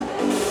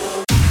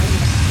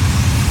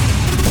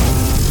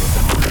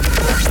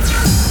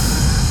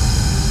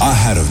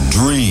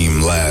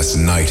dream last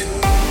night.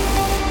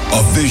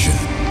 A vision.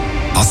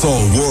 I saw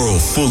a world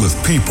full of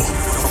people.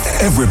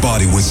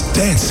 Everybody was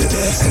dancing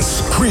and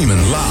screaming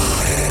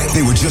loud.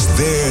 They were just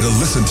there to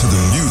listen to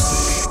the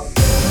music.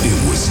 It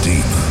was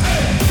deep.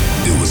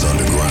 It was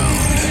underground.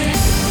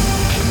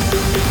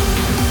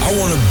 I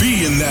want to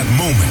be in that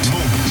moment.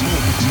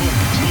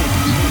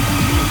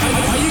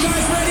 Are you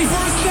guys ready for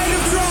a state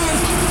of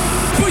trance?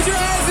 Put your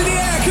hands in the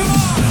air, come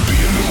on! Be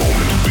in the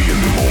moment, be in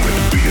the moment,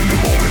 be in the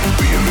moment,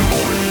 be in the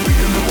moment, be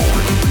in the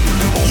moment.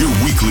 Your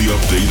weekly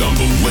update on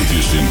the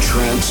latest in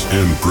trance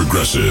and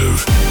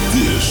progressive.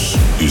 This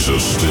is a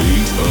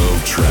State of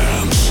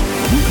Trance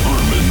with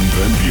Armin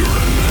van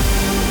Buuren.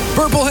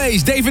 Purple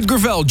Haze, David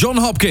Gravel, John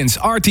Hopkins,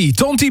 RT,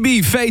 Tonti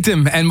B,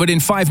 Fatum, and within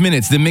 5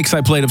 minutes, the mix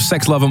I played of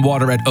Sex, Love and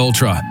Water at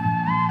Ultra.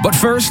 But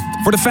first,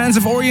 for the fans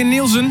of Ørjan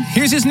Nilsen,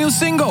 here's his new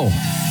single.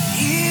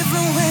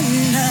 Even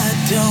when I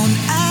don't,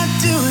 I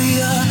do,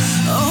 you're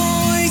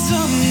always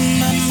on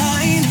my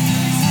mind.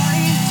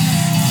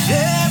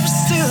 There is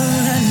still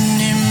an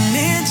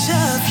image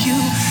of you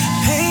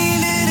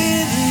painted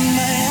in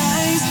my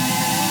eyes.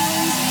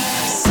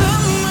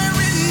 Somewhere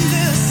in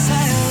the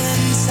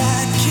silence, I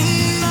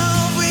can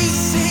always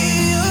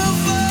see your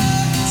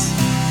voice.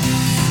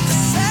 The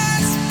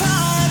saddest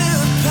part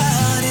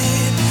about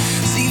it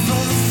is even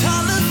with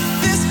all of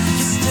this,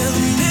 you're still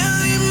a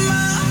million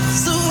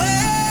miles away.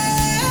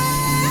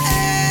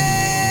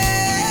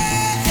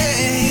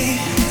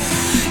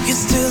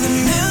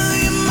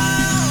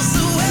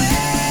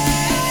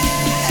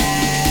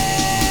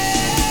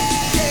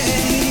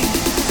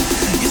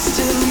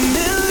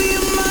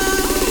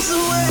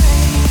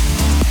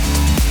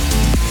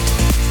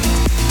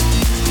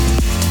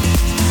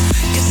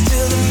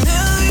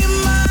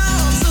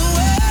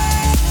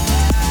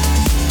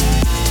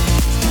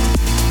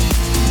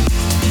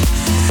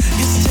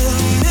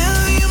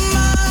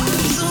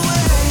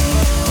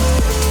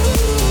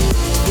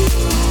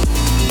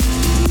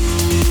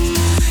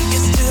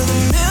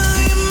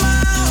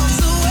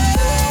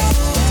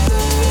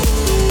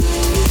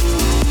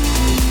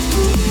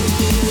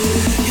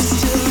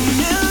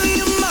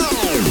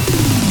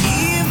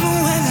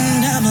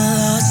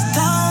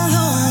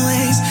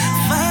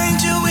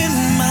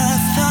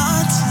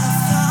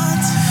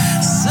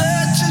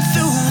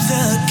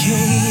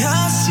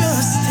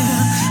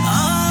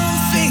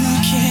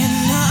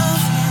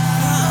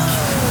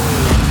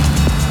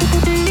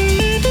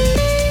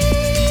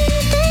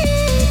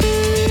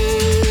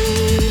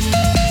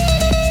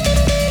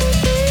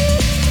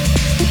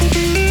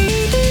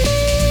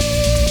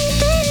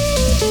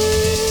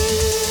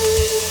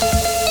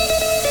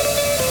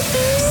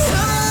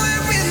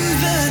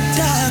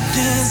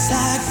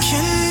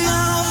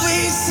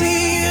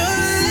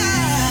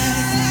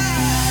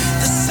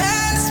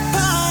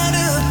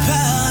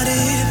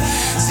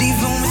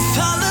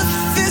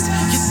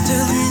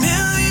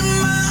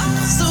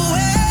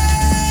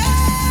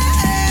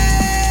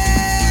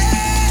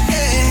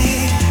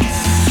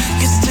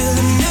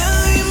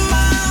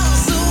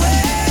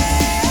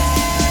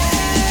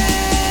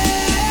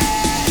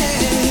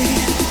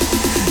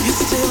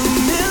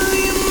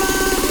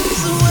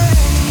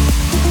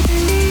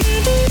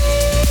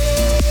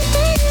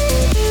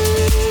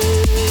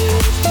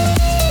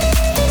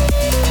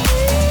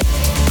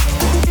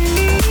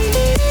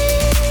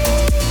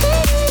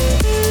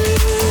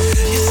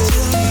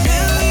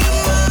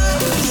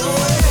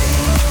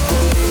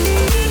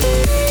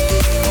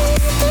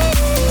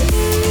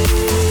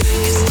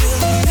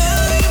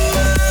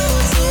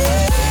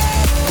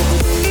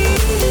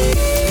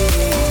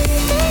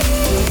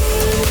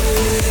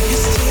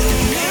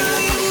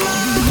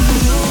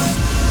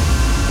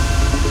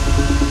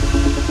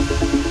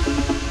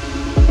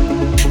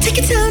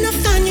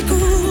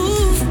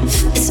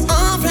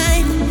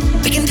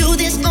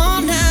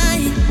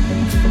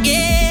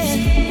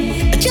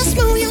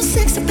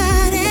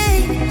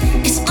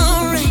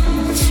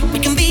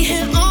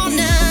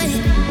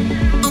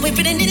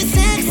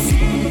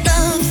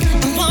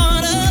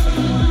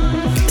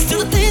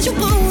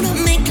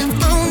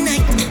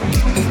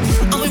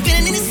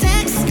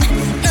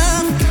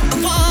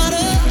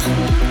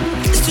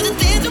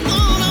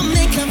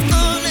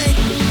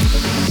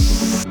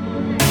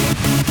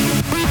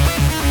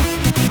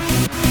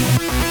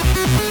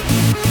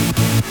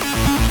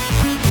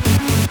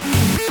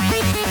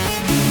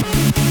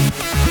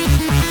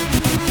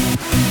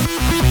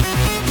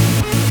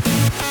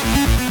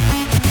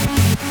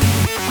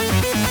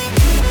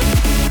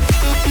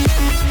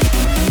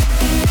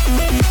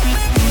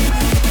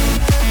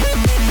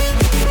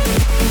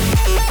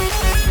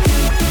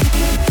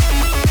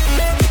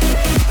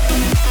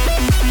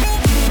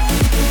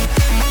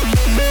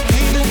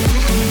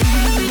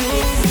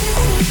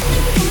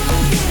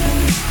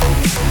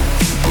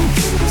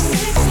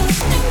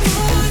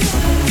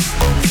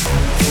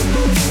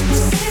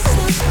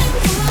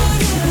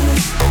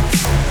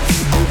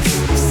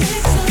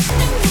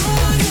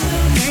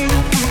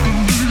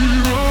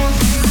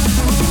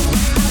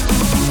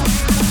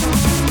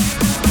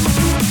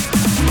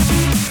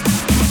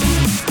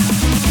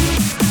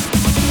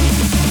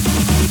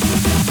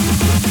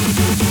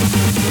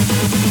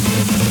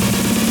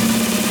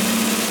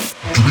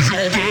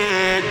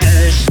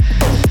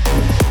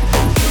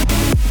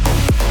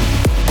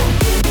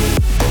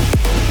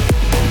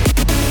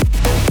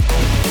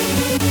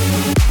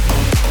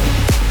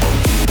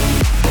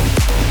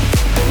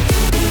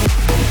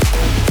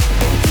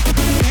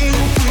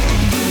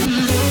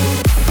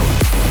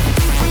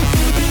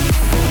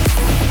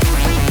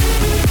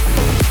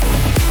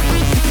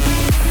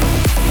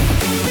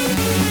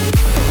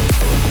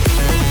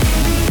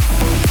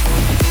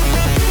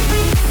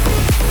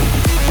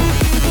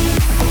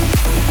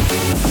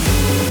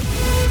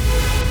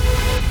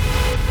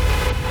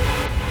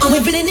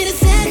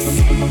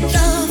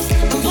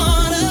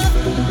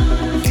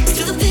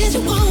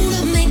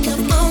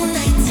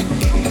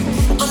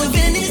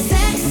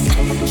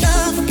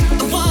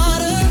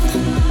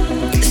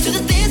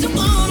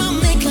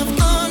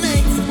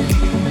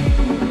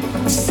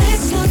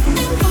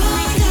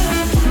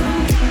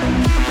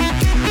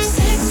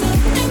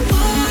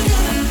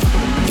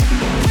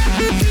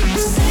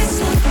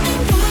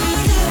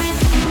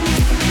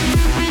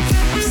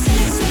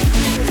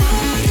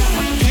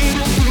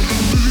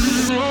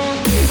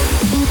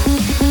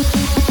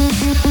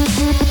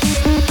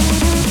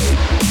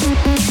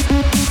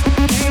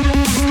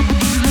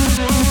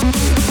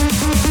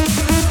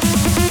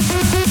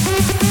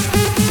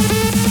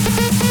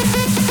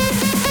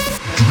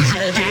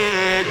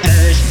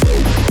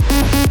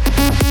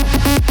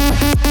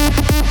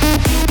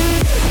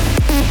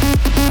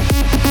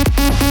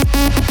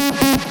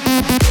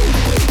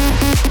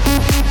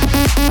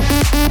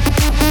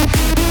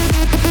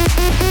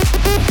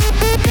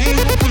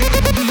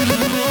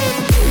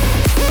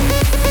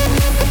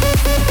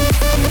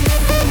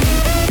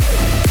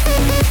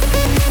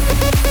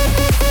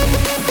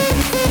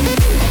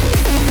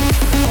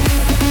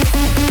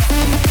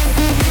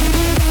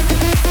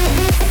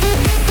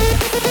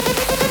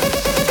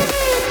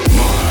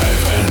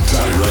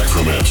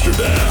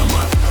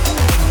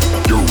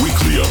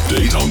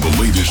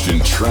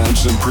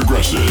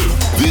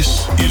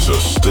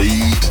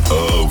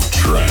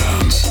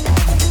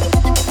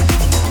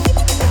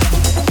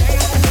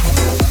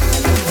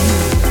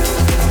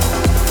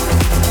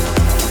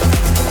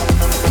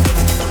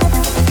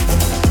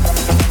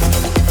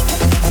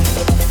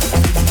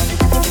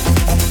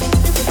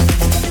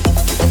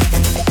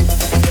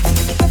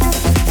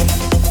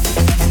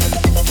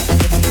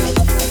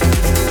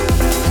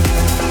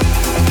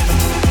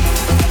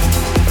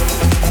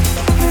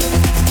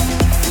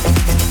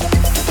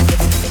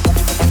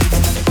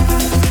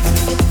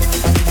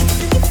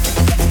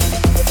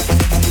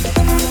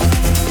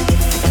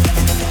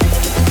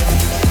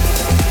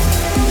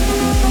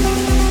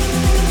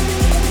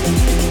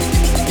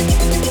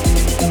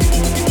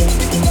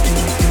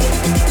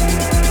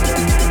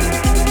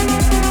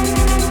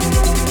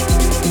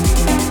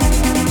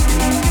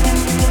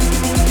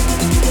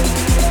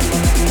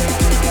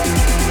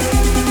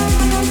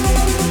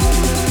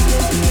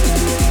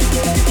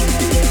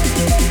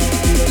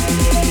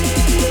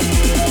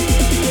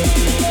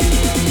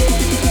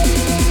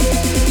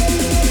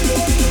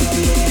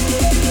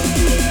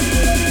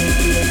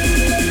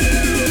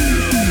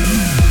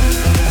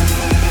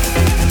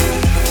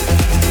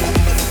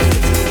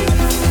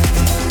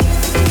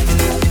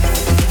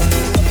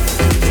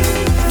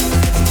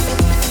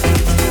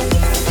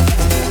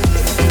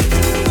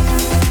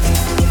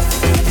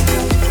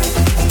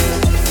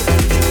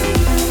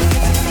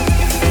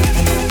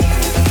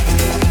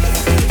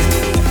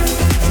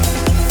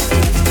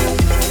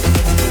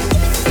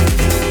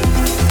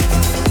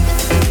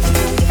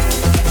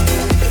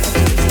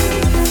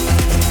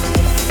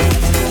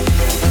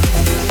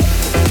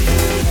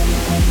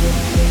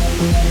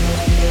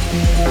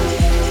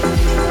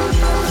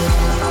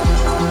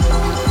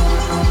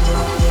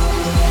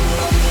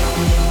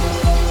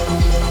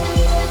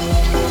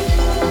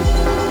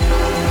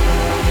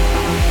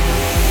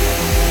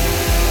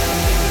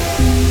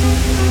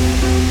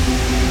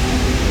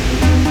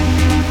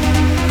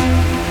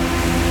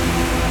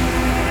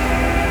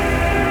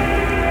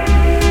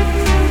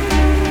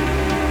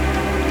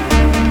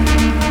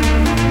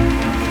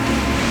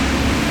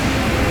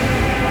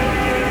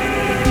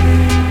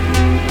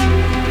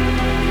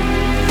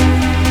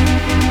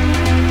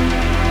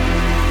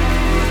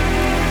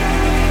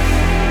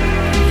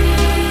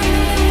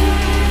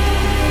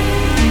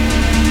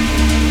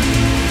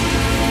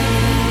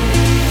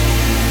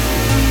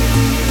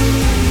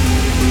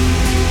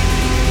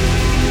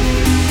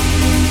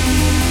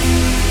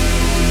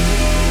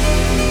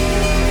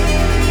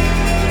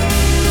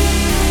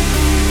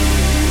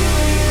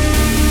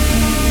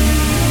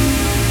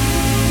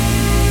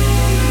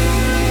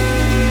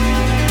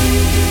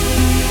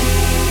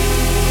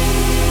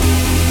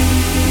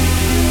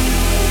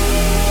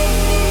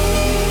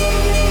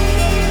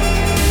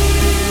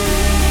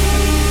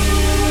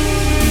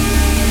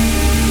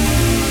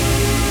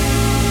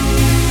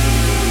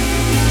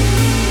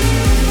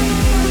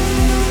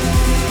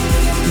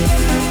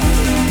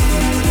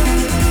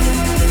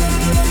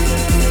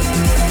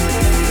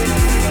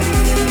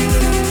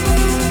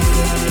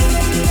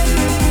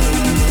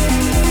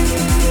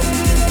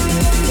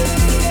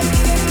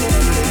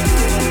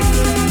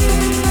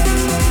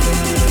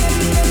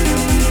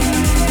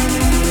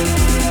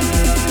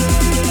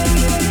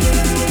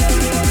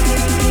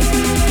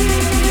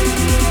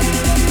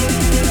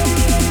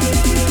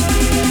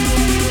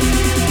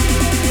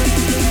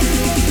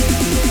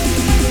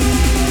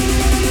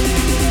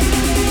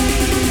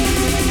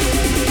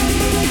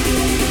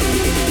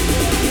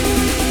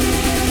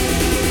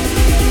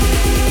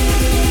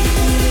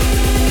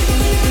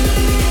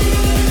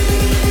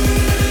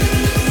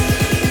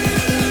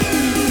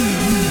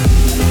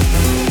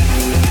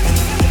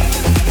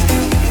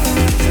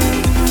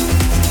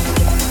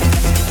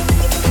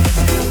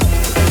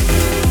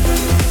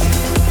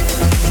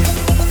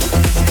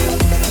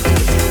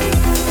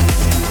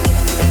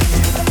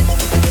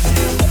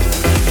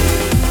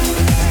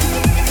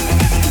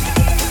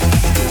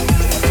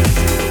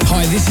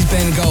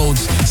 Ben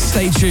Golds.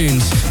 Stay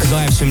tuned, because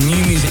I have some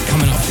new music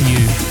coming up for you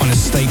on A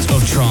State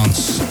of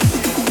Trance.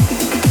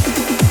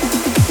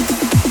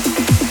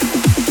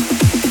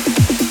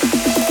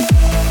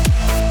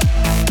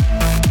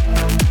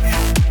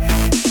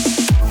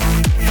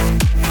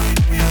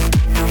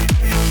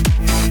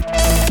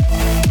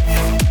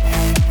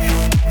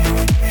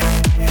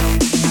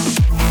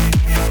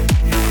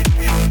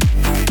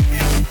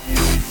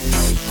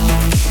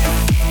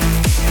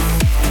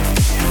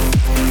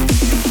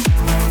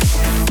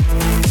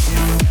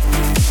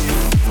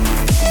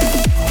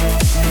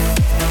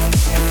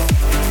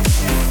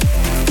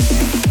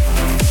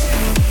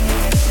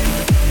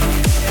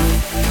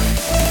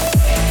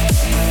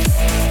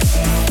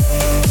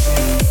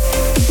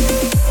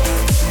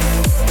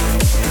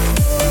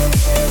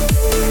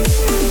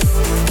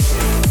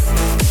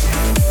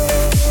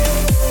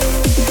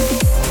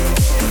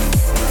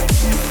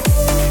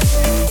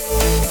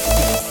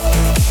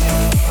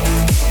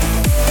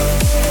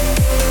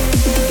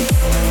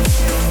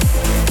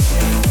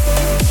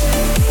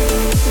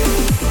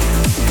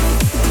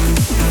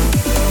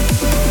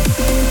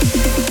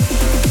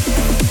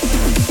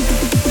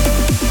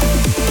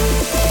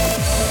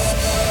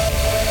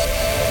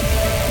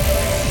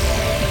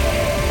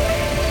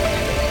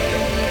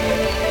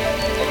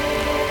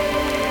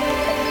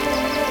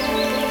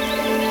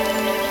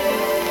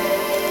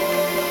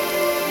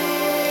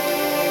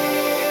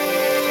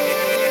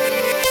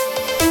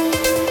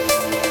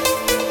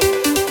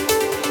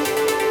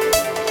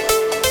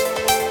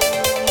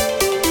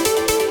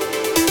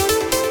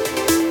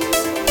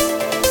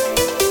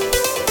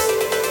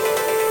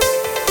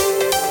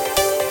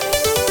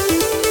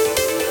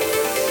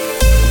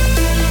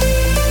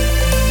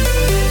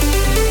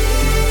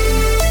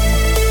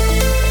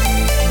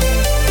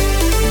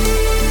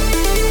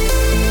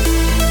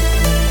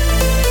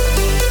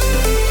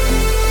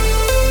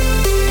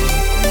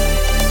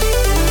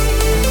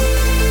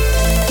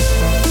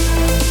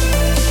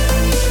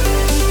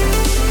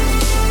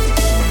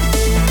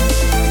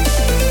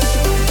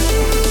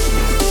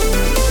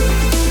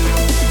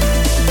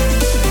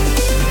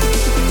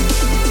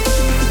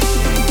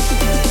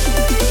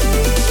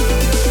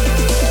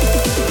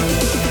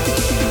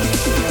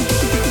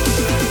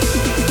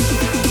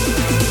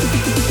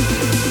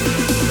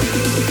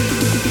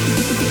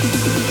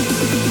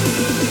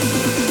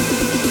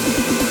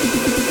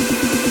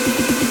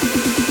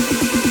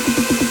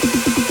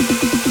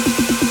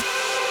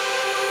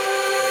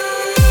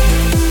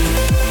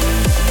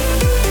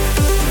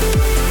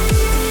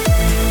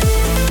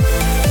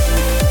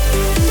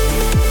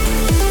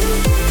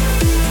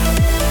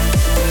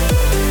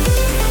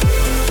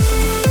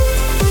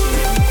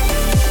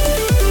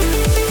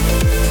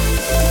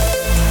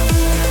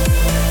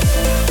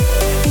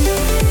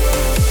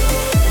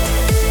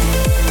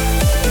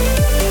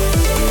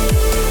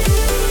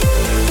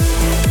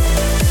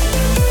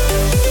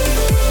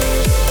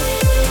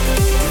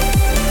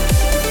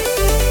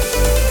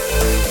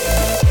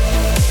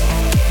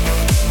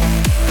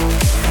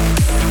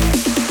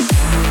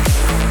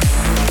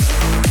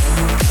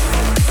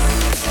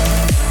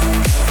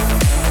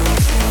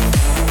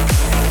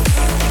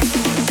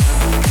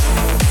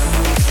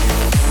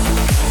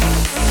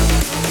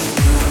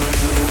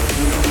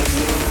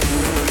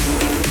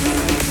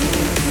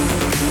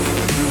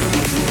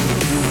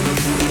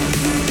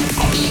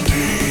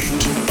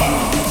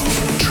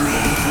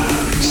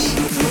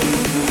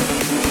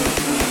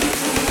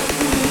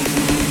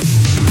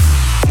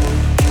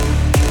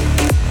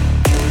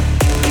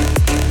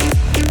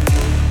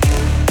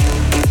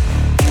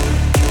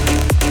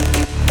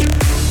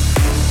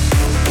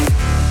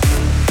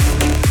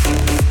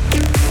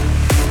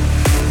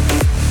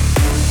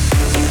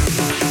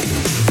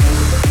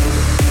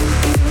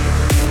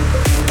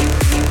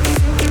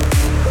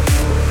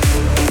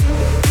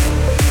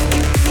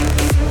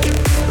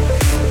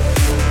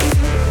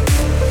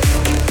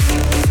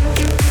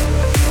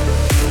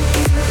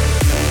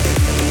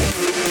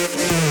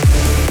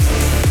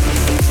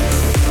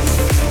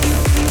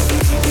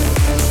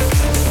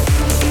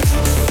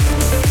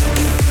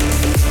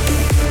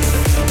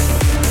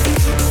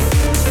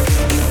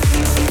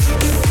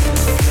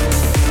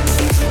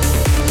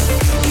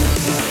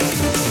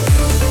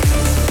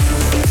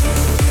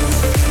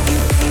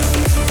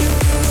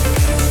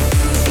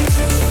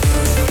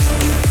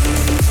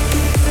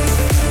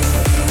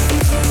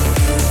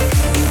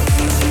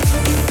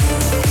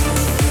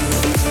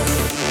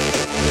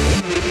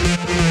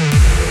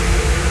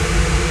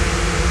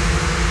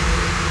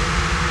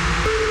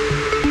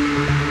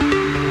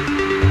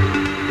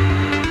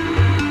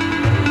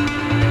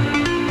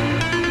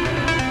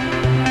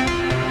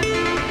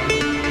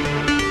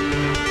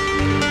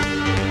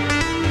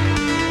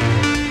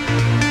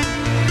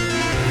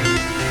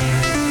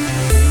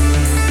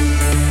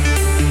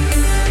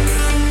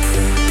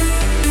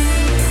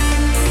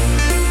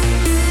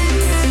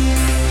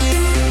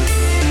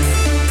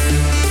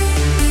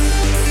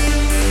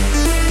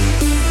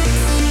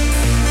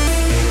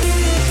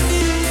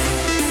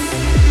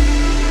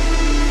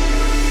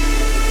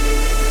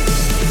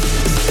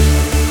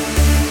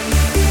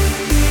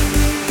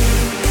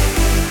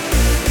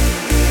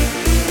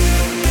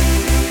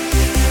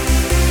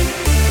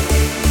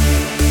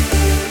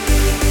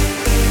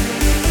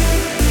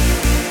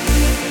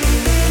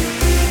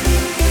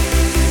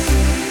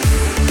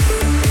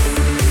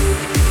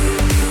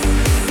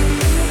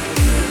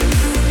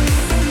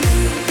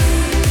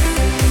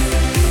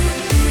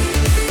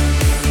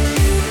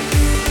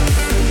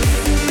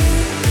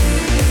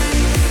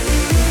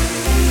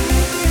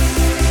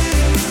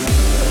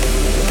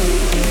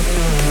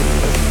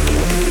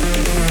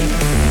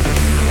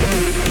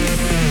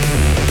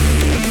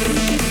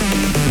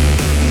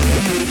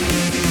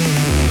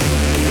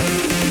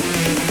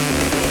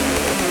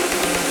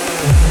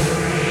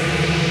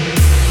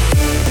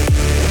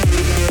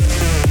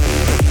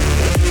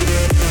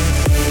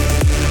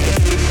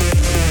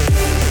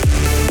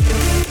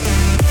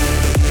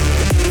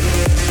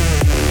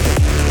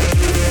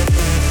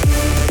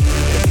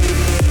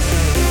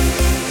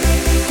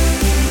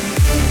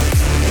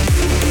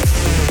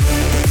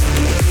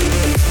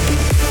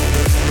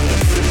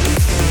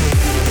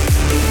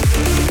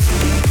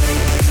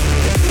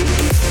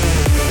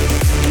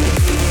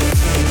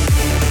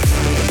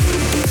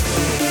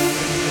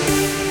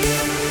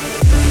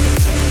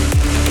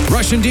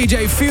 Russian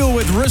DJ Feel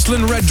with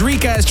Ruslan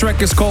Rodriguez.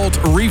 Track is called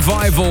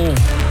Revival.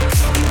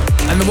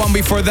 And the one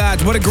before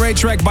that, what a great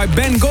track by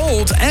Ben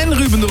Gold and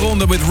Ruben de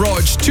Ronde with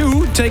Roj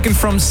 2, taken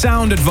from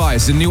Sound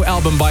Advice, the new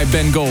album by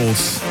Ben Gold.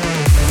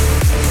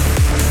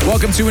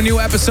 Welcome to a new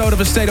episode of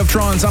A State of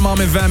Trance. I'm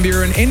Armin van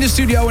Buuren in the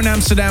studio in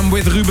Amsterdam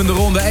with Ruben de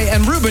Ronde. Hey,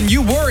 and Ruben,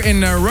 you were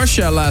in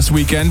Russia last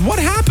weekend. What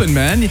happened,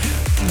 man?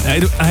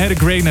 I had a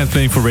great night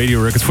playing for Radio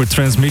Records for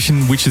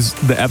Transmission, which is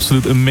the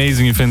absolute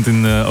amazing event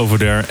over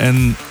there.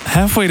 And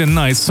halfway the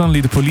night, suddenly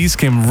the police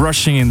came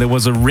rushing in. There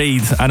was a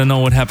raid. I don't know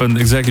what happened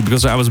exactly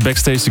because I was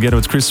backstage together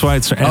with Chris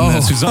Schweitzer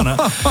and Susanna.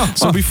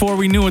 So before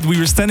we knew it, we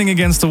were standing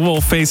against the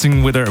wall,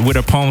 facing with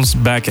our palms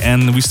back,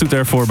 and we stood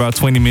there for about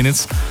 20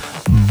 minutes.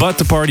 But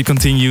the party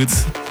continued.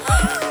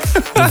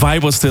 The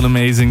vibe was still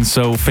amazing.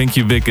 So thank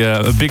you,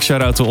 a big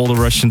shout out to all the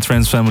Russian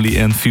trance family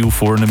and Feel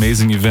for an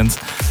amazing event.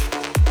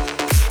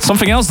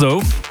 Something else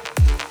though,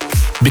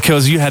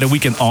 because you had a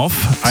weekend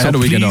off. I had a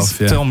weekend off,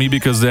 yeah. Tell me,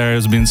 because there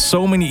has been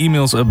so many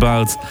emails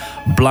about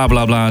blah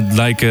blah blah,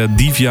 like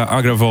Divya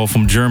Agraval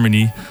from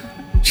Germany.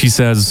 She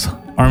says,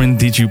 Armin,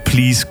 did you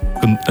please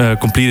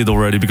complete it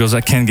already? Because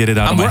I can't get it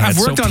out of my head. I've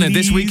worked on it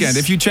this weekend.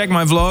 If you check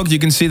my vlog, you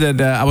can see that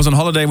I was on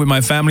holiday with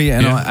my family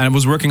and I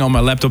was working on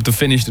my laptop to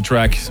finish the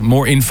track.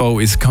 More info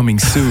is coming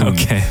soon.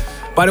 Okay.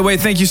 By the way,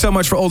 thank you so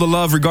much for all the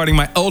love regarding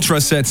my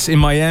Ultra sets in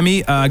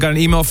Miami. I got an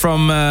email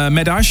from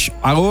Medash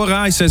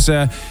Aurora. He says,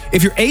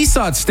 if your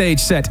ASOT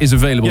stage set is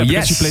available, yes.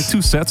 Yes. You played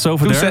 2 sets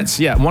over there. 2 sets,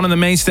 yeah. One on the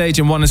main stage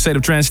and one on the State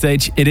of Trance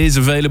stage. It is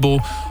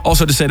available.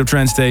 Also the State of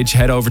Trance stage.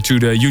 Head over to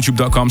the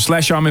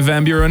youtube.com/Armin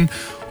van Buuren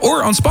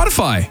or on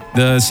Spotify.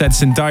 The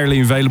set's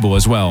entirely available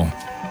as well.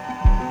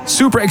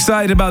 Super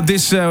excited about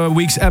this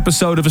week's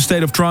episode of A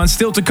State of Trance.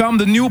 Still to come,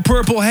 the new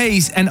Purple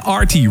Haze and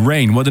Artie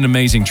Rain. What an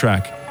amazing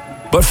track.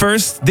 But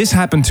first, this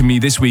happened to me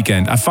this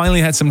weekend. I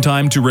finally had some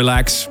time to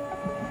relax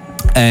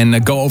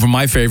and go over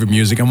my favorite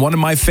music. And one of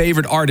my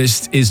favorite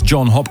artists is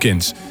Jon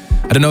Hopkins.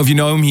 I don't know if you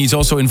know him. He's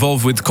also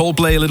involved with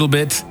Coldplay a little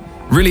bit.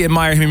 Really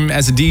admire him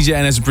as a DJ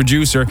and as a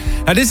producer.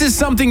 Now, this is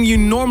something you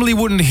normally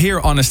wouldn't hear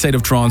on A State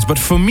of Trance. But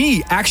for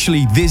me,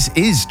 actually, this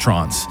is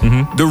trance.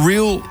 Mm-hmm. The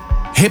real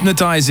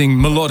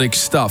hypnotizing melodic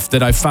stuff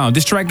that I found.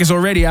 This track is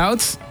already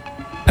out.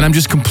 And I'm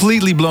just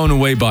completely blown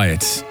away by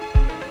it.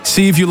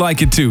 See if you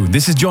like it too.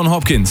 This is Jon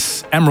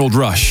Hopkins, Emerald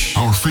Rush.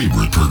 Our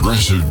favorite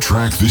progressive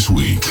track this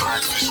week.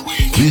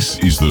 This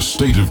is the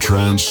State of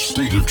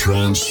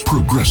Trance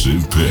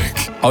progressive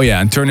pick. Oh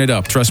yeah, and turn it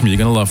up. Trust me, you're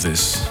gonna love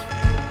this.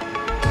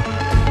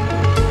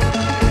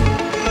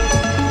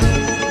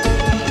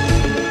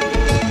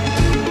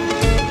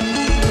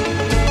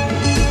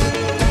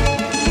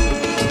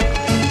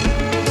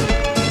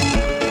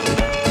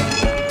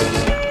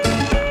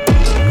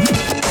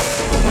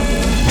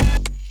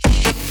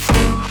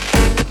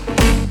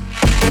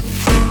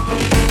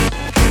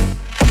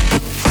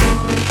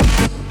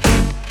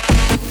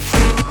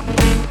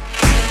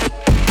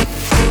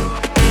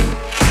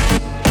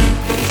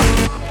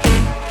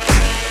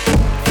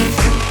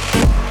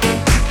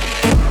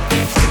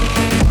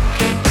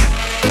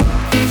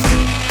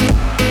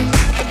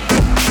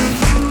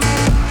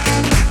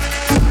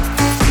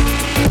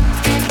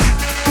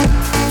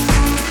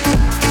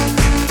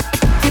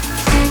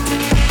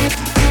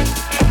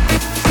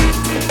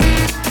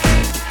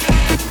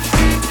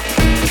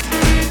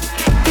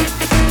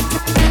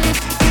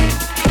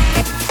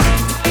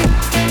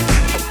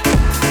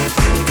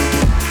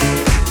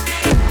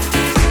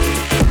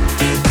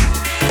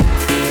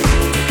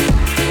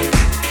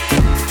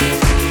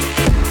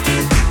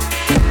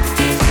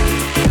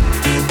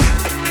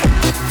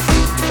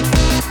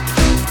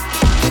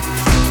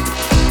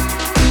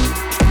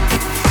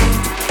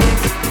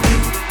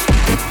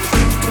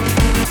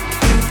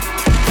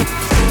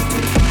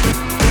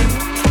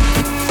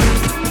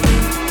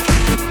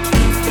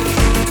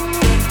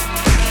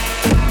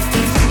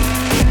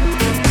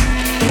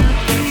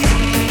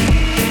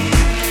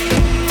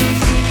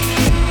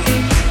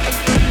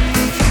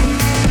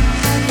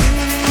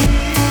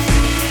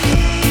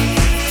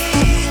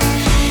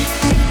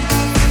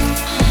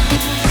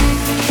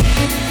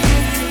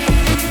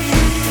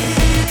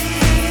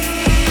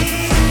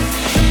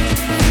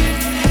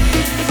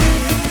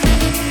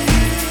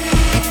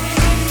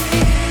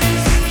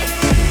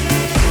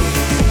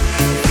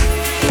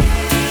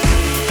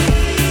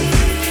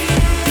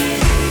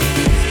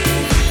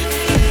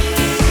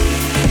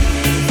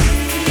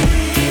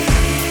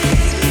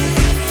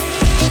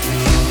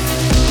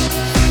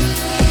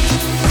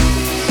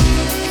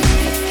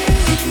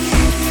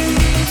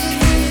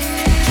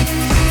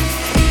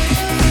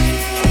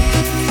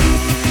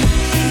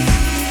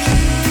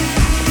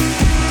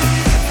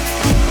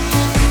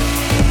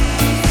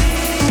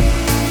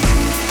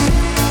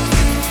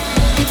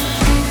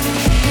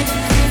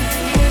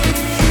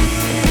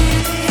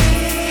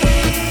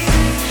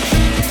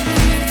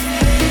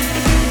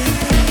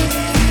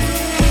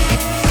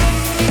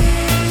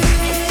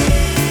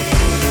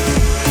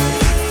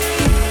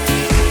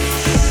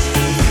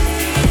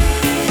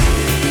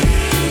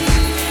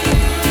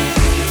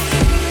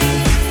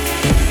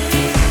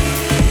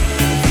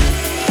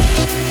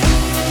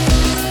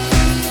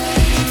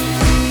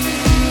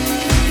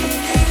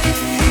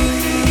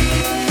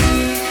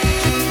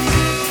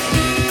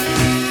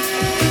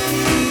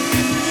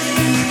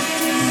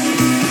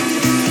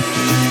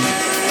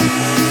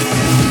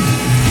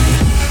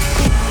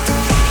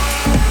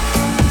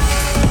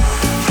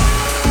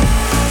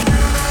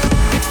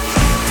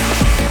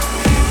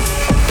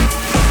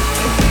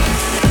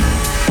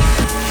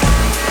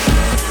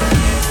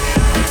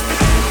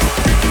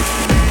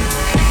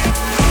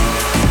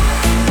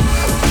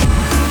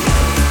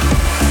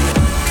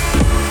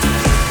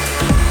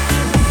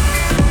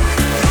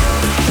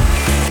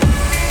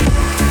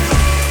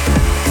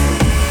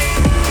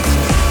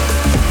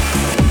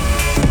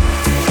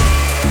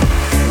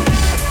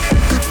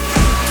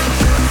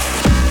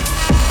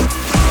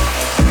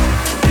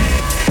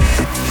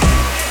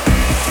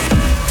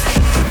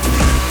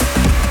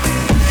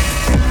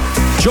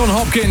 John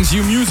Hopkins,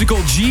 you musical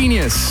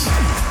genius.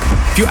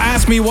 If you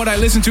ask me what I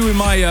listen to in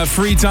my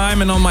free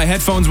time and on my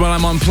headphones when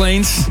I'm on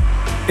planes,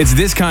 it's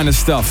this kind of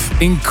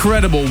stuff.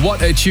 Incredible.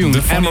 What a tune.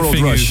 Emerald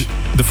Rush.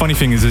 The funny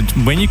thing is that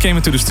when you came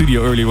into the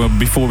studio earlier,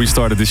 before we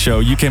started the show,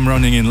 you came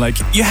running in like,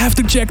 you have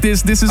to check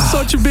this. This is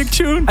such a big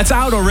tune. It's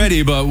out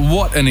already, but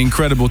what an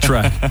incredible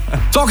track.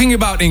 Talking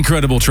about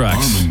incredible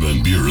tracks. Armin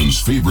van Buuren's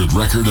favorite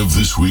record of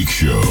this week's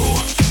show.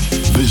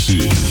 This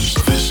is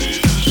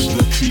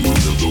the tune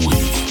of the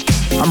week.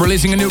 I'm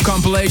releasing a new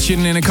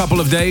compilation in a couple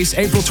of days,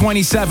 April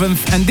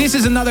 27th, and this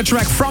is another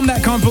track from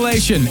that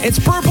compilation. It's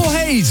Purple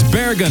Haze,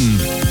 Bergen.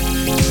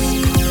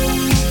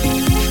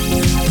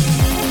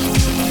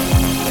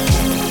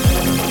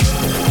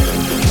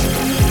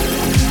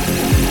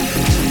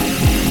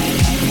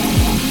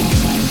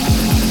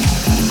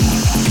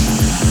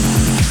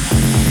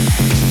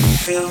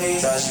 Feel me,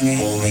 touch me,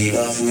 hold me,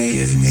 love me,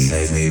 give me,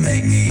 save me,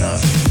 make me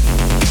love.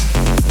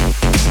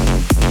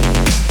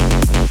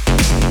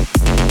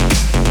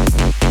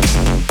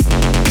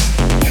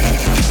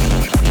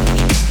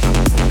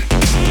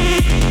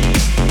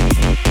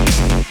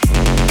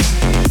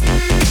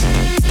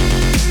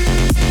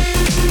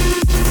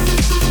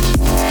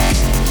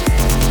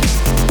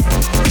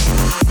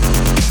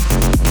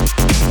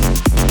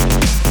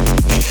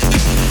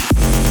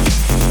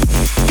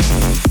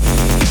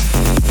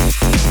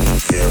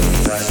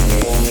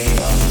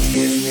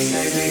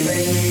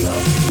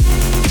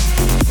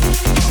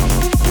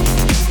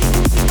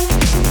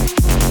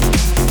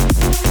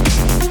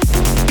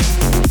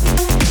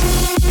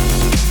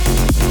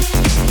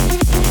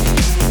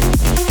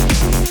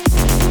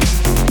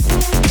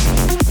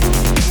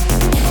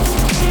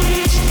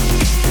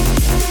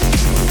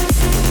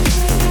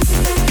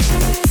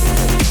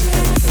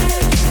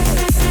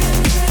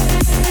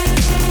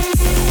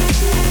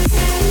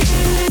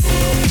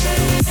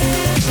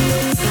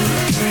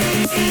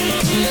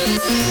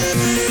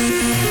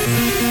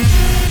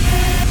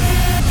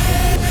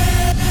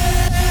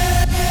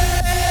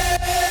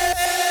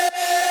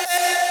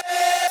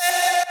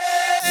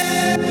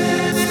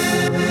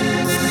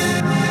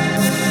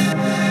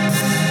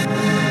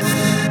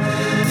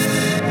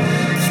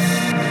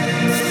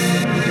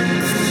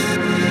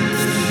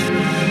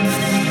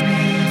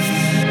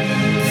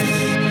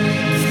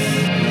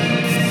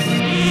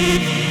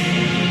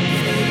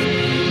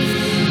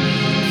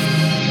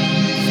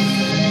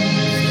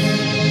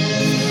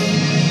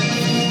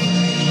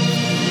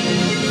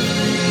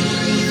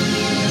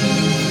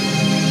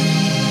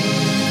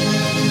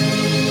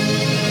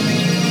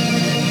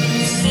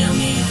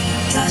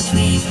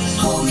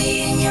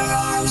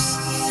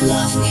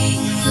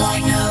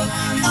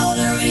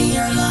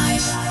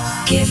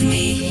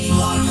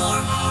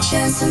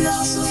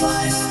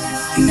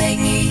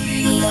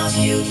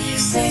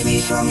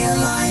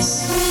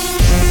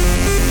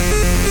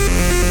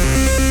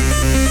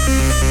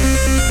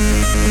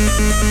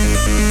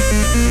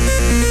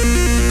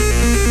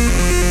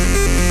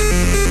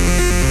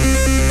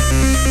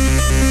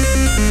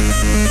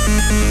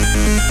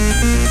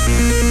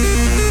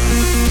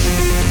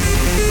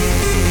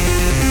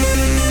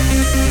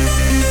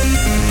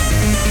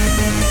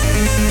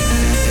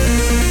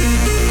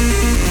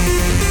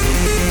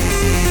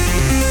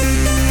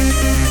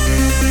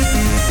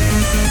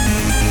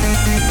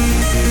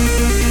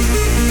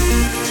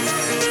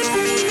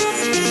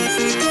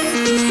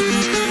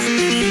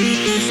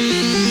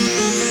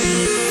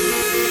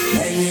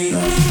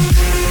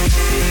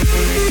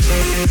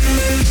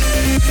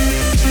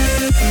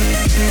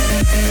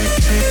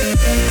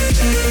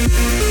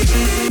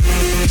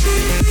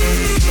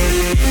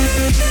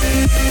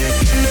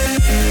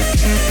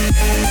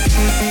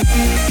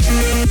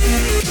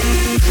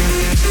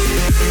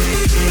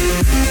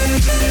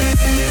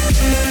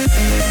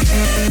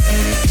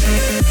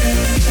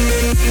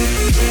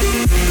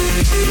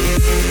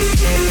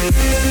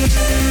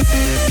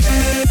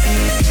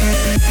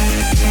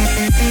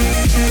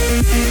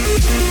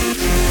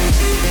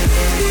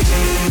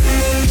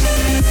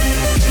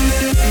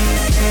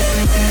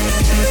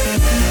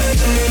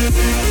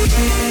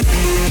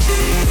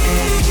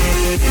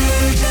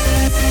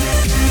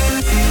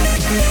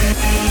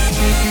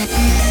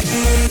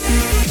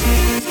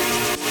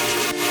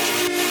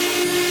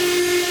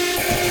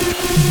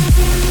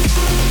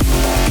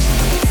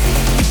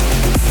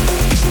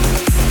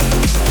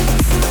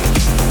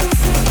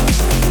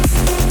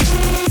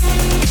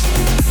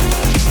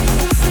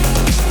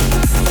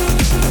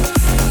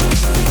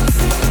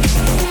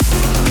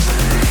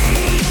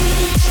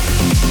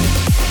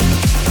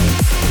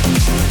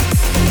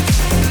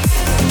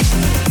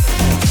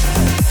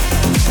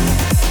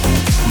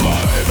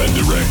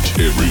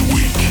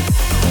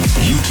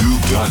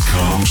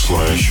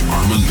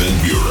 YouTube.com/Armin van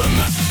Buuren.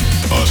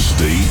 A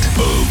state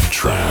of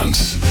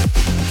trance.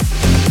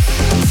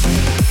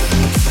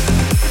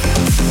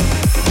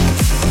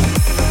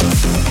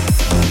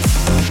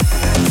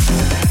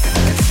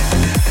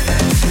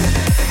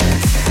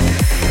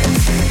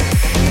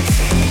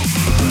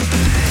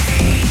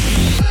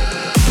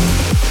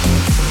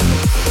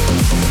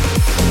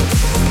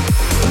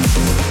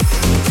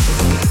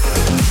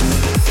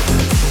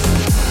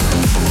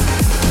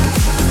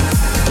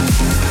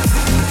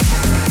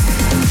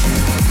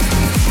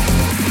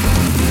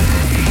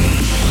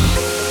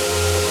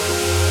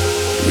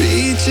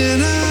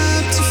 Searching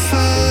up to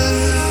find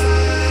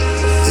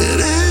an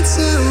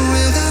answer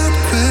without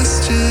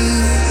question.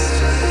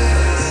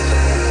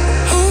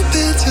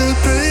 Hoping to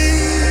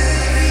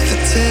break the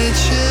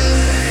tension.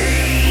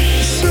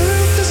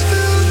 Surface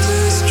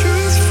filters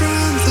truth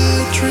from the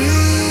dream.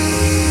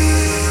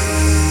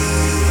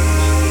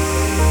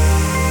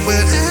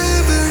 Where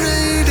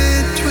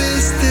aberrated,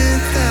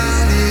 twisted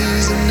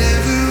values are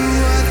never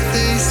what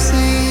they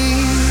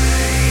seem.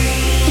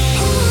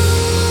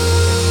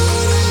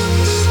 Apart in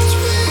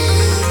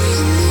between.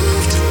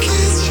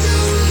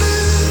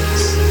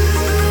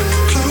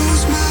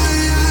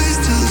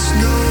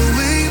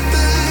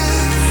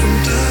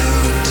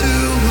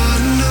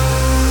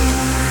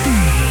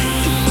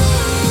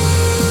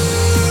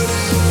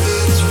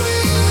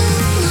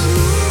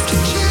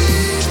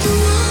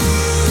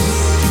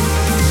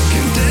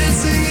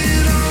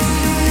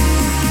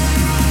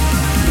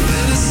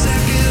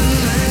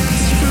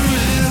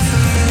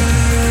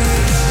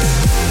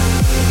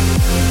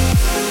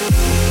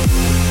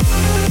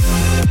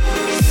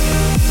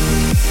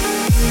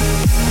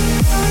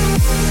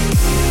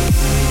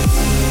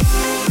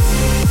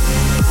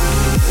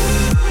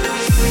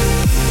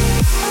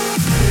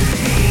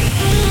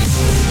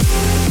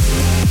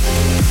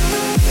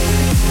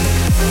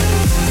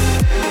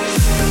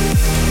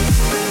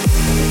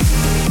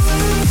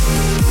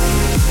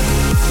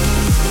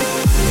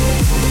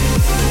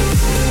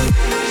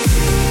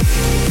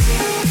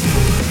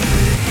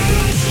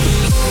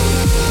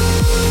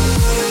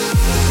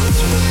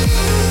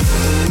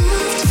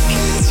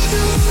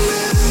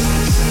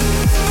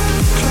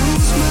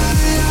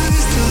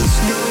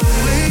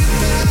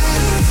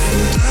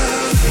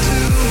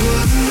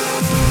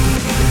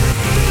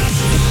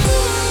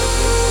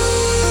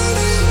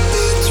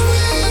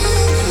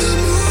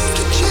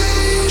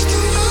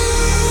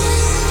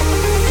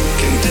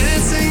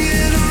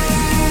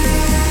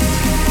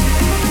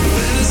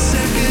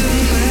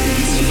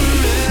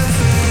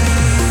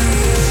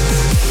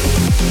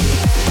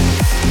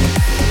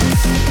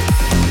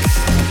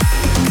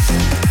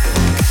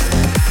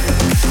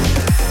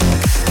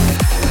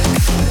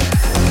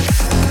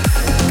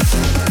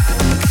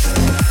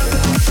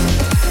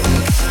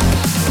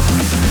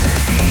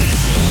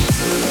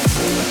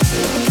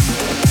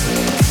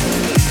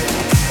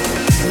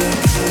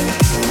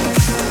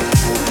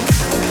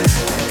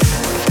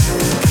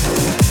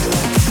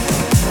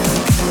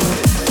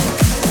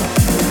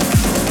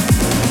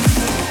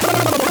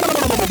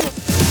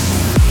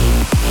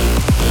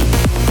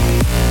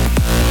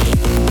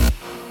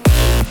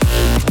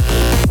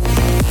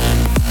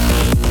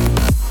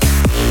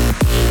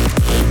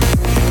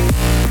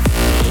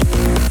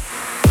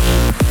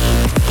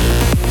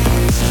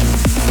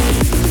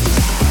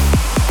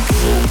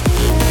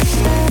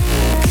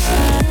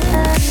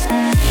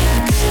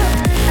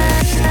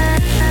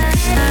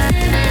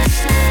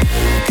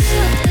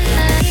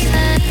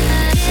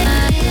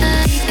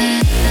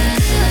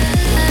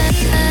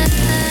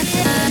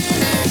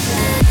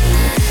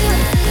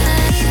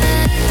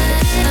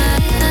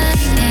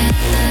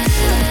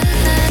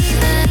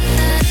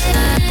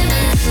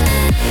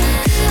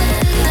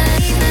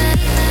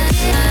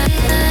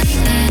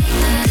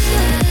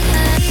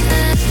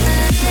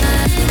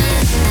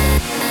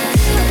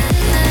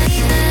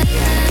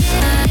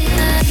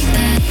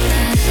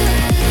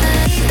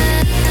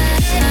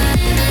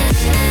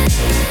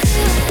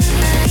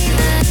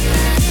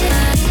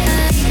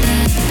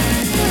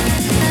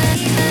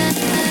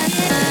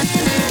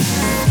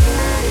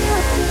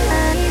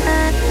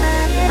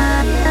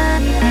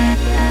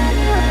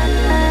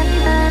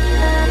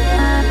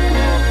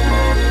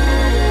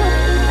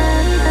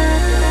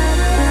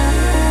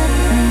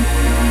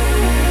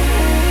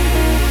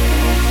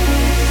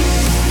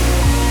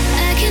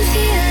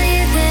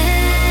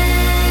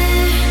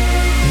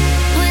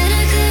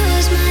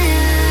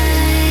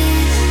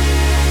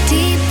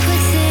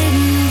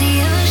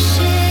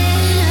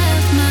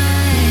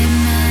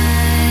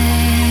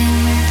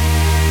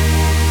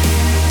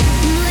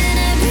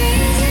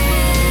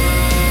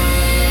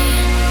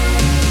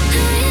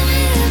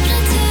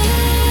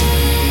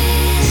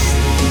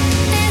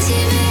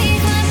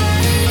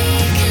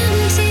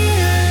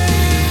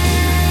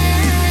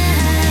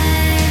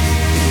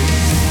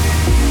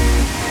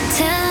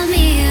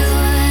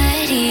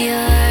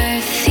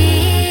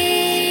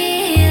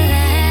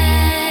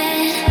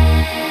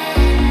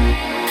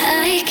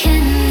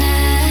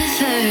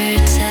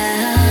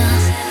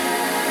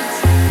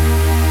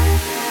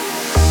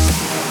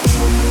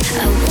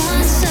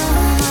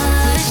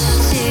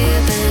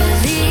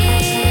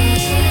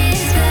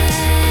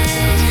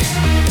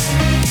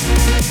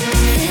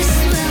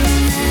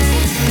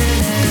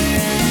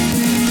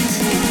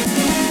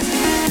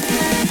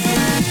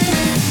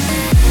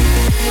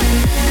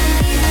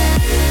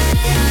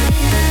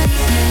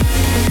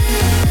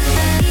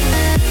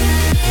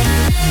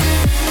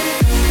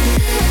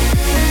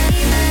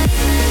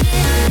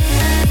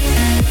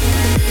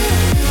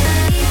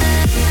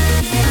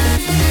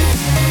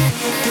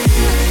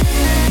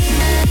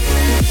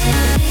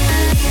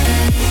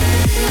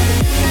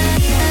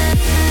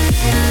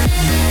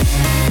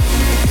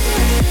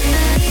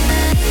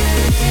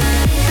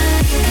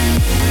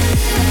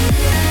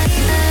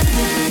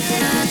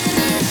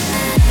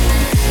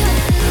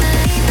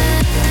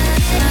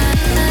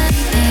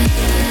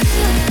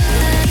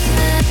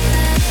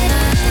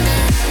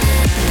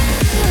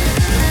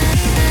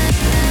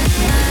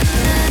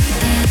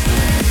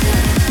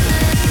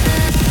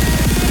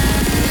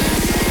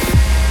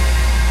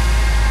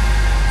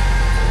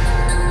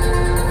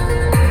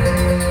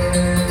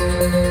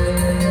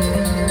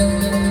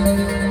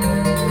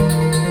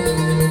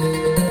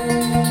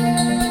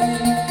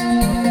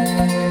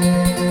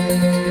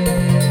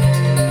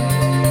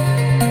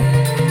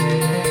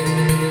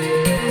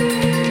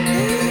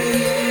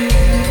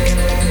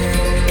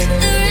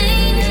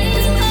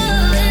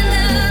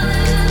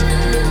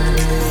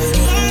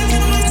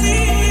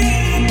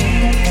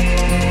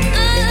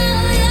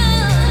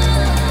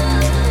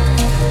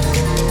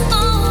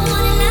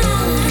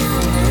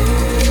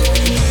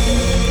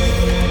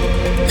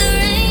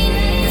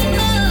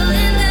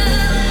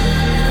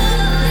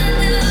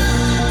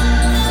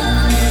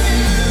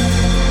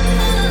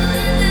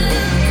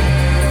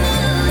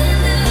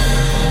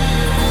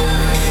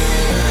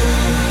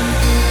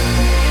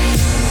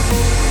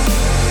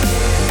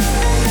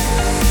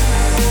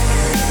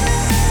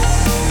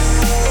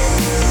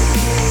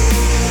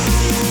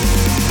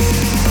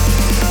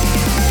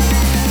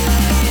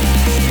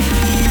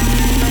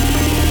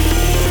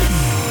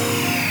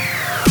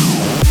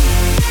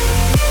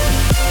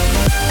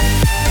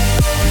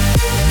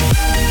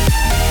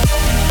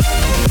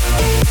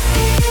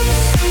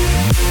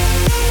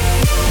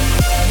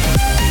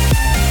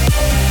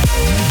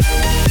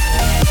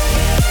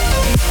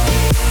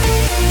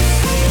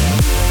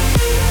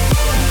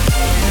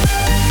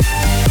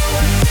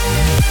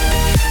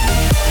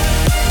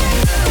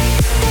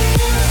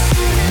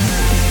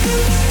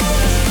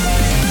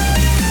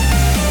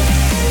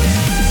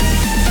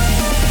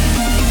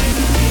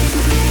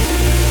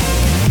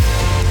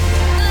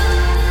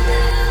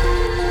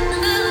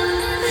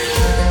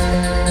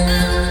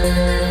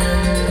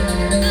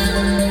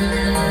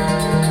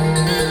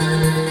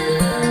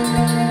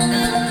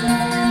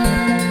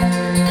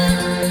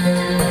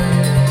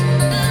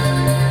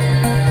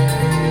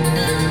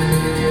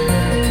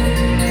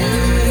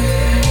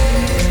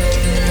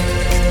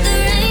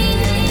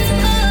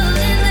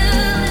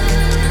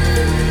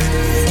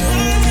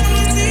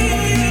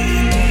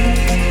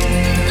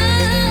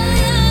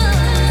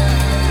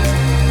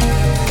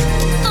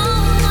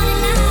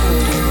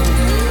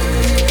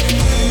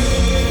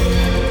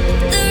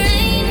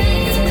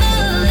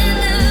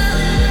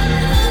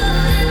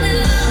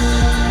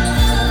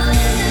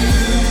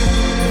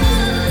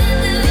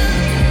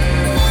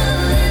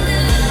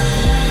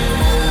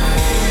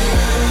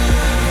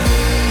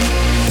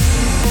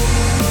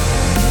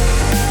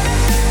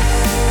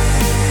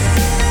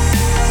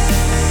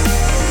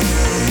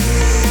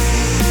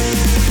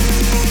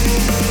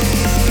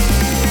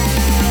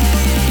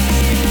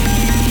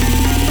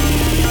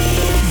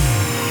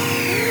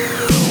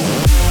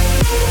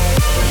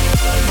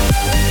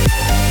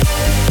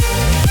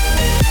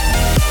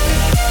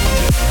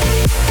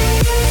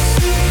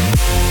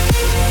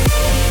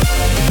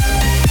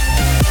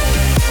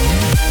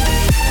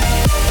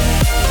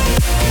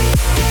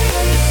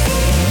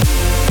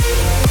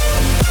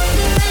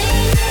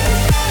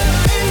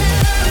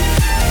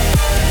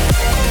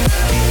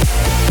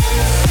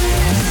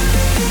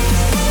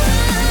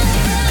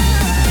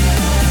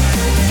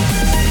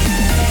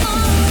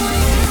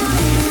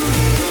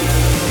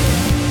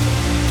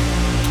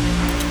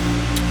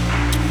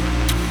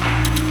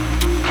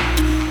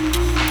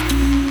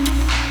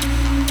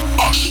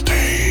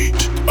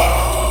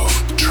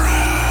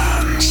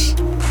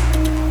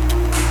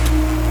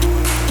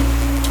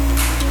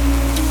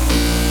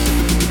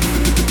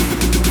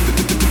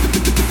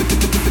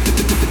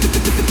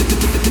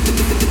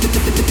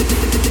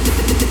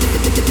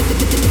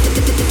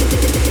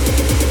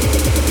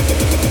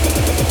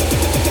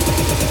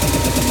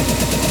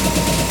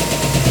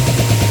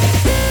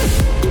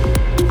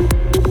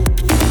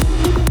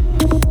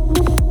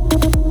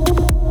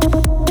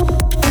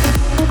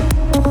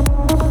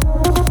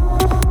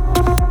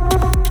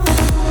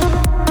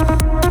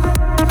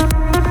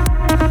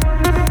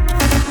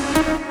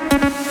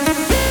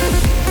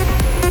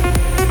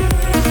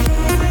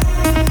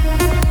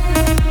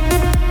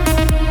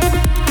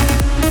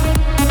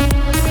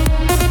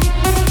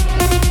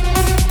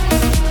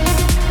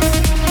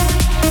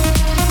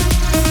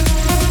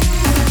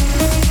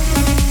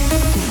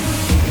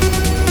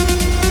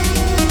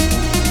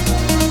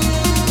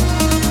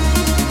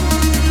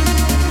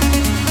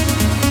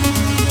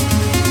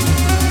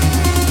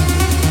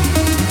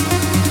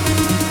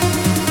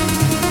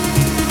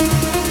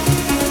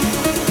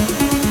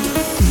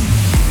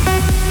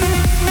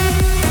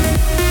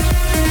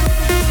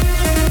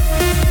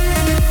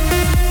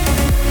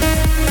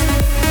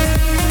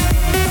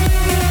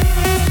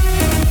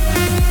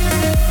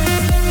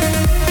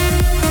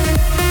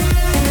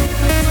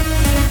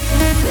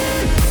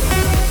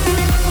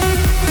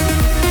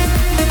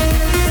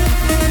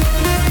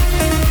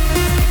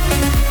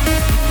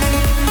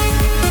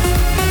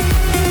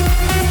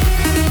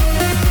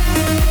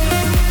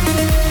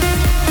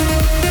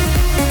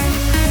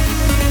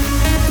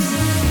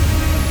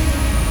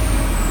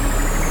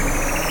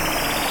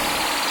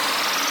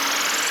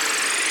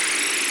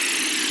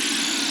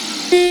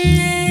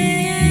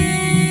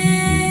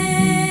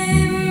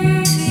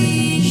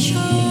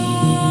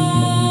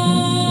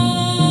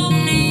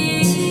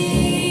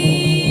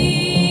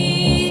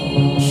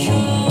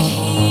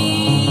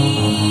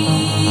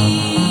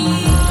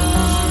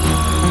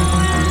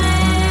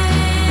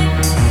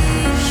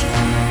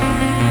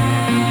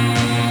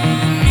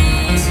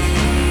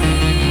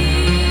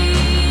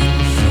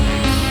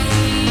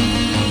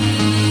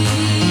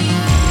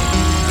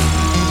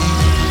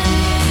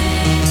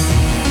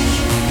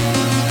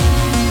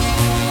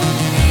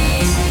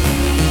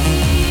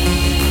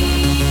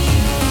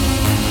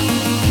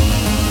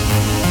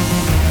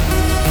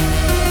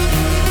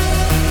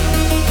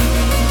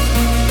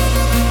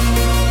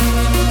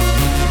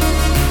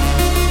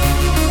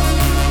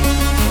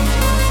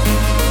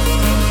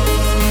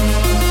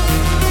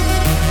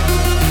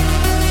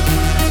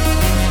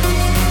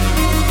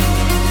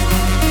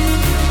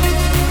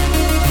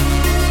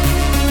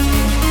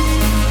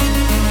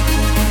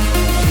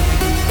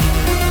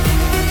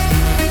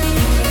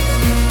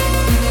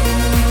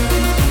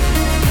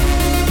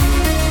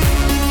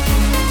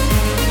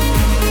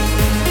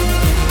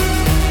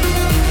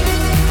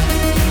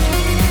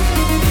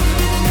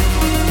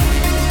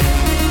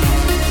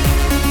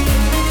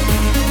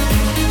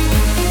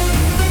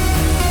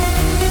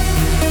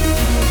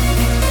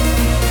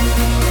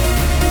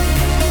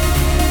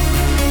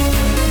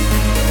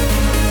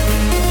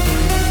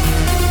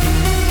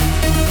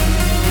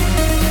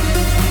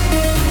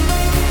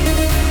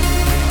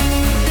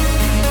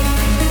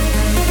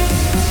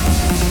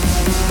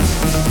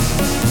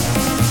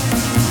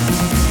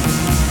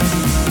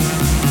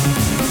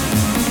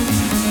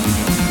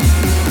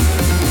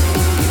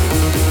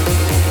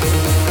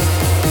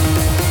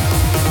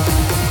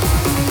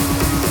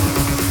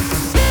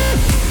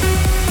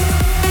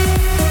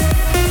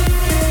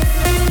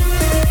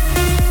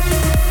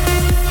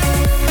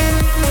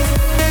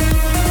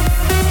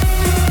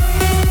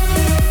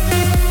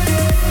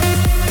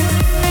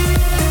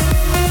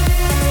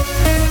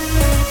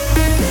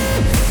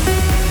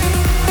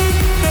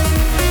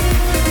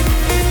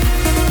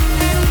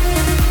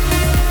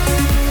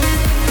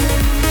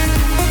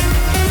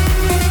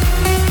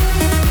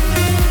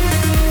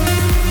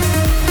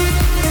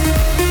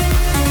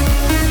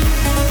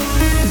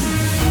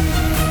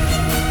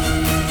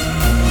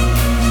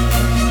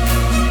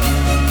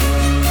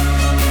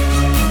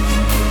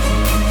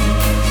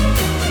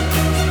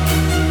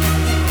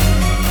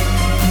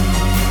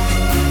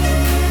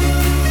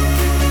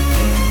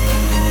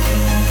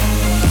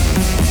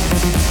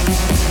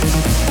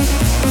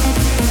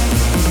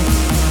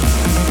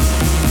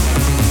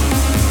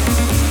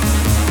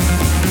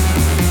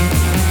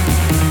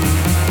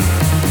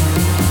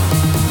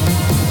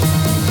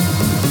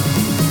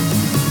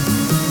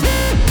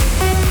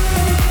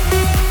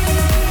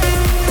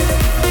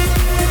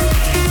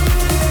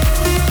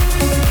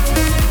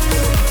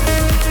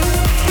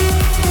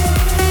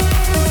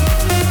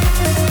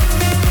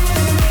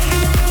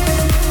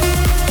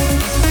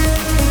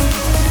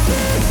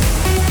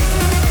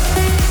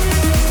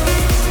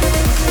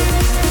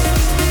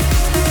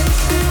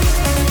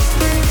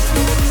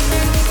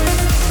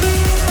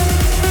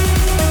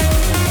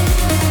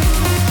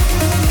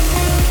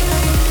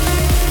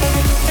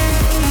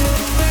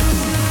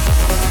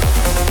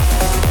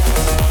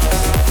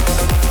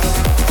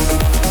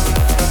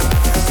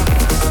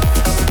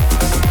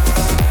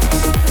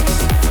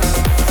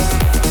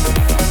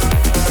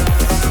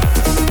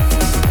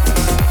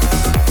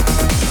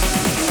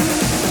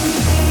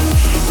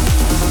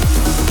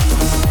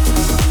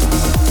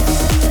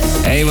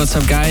 Hey, what's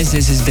up guys?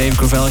 This is Dave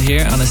Gravel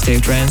here on A State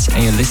of Trance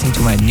and you're listening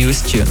to my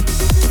newest tune.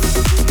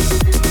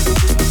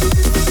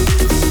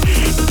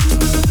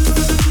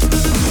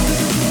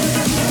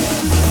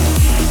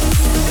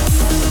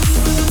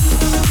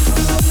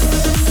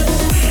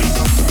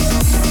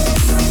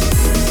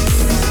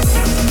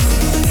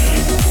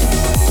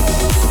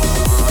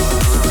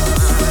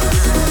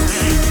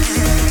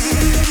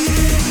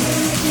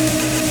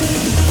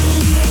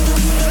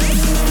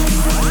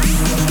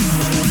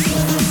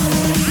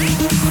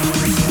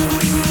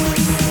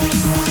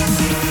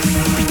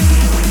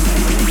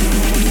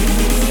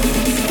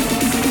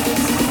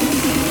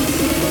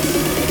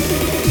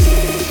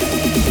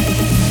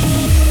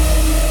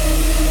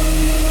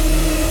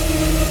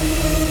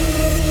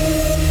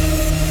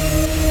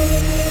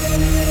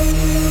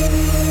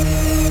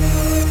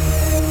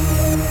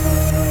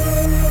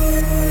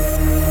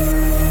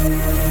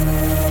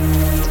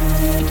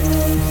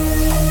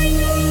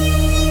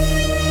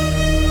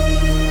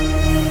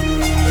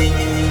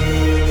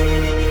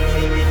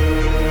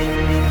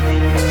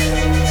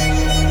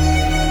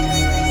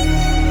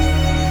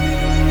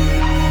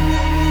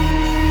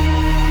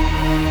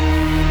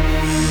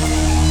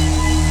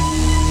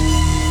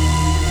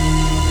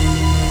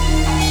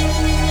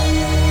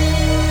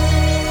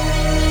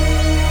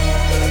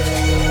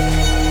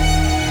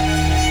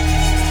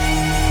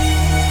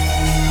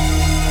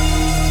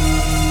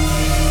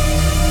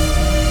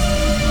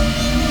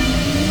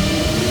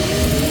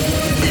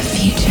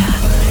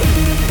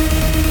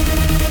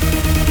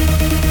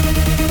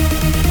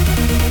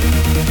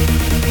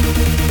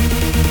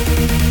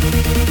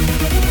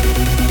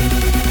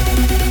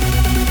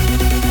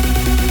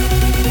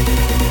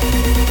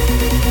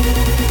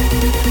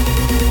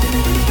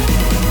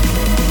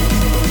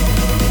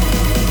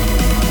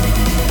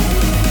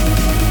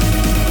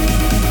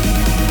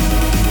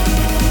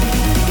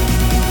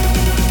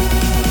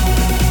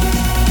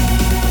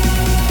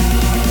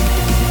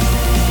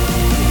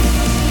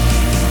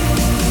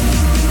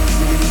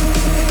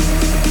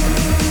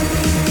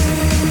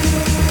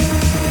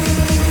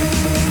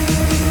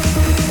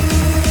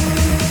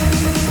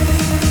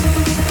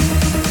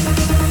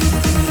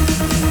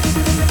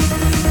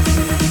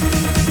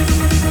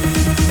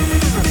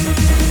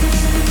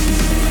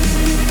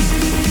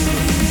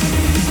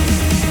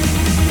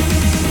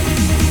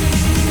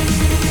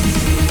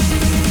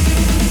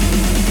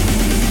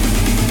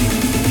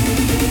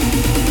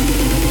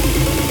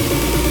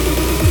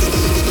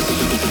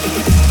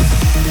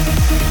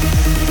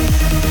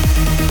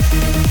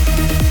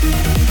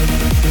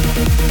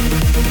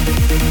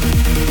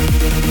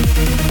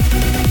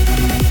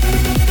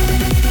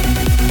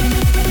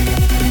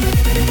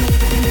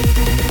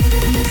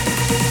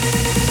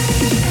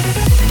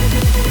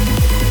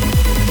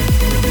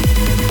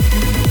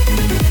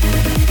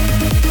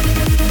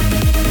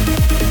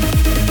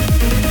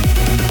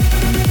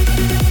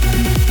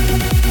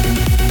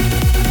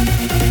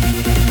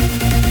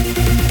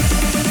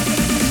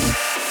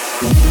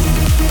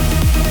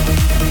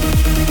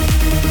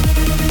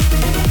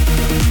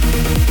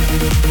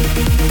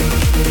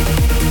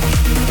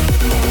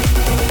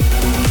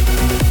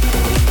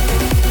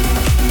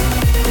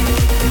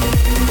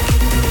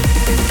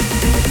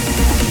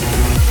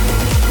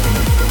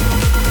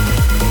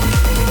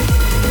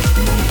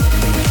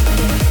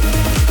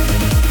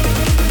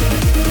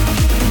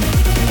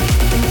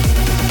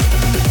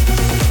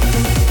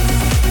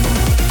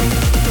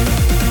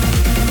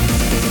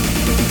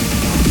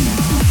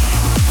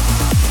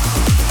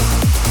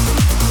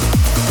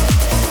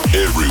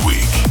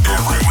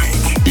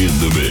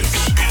 the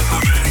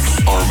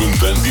mix. Armin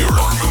van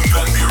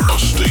Buuren. A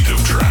State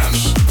of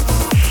Trance.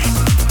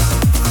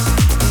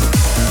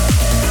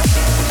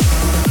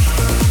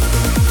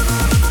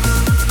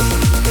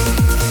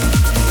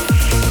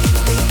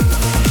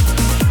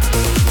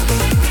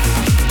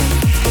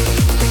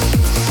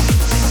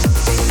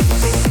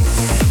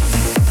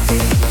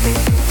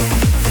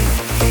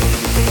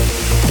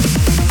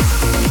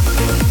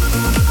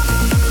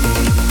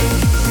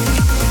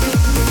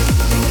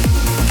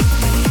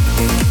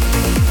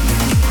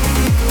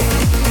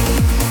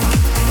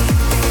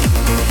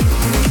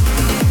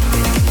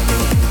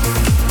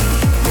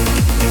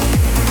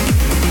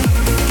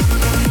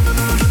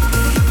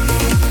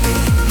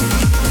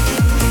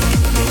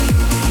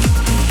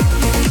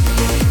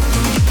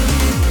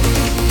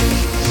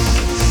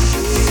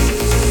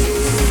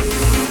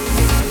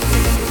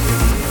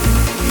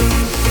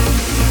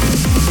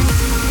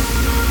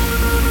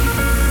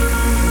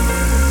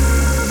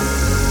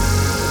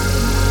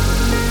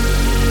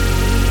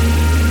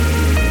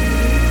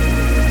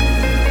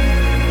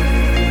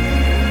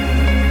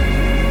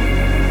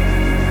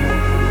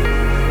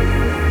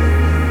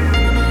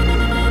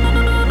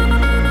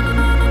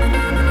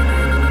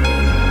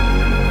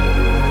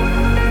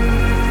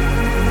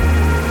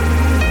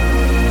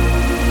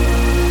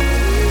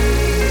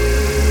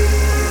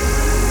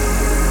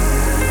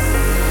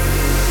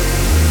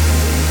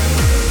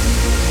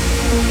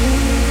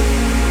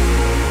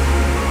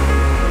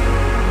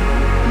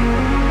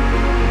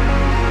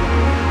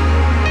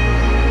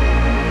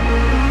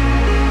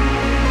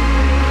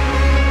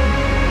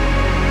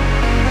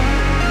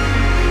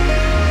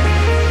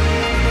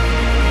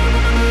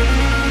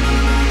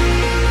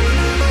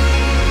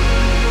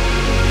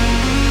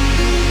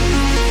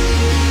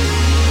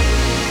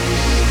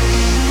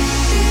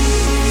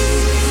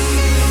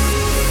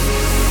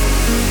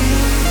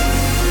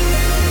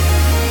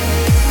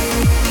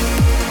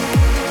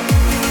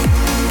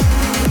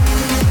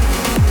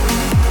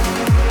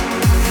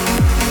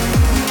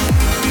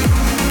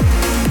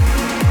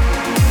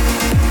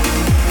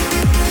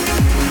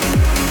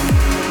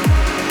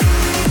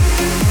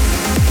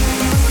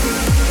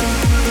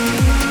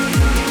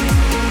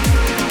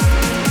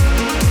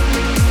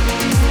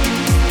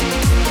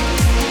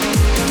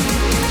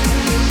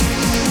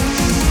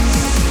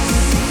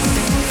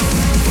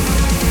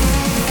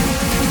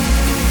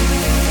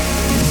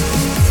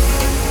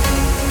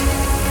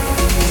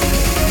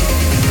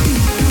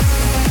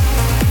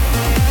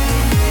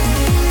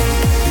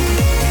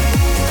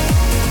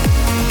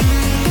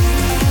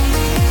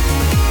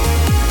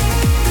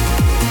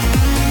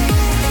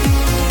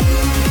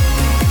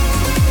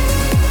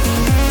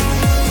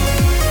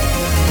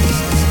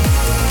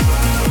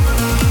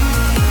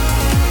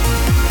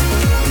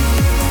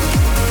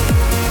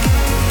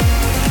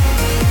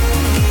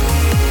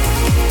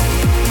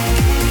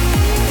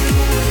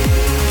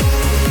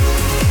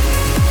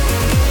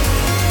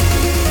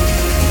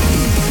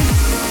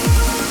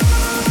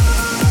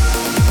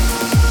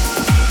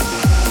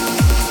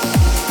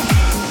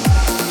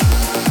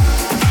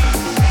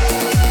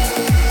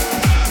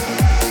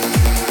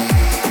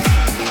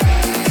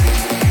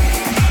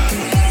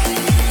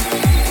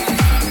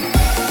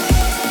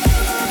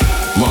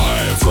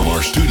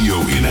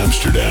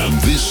 Amsterdam,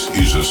 this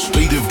is A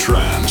State of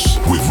Trance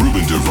with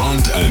Ruben de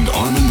Rondt and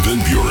Armin van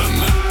Buuren.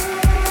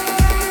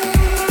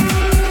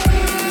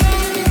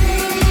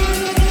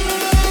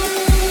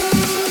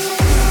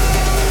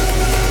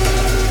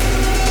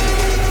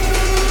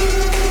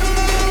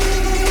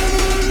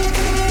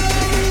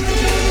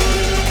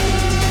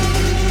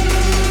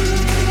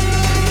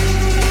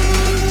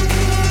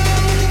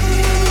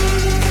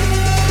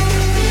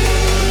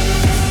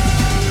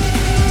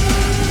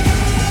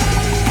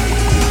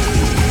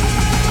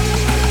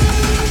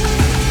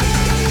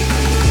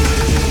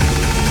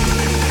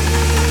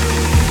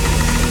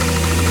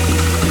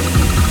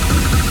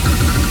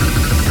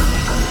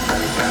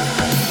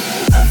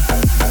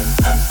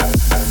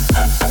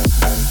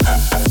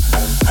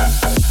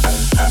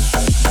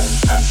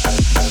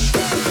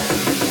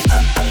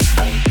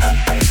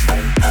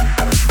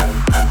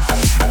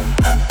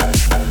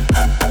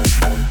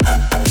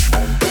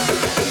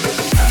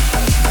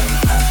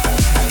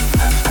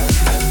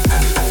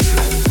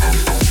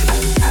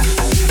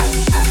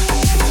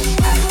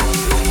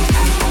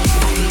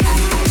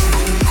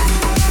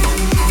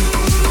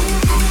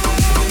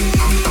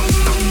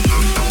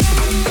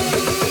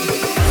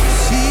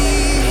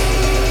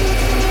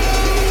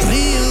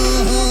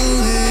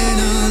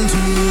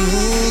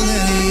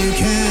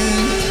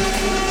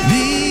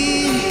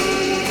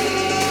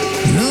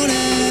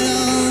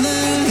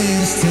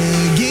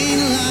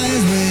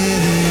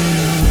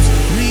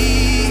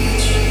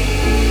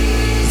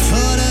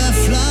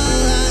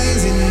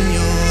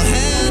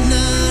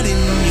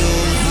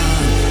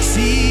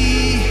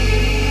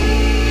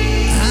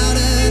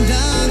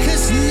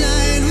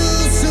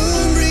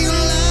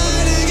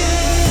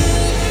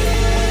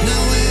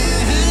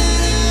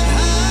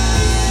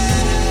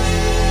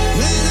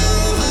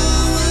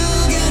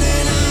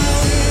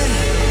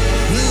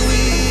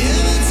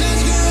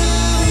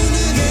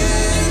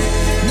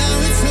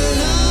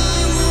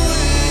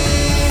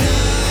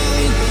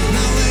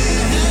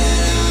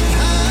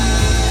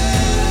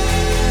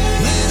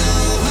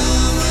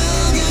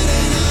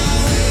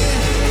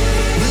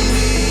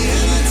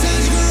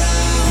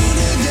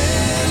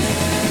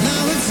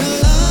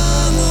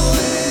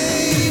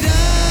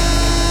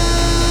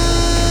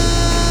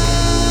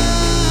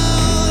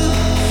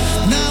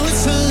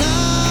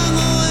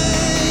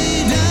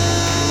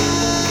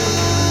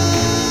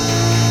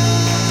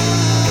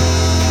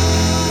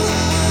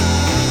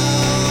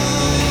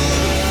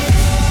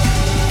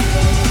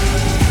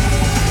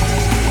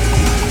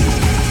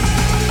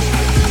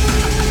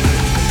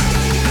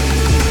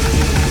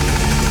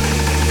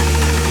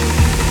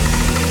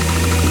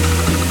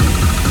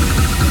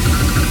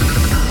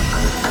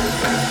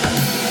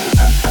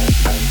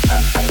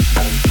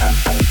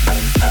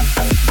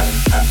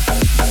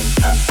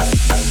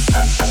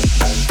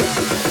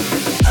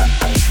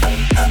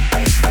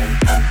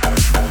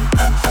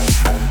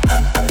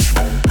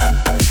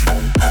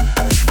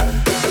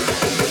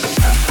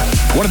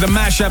 the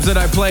mashups that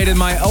I played in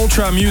my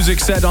Ultra music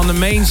set on the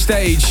main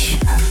stage.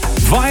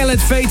 Violet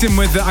Fatum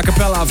with the a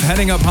cappella of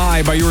Heading Up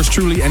High by yours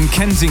truly and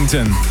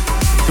Kensington.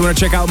 If you want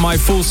to check out my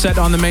full set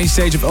on the main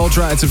stage of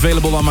Ultra, it's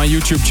available on my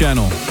YouTube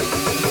channel.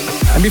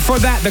 And before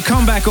that, the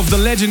comeback of the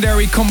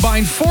legendary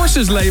Combined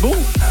Forces label.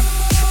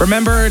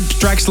 Remember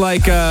tracks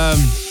like,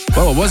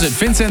 what was it?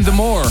 Vincent de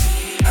Moor.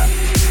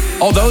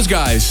 All those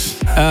guys.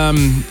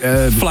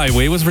 Fly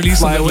Away was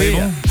released on that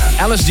label.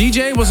 Alice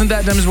DJ, wasn't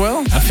that them as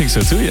well? I think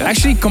so too, yeah.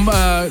 Actually,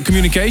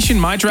 Communication,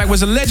 my track,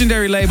 was a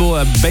legendary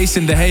label based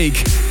in The Hague.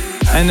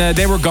 And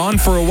they were gone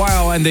for a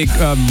while and they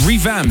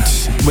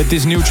revamped with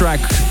this new track,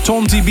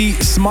 Tom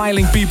TB,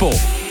 Smiling People.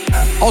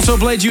 Also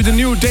played you the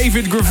new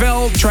David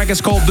Gravel track.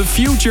 Is called The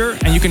Future,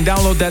 and you can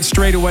download that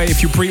straight away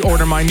if you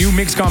pre-order my new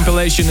mix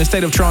compilation, The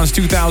State of Trance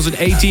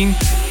 2018,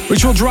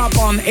 which will drop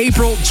on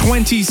April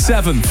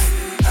 27th.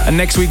 And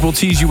next week we'll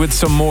tease you with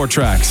some more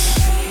tracks.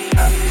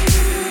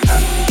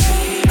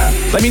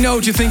 Let me know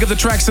what you think of the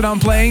tracks that I'm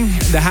playing.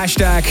 The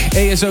hashtag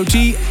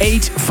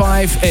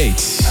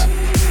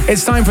ASOT858.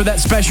 It's time for that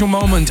special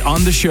moment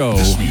on the show.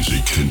 This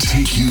music can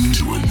take you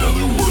to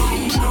another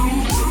world.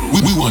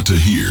 We want to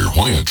hear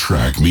why a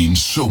track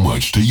means so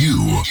much to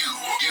you.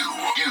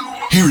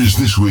 Here is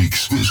this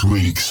week's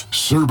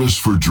Service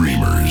for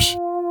Dreamers.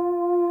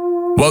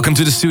 Welcome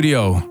to the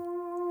studio.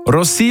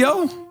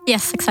 Rocio?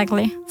 Yes,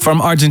 exactly.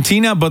 From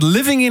Argentina, but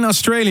living in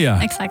Australia.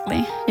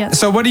 Exactly, yes.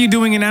 So what are you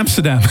doing in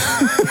Amsterdam?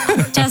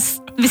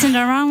 Just visiting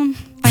around.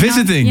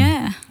 Visiting?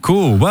 Yeah.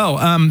 Cool. Well,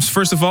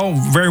 first of all,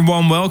 very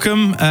warm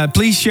welcome.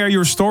 Please share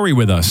your story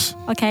with us.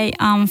 Okay,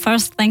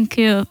 first, thank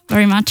you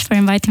very much for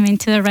inviting me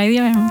to the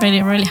radio. I'm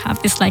really, really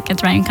happy. It's like a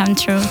dream come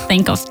true.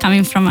 Think of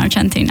coming from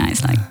Argentina.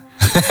 It's like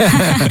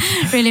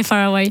really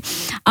far away.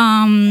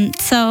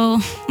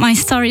 So my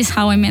story is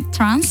how I met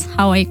trance,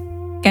 how I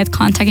get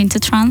contact into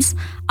trance.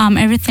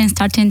 Everything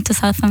started in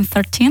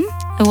 2013.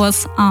 I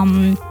was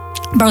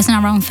browsing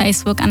around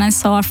Facebook and I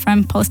saw a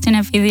friend posting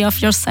a video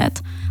of your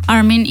set,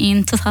 Armin,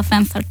 in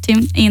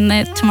 2013 in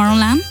the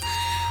Tomorrowland,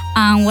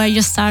 where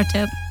you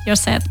started your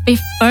set.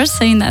 First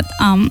saying that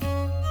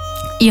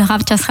you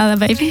have just had a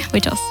baby,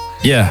 which was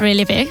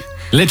really big.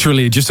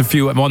 Literally just a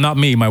few, well, not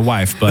me, my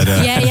wife, but...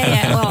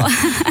 Yeah. Well,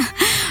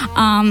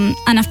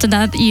 and after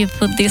that, you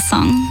put this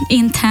song,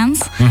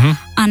 Intense,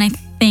 and I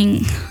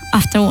think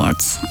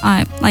afterwards,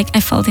 I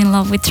fell in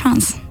love with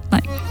trance.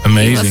 Like,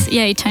 amazing.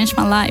 It changed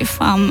my life.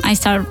 I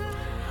started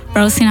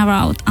browsing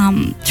about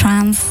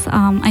trance.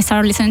 I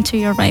started listening to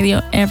your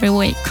radio every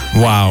week.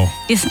 Wow.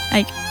 It's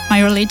like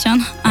my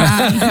religion.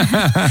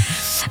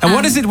 And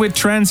what is it with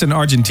trance in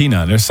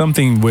Argentina? There's so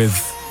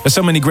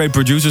many great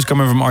producers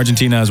coming from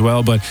Argentina as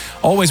well, but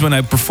always when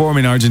I perform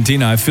in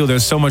Argentina, I feel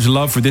there's so much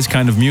love for this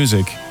kind of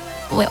music.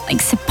 Well,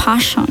 it's a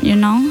passion, you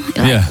know?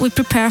 We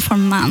prepare for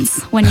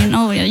months when you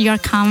know you're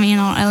coming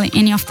or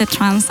any of the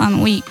trance,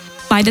 and we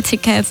buy the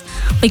tickets,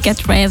 we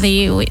get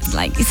ready,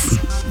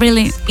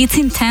 it's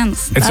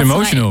intense. It's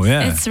emotional,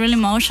 It's really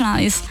emotional.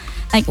 It's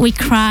like we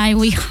cry,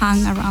 we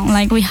hang around,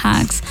 like we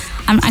hugs.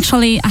 I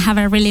have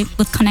a really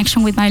good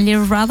connection with my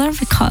little brother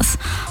because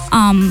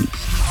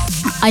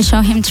I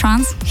show him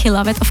trance. He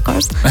loves it, of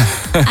course.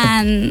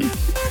 And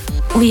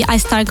I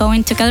start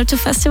going together to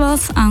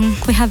festivals, and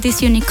we have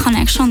this unique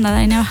connection that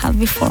I never had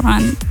before.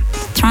 And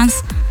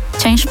trance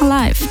changed my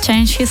life,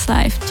 changed his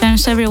life,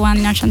 changed everyone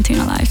in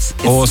Argentina lives.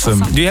 It's awesome.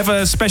 Do you have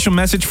a special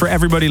message for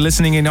everybody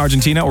listening in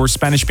Argentina or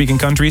Spanish-speaking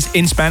countries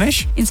in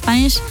Spanish? In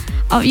Spanish?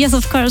 Oh, yes,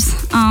 of course.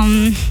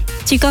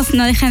 Chicos,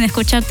 no dejen de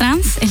escuchar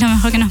trance. Es lo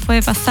mejor que nos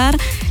puede pasar.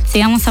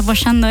 Sigamos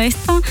apoyando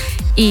esto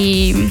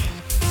y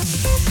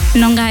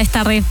nunca es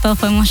tarde, todos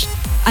podemos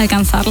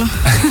alcanzarlo.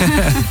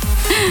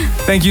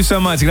 Thank you so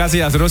much.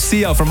 Gracias.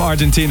 Rocio from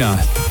Argentina.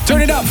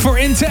 Turn it up for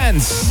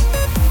Intense.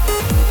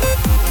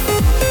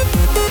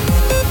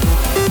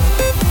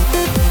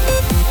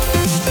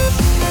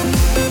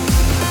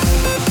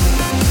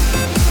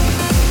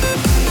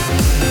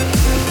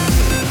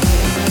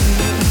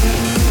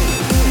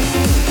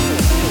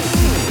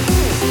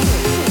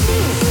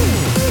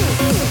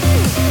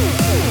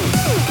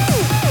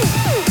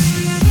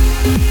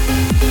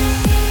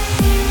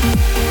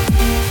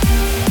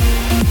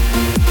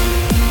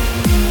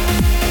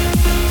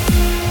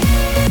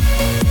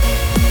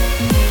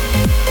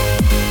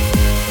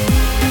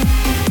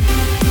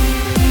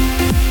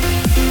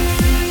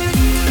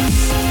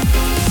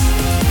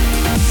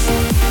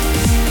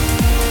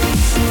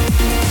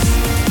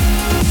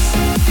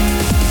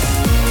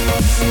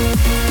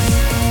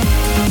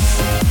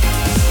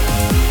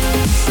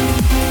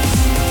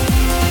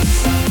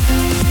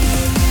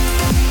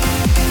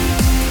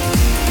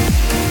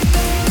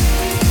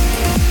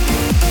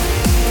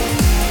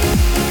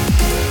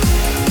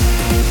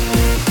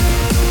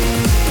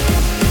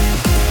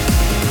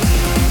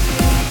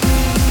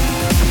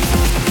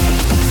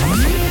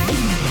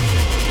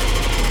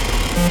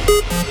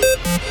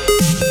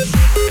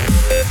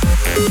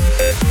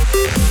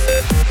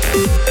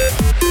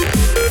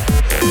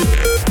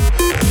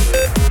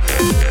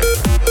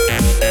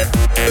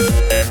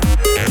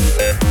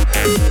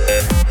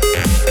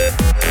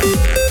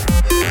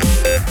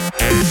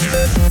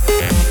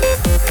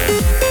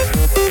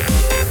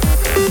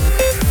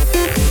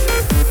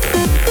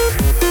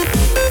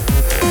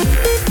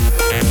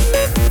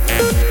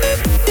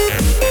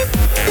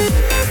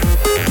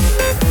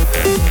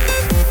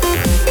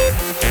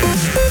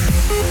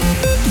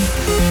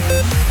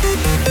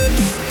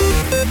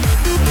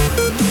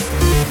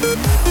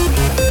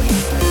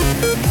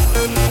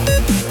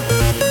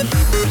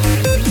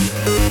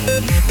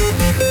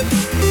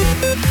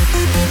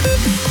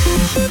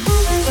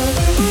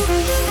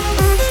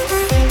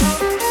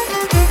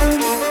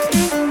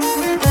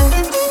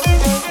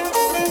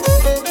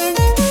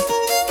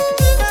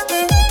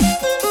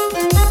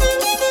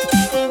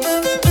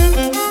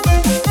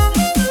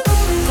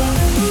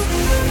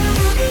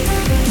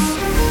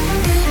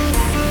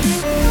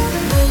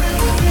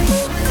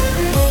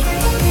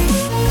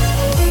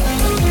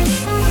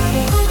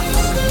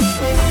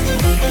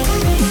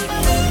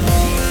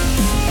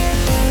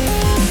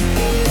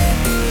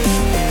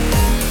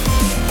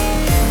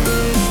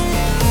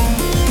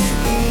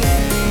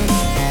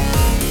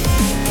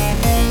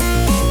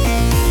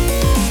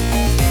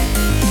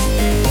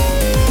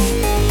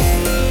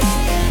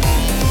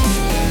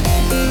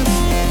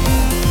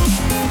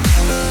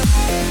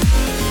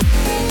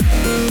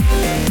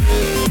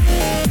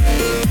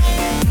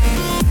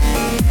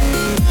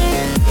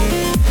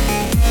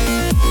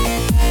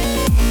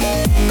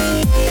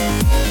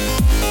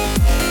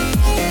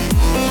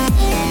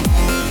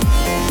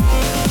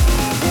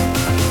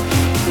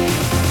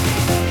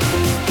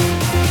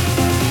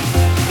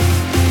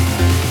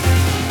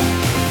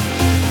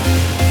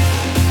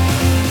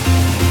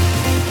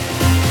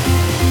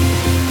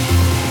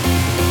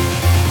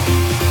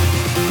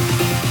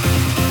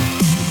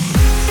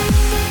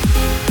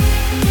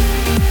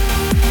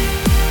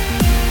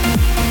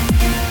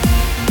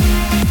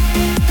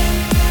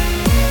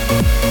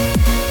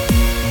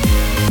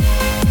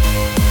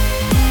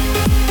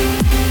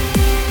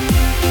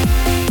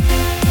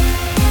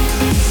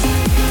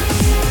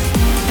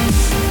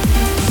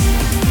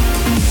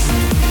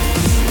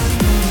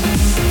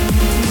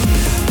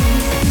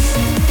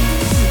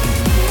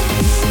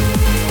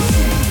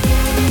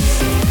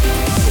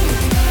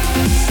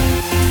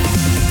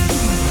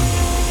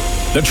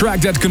 The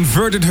track that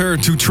converted her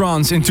to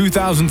trance in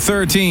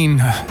 2013.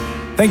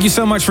 Thank you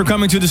so much for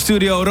coming to the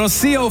studio,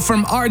 Rocio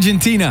from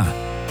Argentina.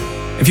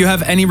 If you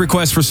have any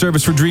requests for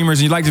Service for Dreamers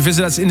and you'd like to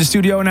visit us in the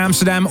studio in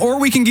Amsterdam, or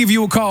we can give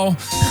you a call,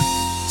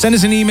 send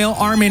us an email,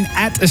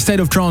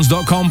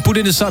 armin@astateoftrance.com. Put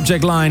in the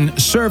subject line,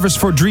 Service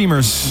for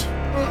Dreamers.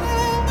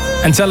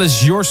 And tell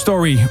us your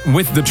story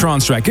with the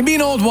trance track. Can be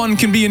an old one,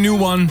 can be a new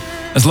one,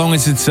 as long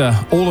as it's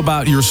all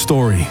about your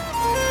story.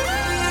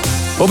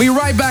 We'll be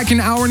right back in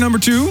hour number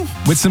 2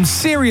 with some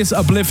serious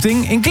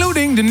uplifting,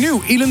 including the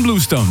new Ilan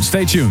Bluestone.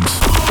 Stay tuned.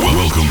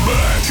 Welcome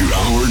back to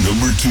hour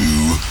number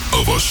 2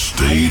 of A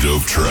State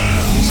of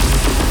Trance.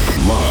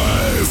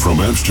 Live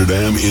from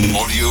Amsterdam in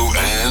audio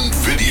and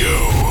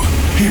video.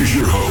 Here's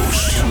your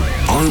host,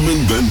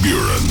 Armin van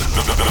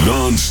Buuren.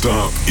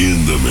 Non-stop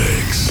in the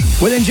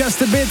mix. Within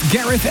just a bit,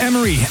 Gareth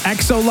Emery,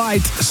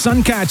 Exolite,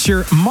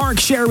 Suncatcher, Mark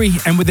Sherry,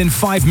 and within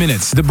 5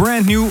 minutes, the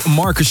brand new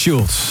Marcus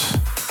Schultz.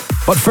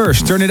 But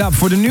first, turn it up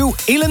for the new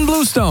Ilan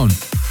Bluestone.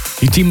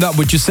 He teamed up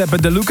with Giuseppe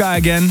De Luca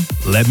again.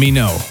 Let me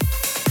know.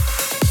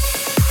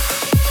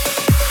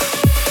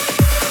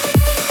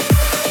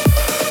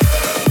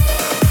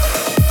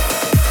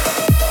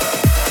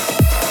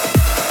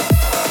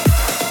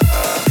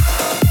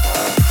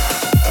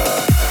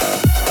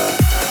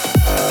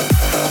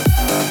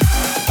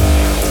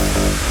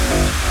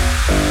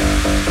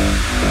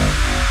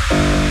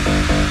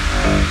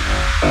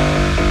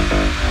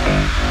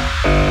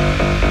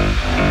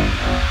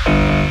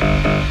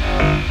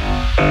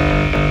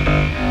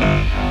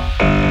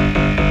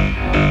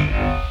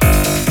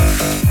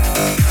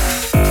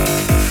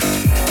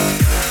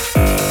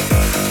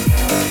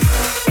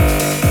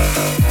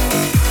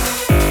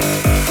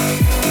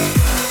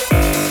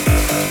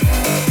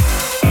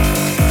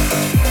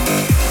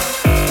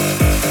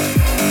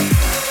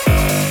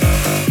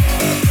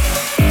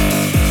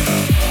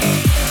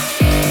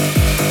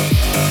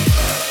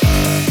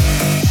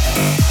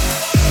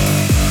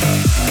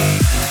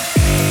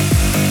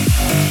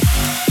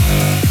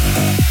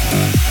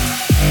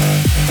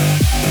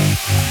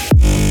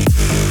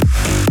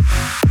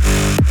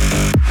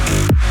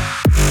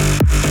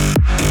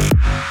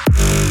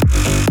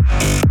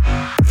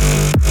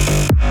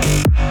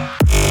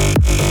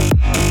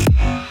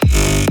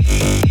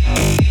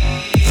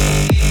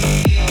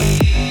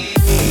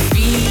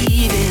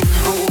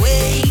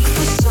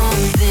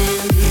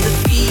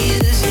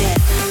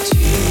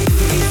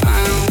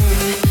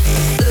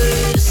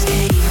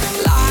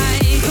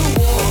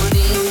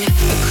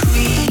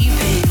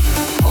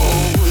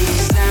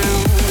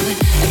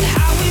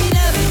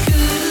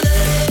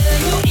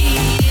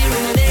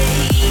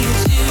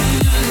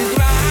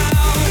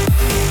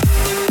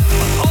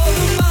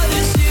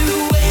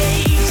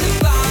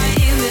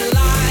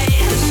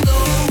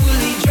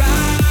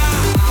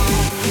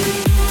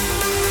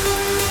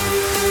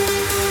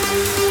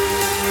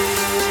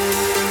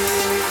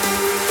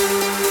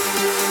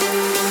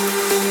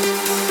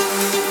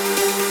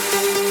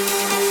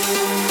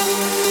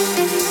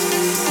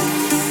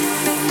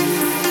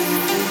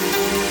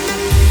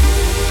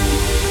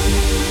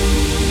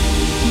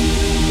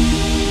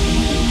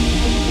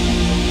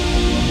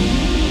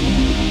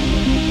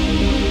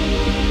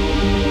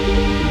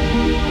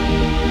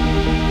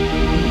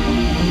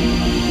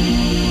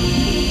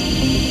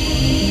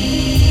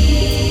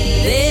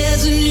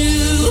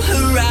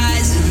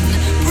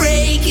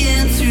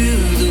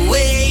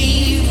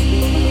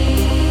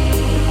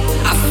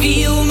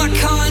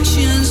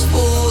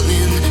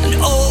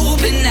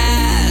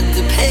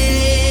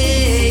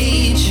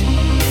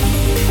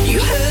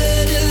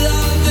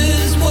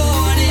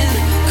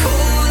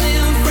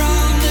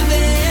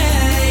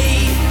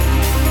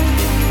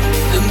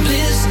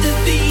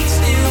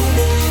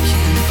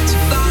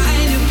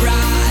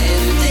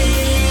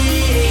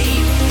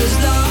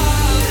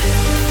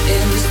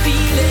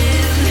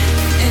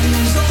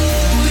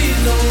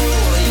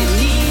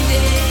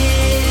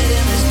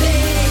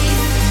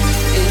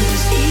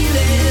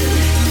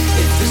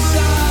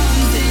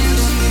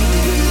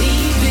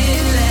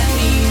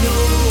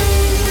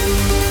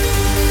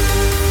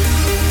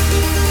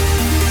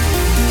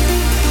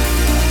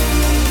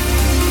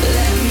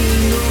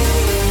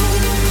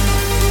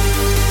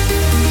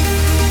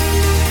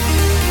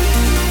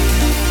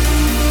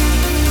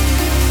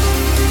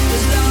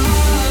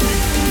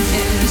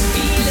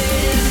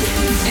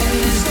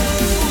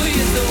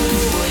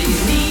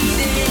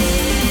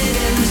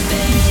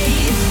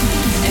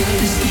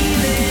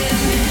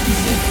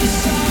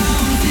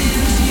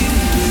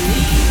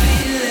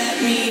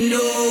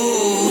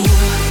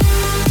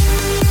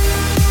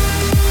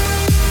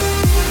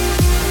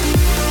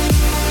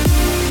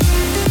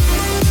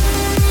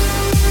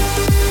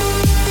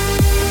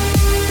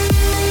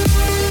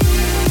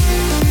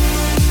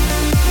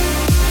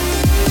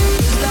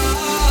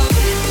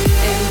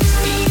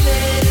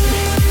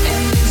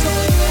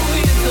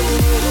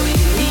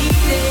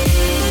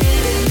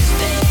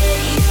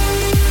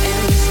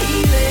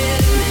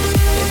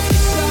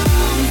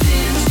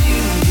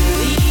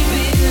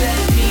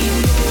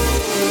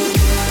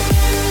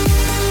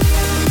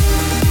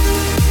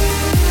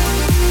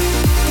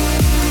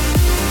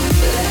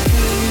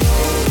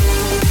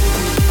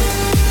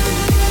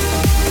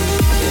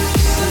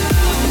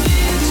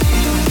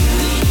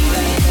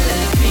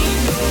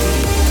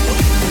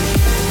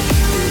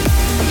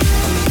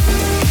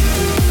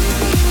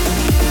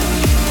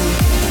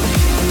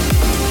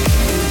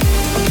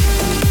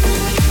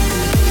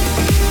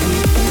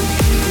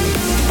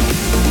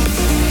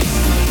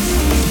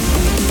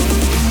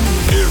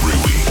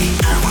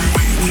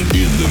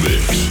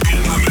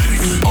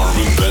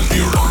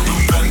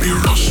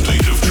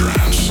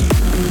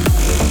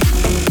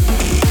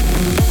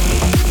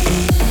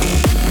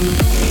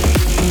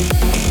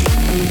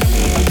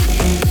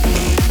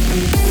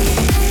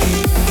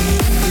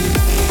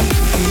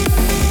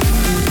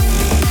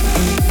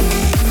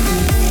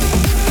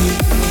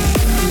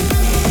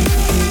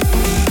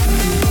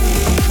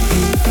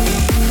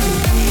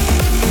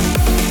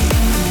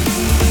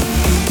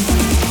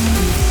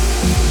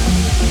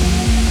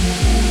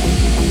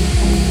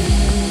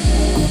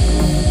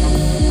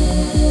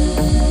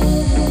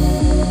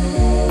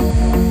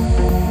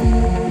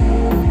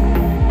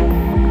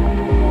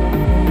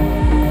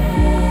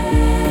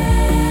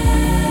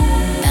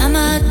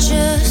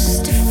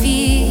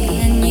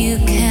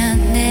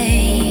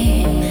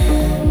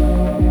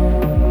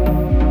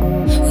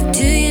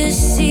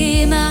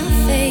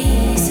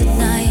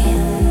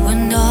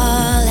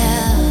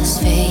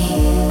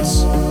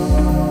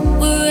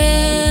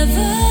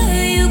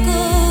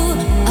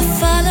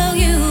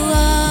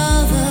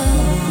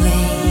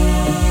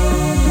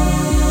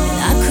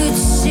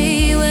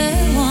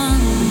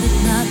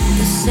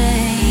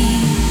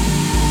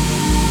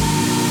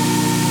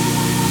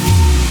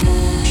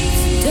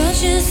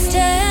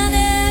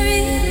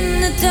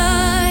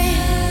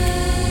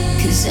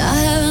 'cause I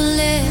haven't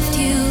left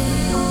you.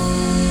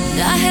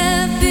 I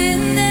have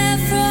been there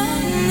from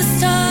the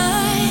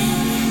start,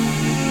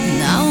 and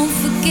I won't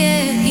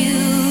forget you.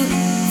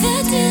 The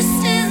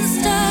distant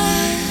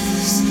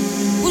stars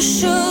will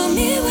show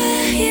me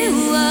where you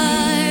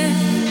are.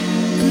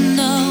 And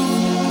no,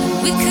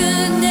 we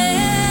could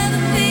never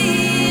be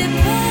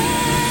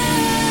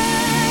apart.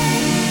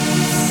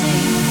 Say,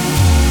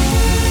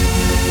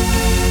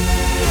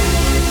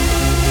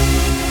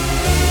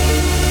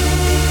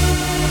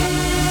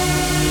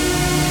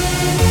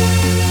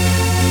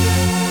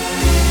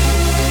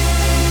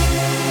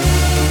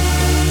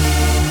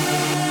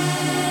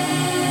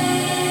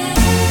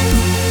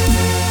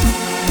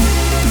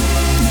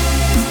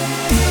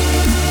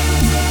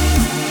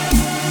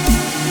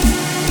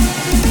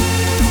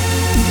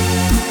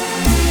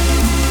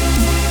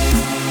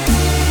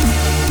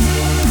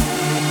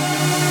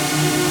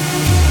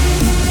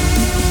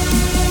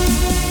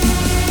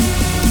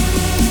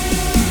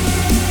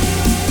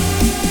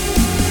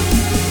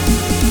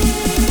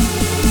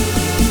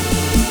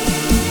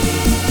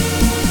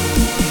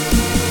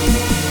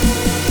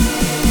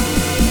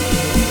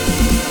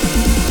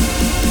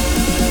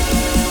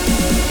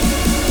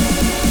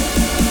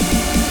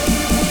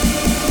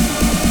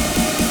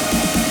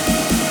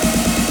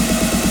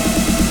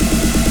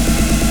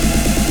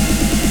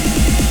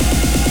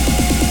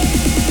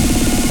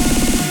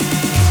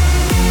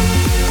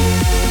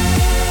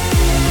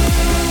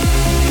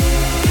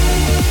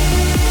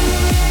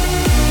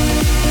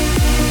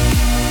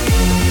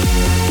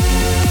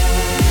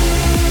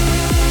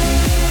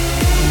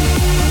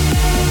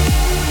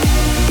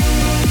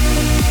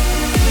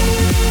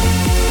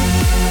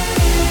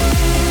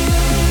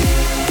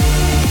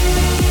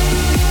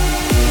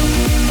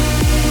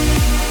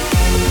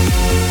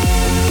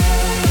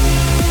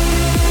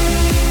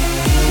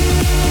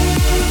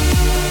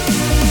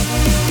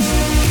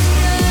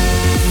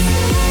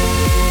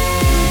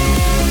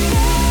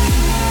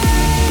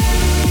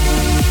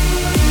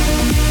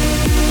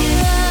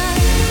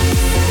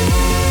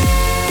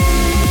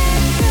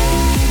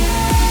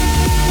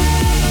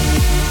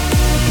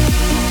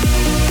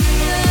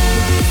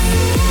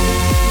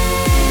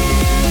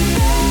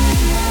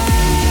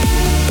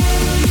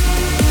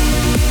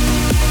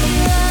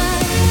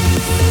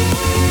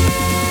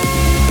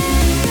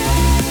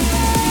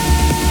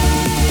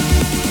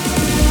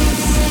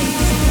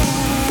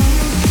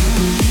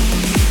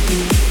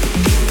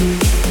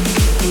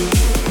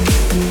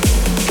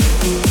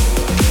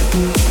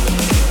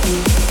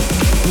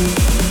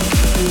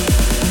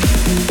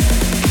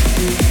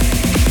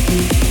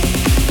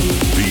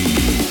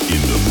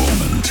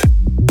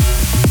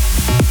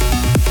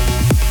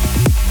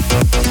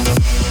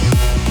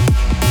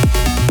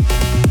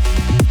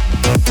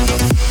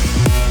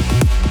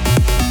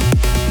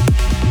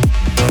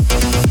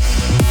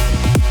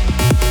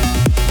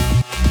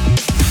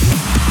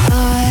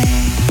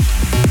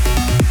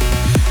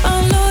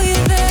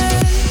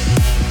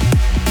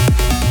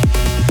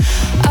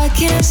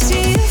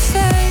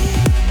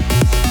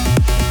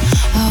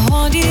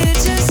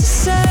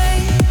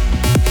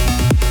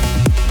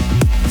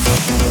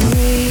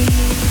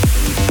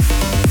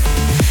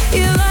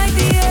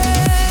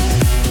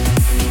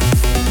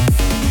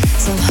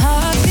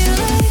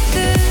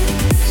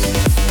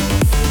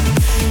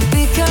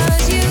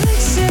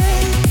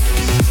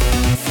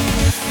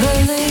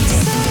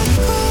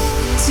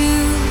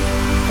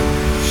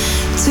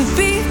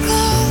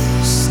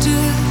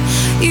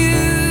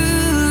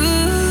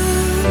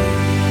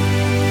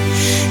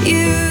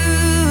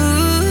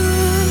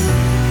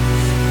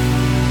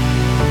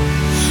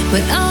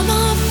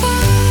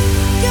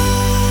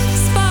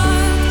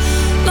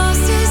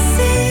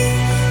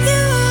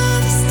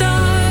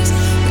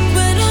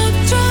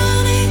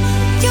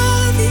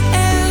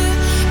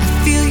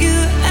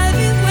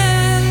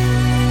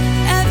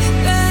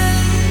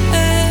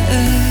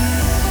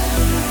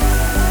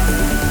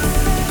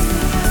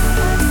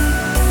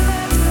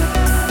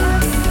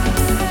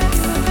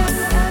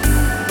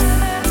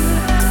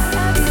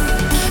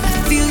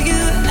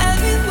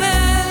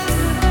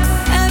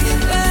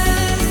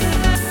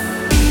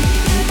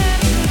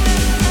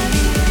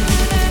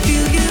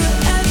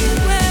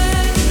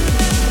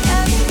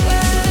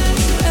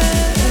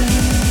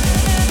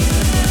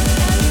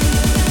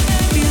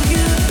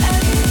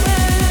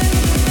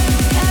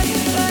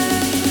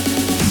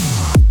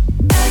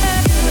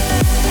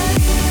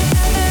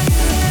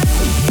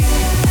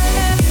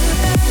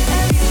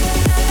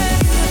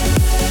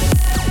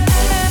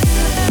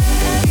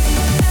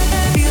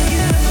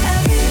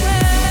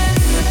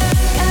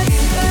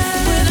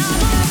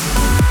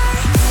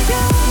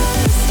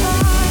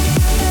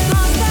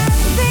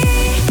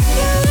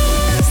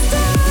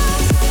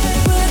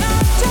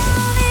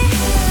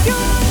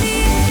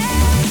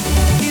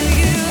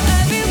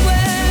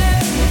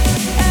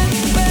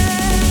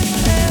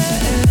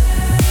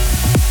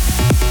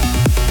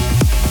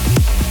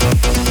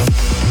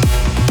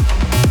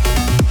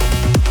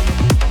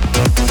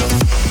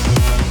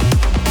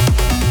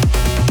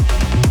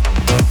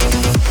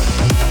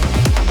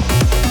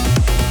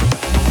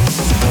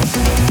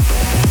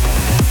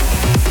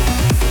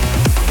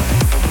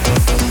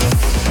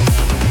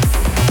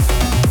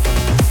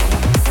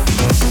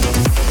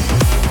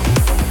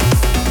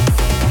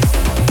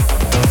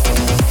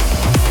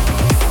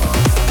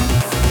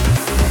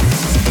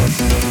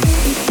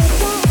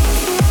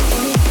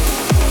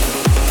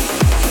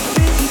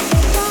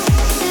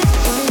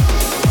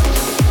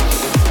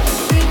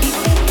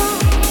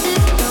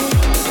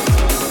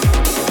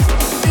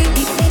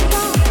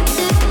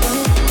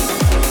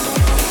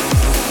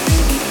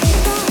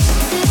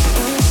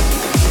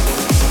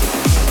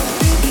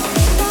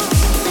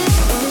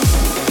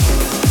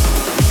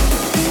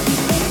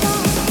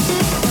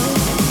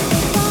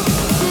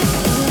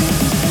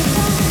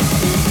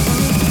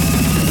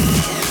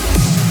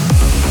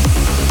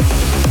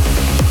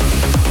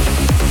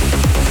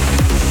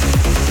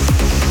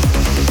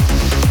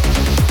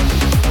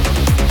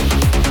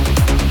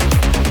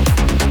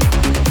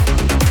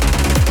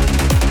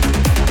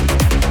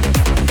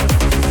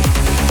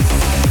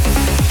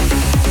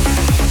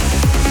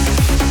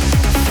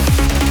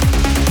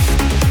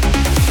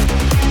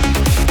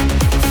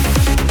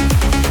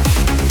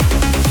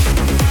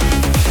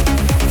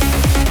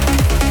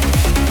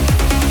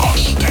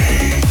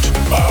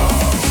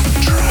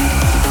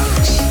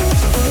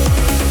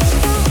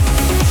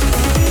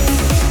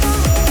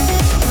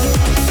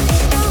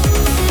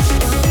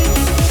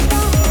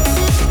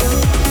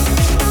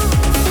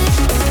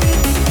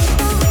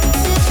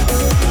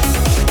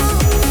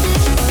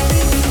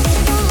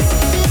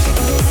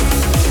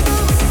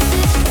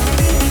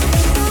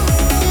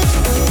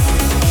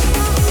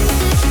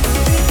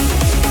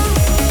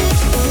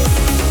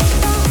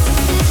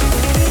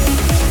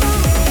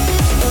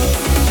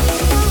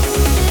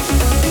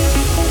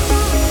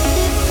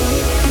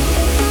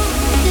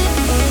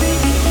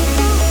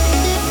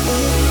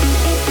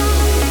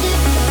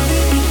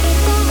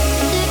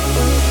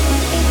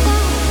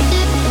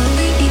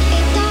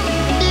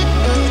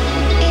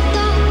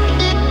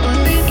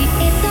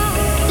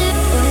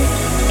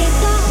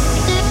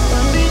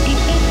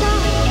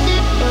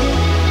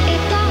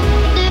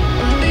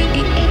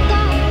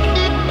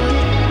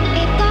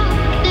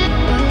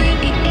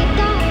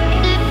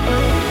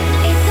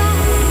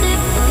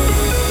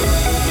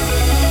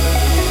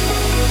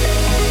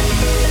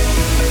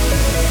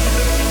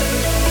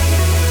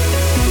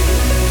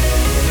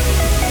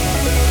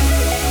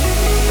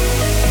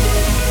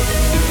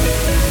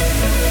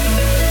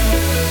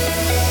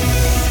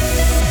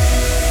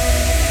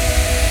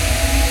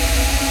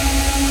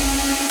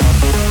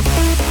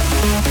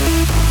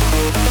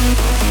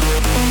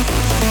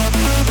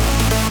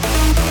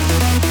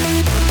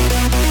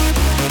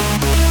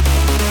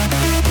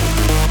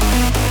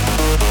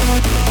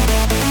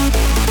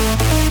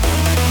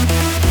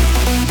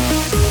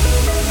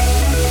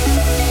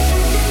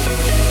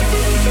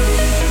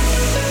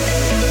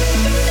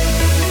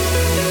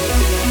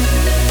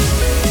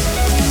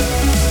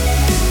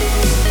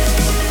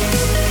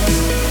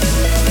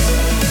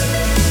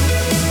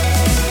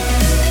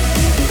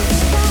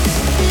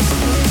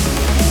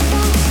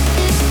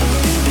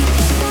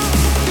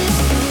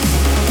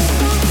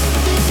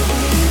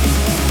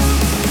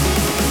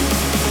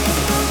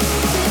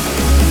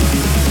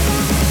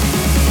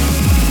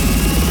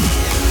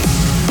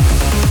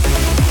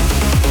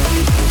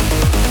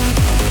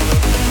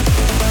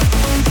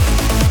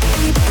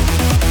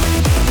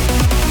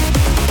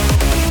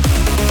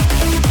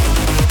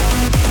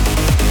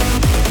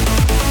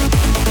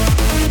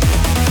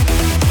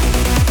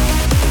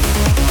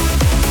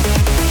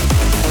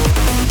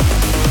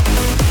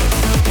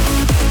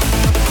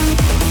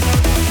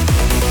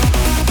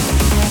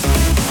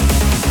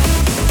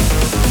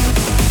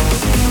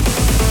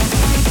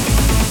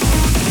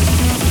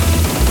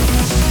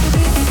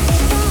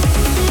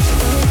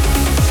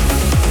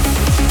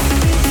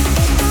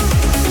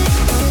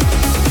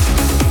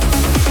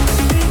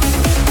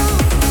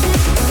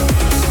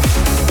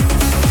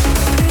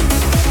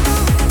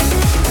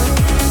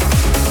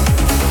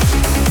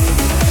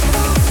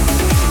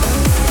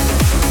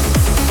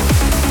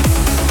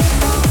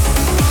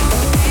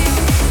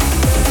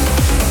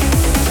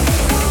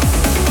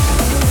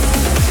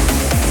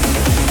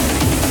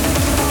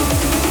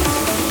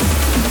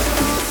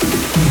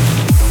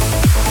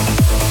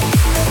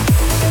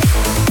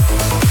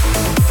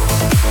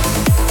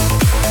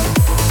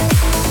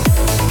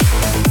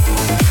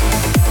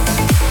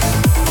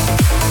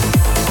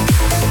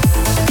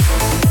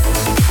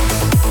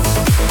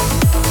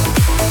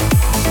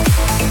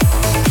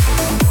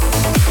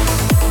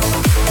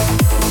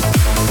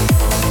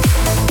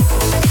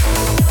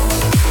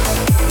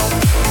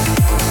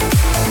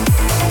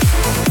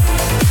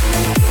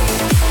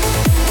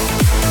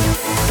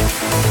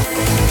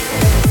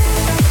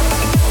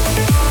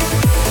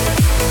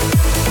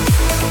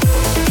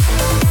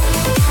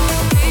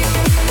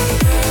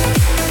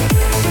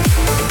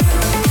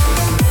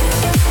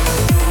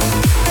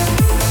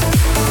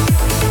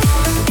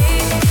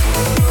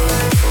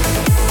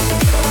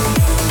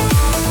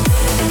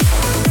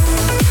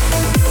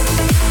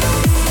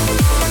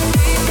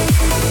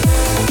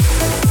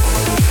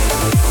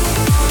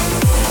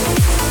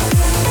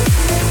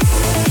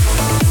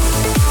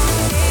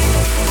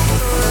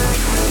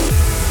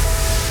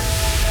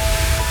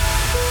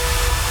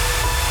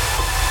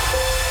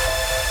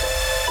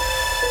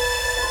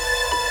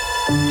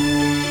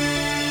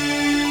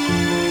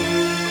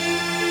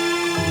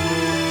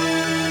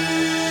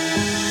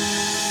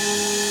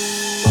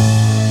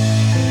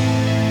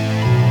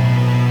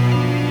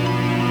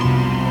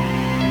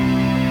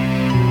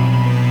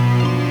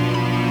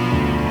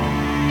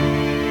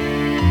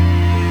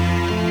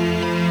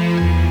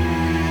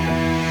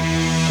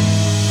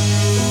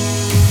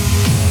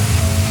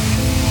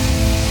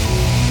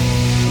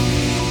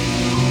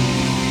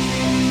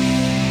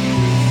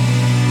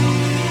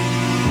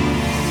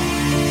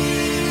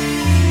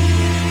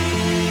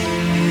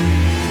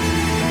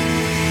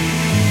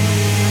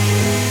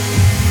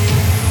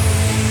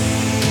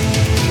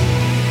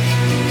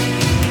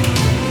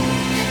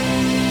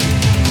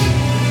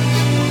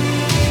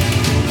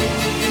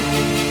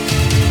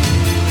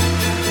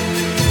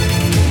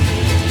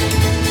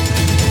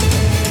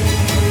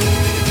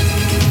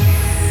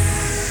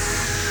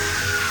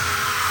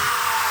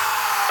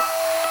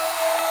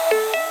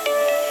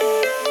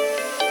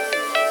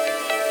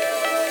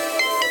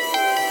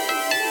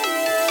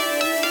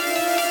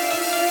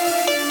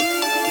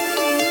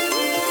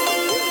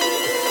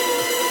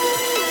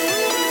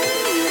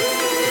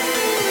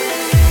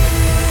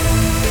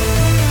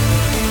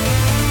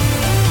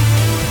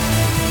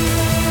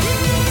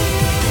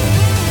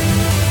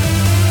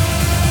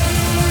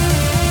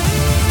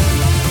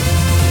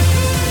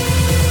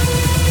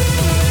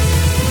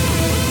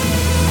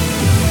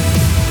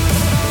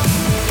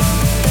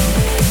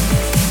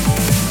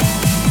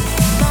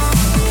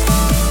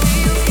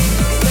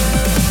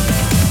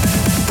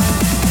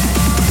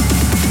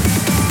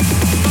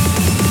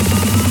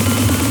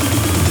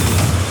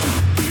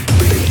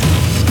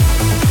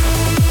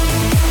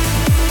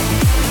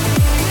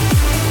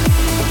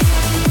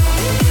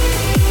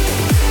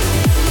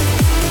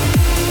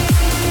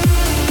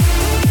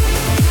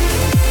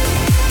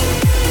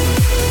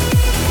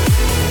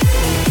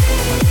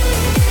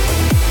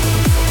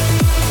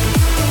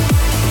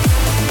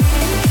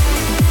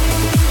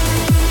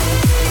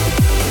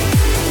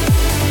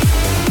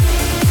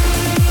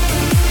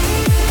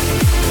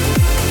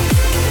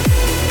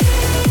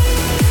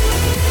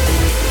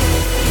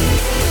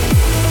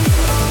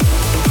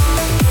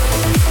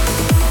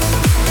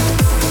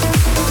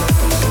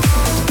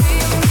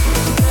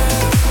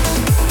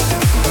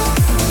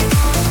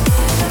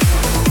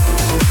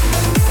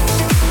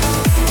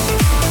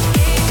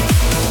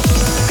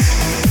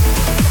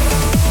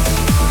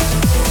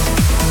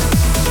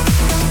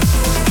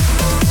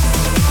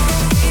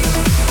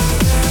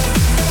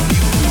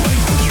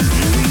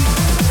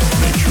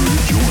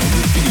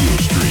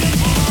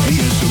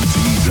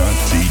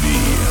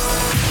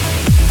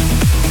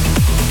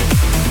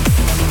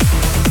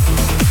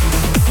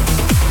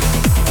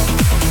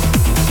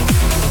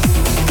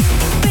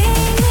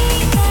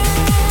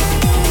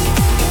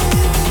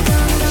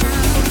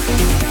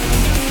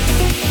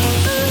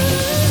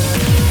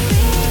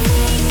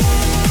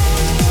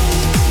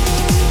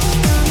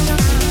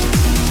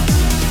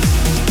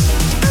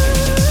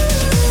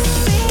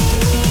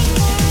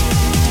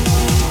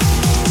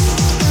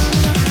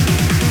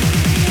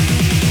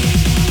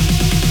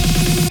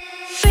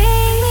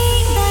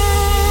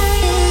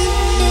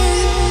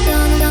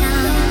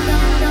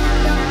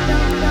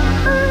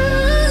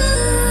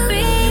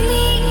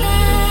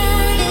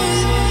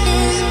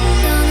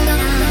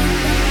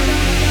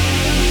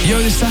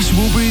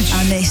 Walbridge.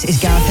 And this is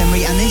Gareth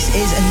Emery, and this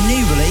is a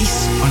new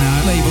release On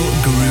our label,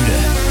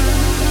 Garuda.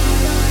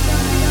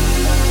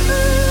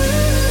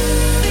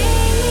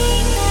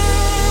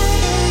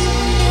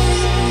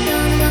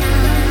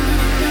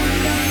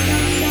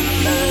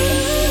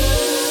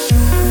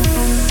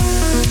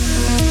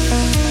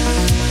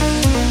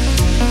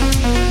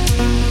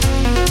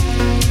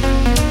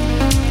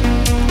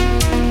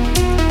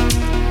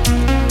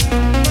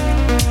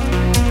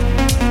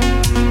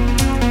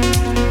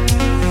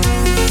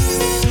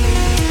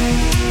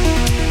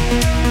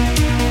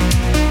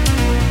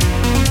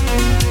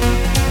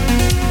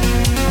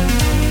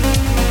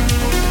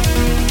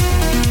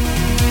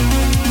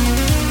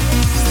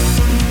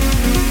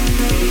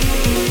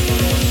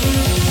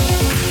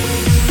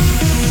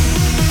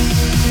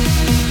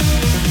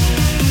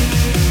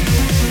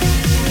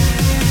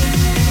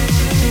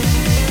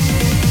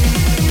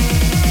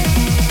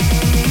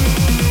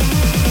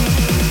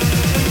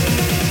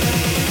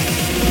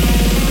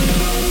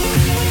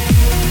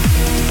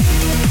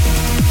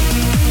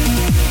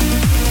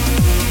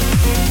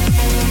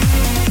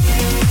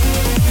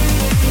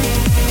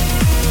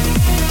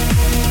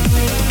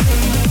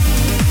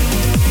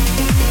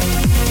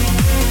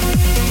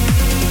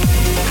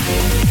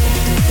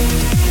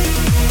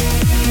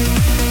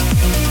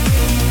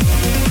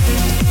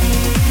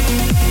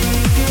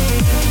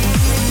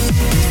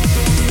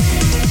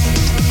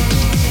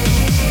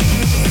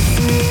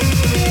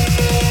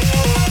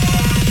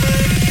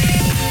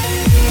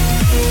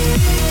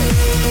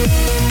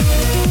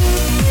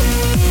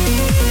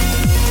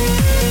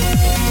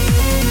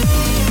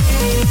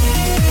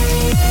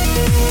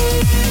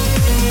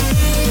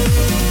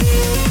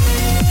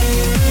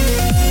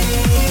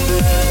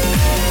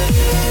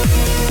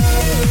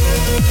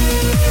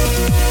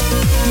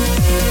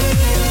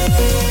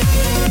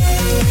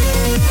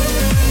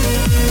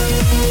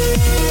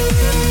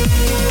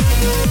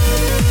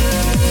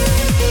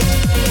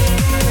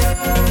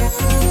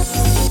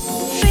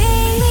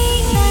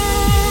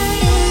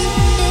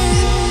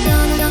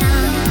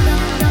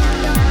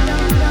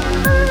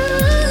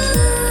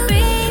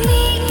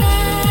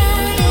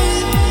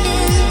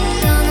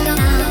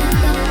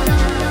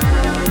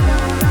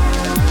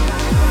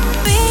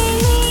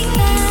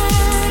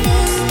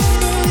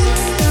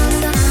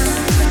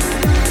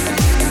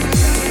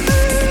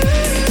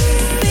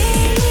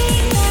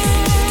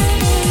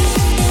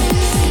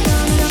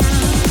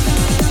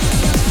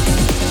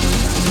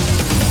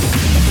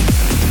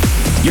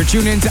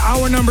 Tune in to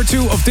hour number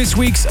 2 of this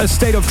week's A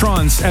State of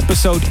Trance,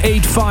 episode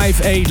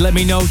 858. Let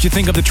me know what you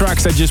think of the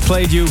tracks I just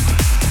played you.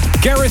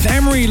 Gareth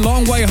Emery,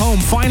 Long Way Home,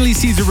 finally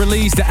sees a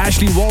release, the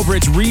Ashley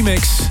Walbridge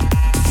remix.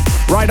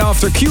 Right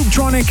after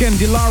Cubetronic and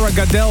Dilara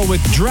Gadel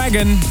with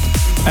Dragon.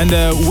 And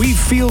We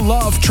Feel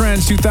Love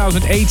Trance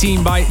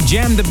 2018 by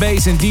Jam the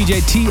Bass and DJ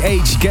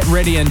TH, Get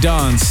Ready and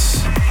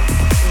Dance.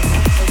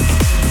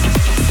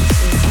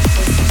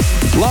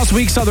 Last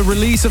week saw the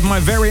release of my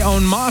very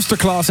own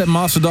masterclass at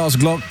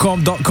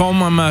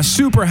masterdals.com. I'm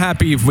super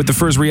happy with the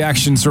first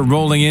reactions are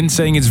rolling in,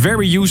 saying it's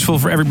very useful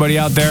for everybody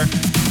out there.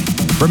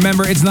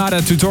 Remember, it's not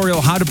a tutorial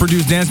how to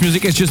produce dance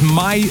music, it's just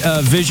my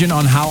vision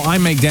on how I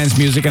make dance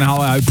music and how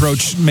I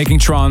approach making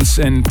trance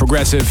and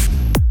progressive.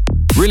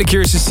 Really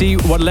curious to see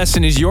what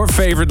lesson is your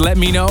favorite, let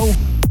me know.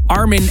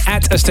 Armin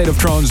at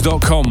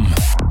astateoftrance.com.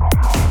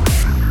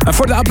 And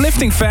for the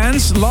uplifting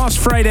fans, last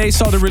Friday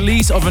saw the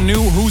release of a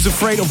new Who's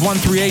Afraid of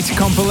 138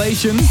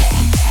 compilation.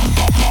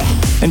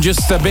 In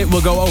just a bit,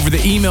 we'll go over the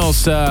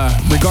emails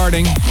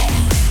regarding.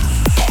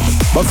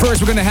 But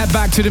first, we're going to head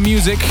back to the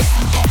music.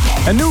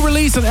 A new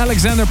release on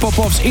Alexander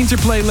Popov's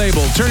Interplay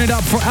label. Turn it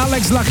up for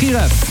Alex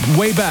Lagirev,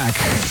 Way Back.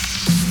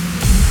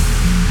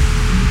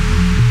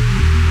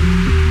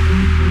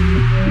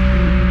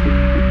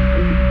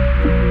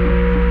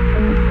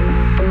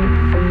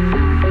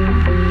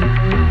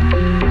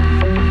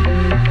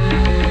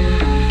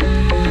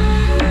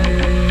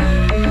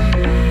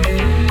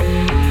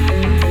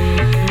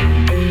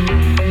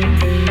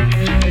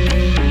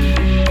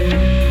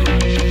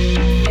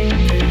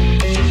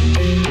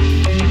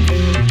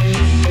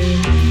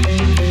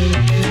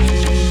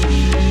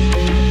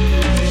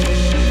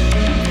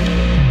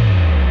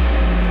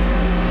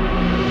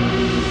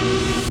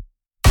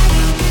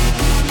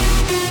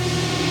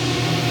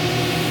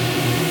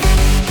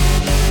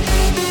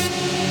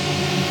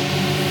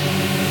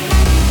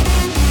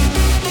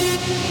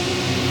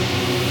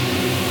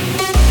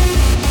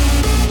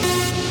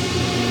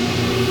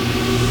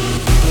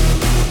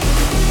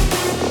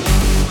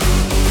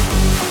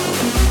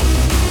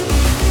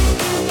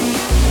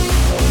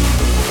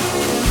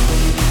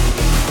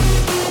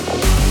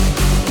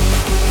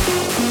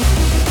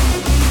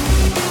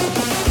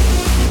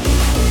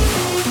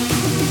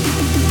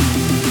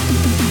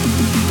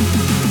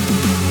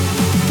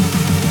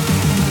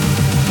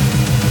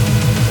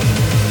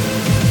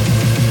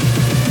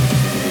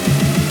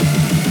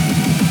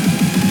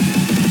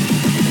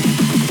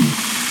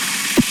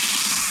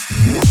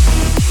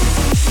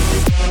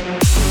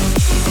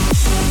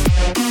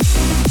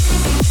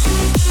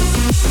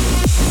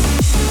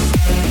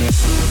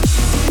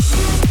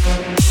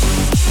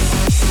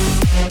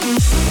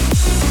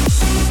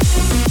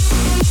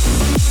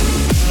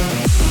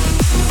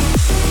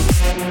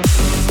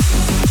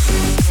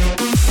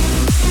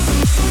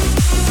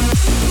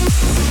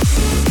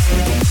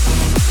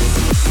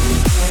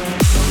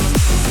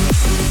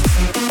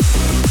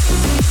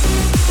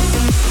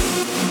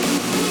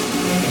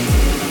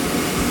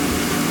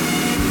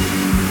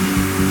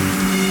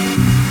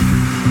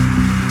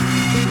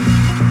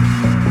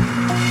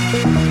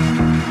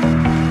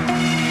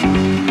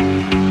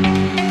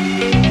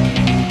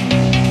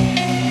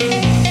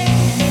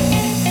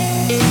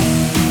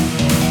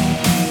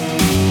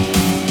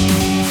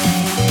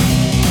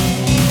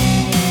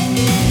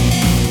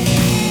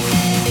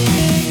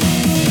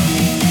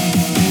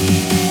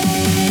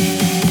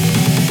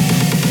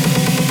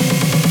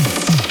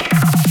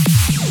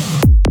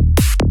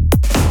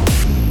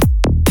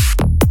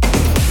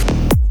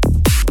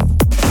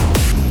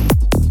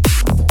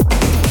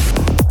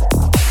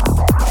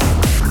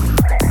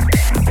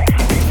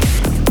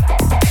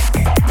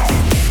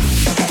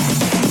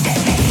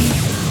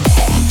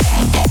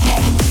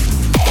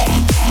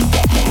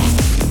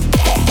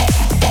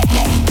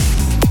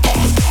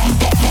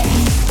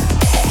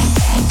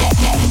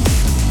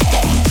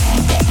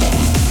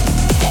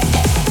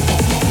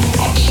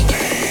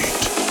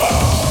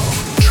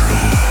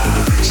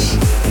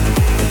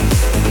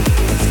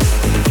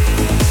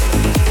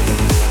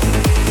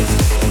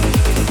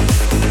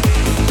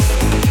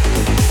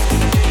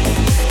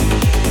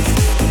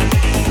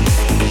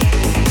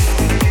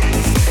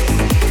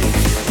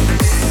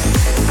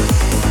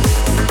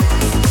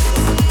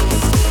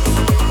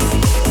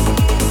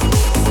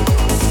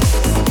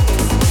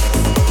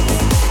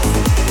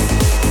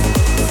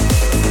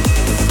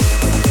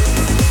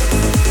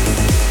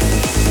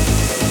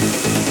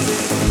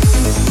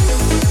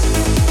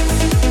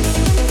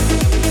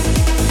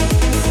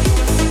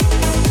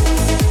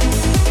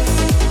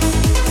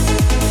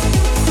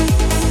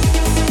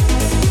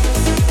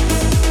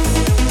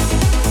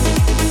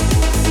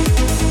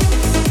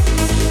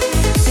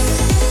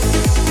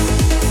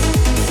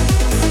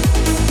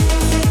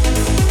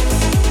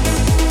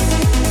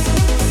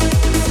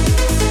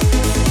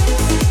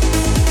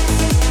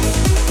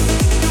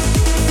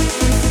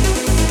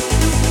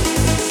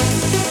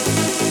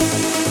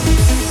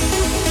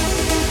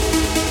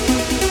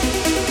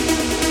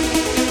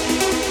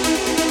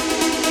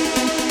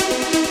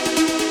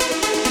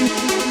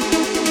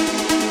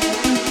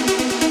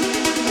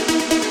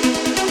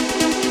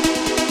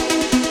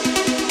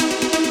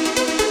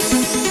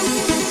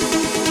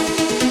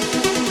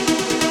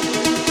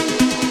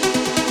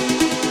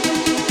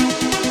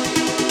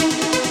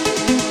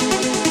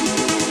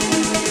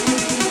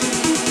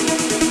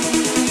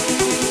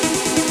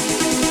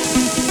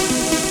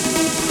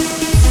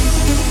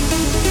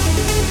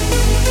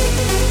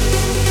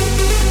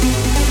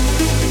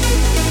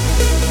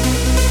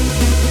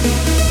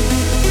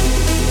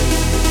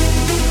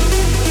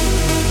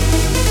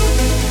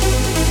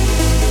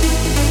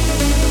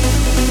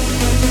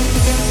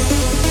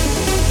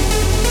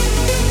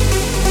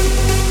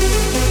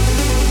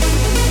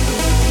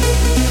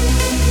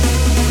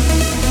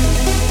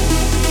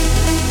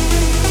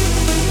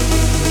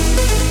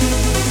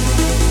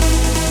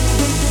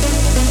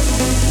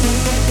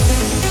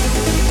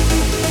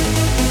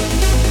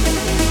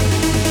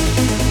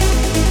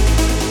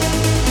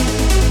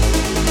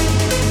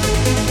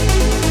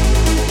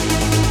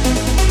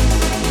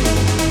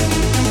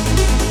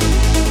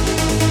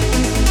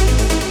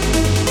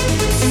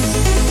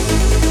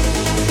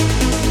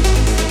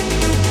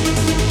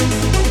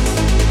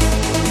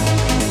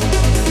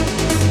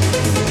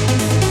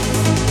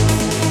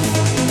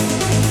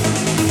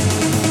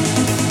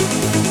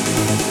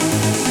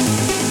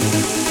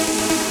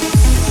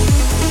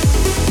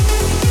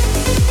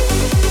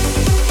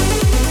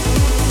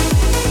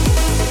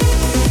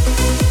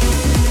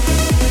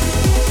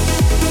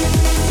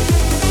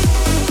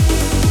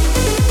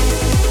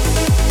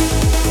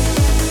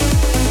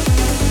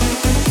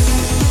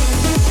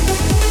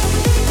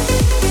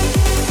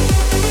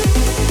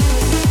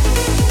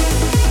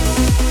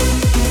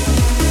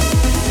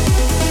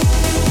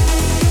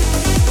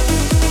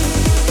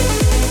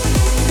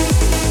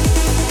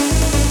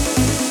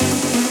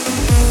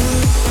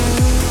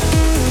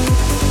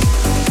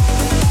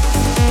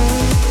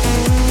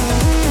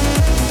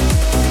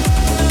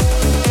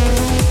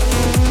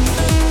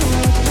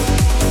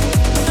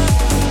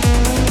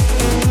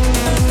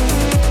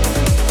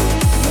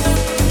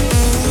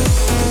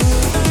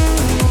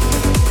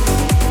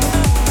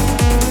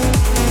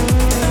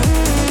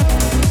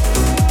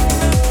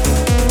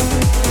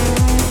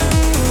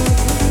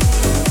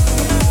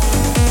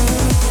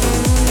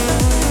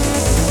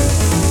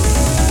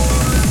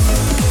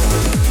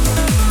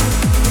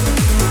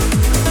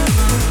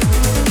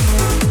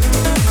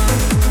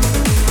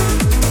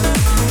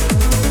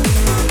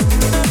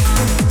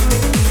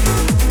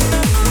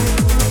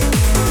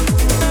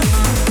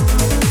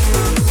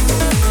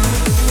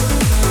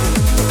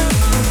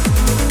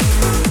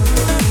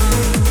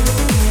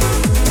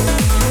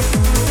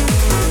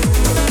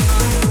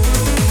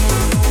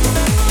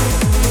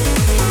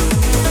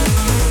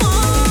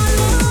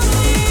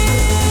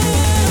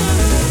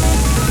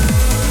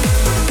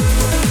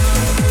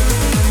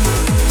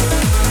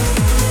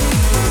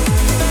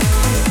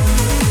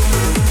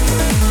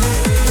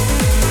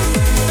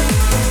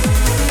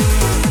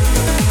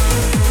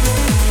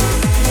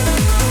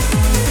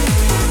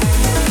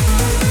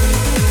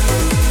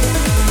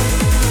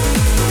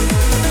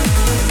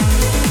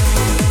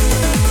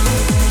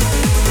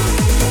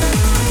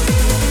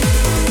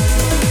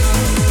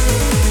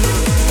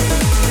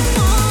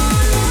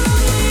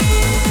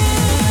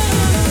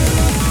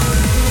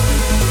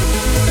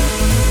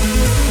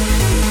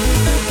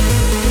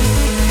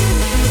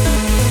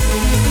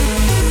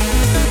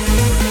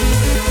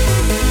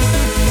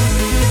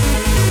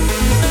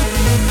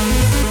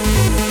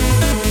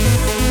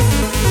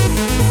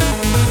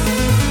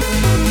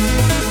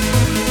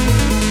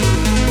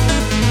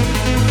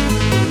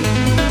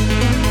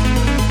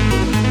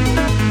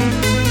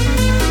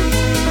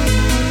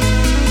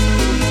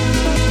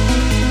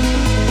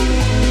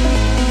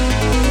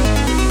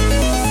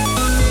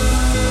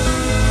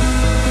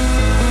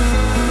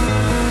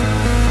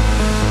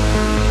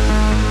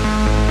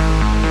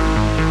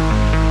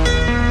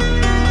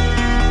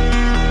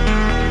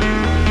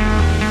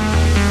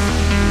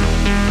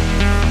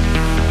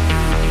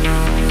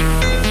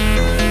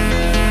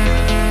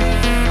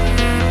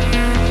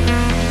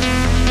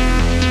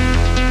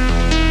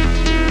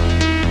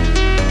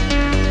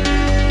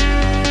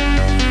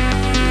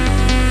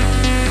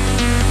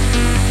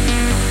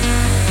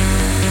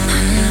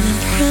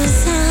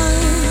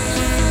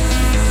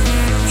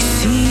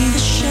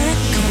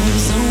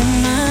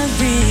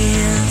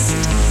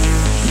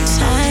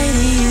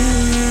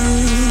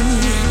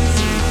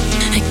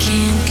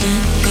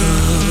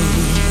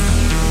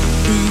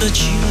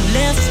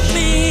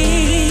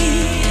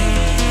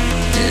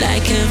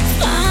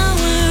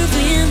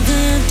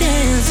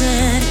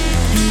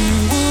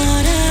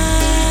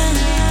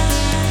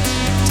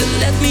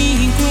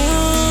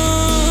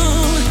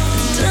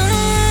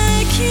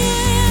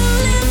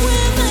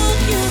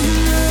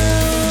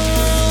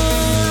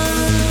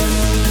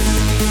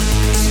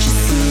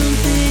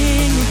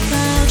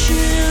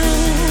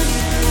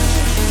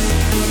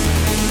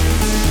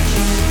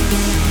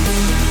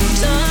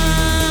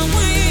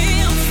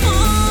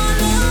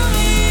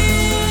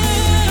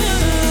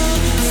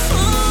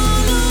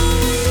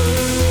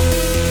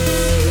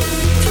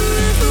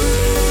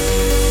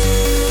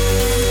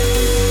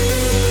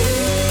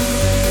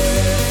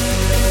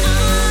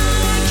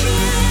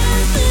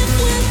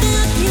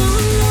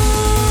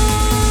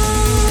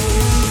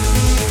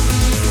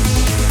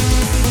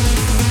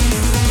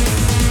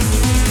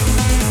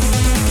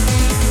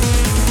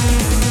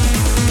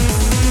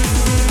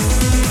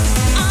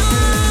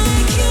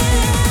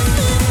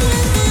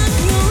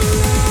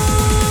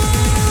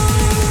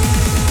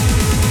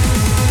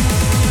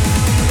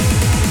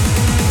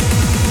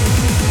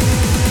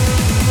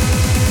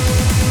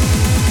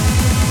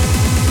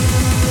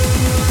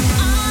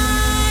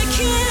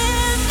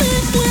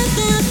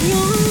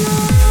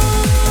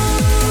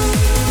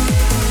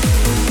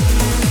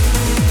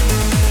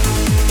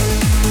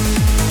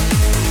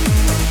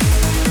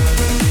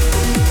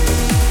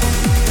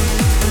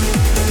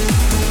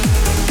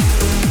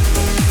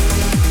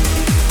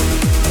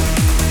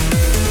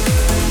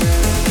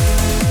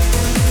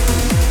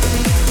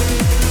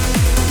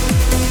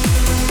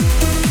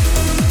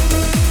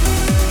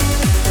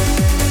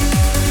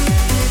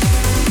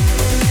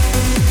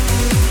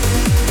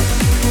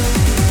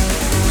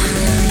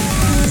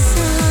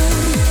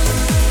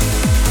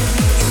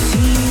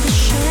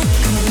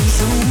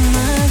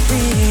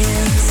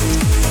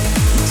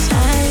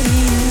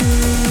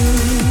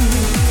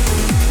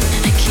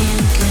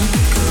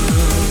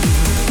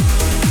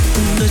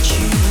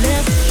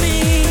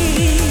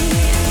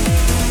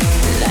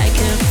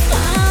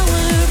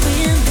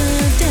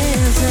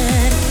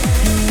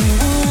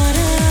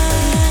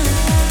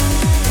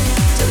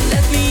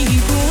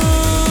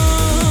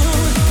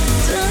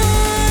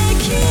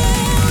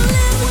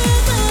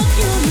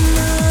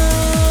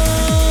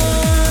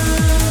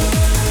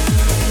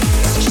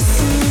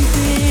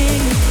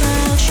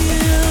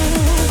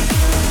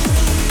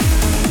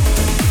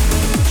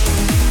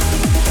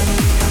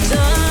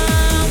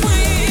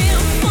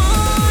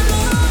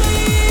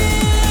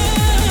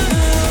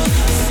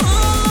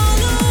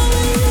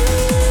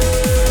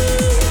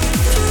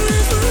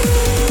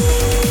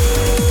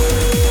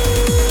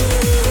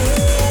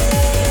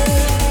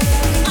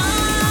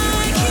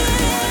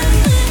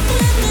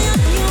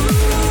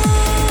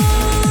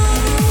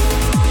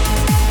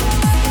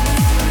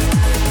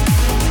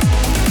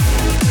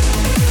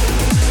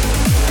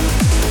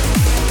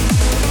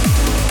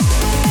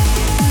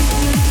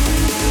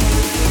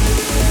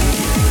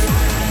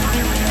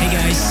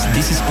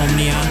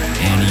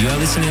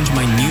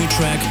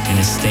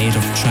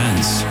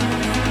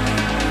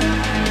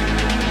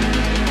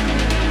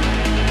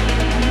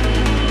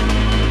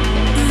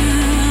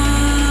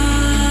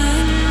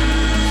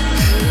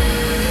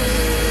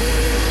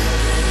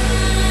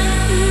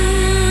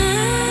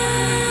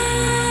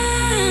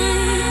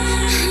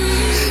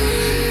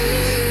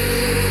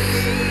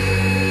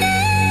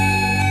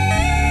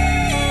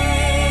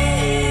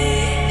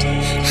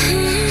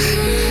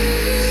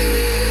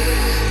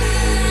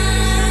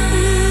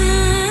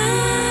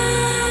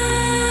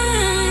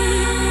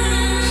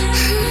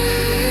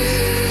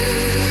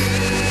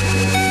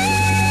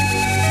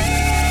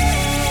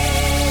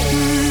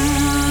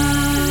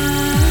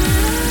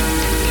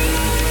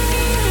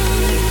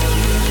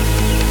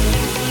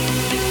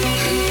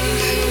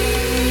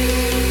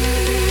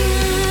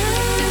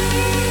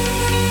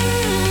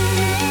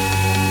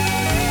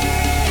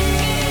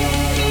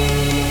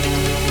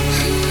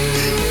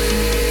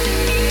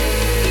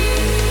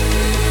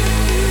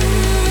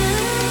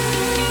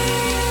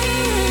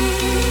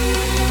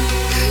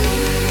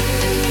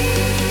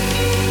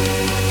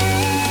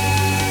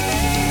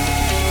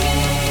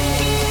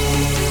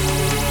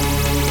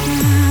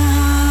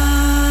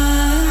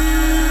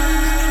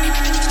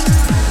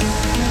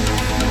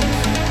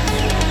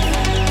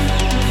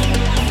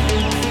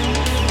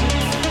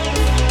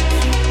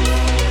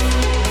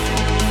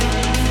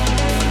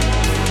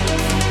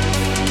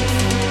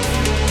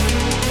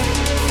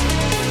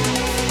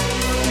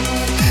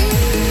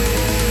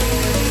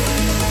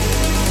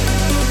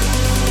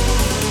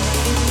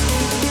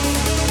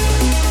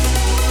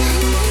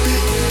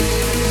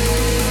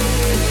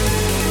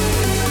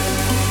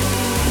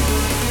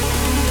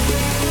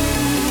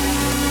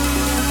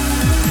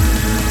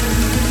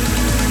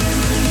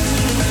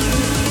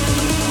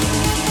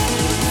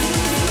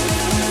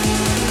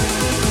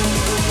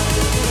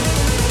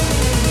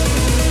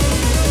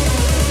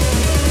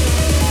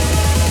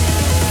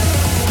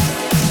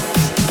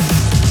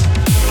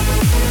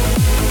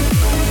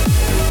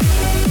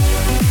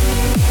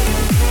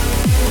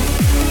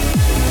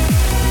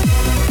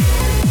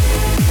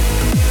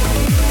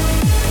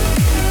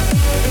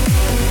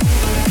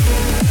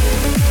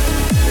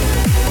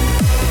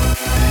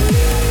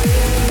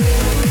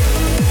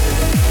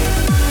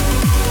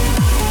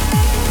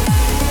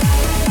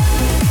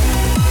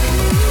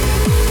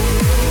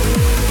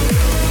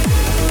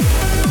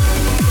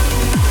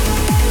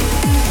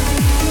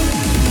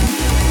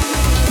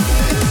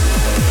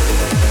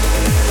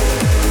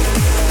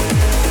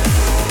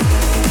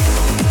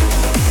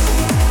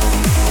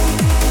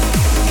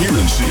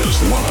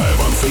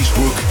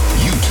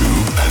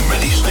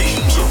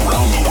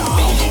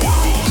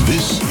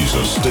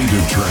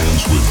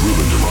 Trance with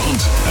Ruben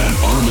Durant and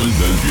Armin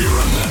van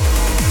Buuren.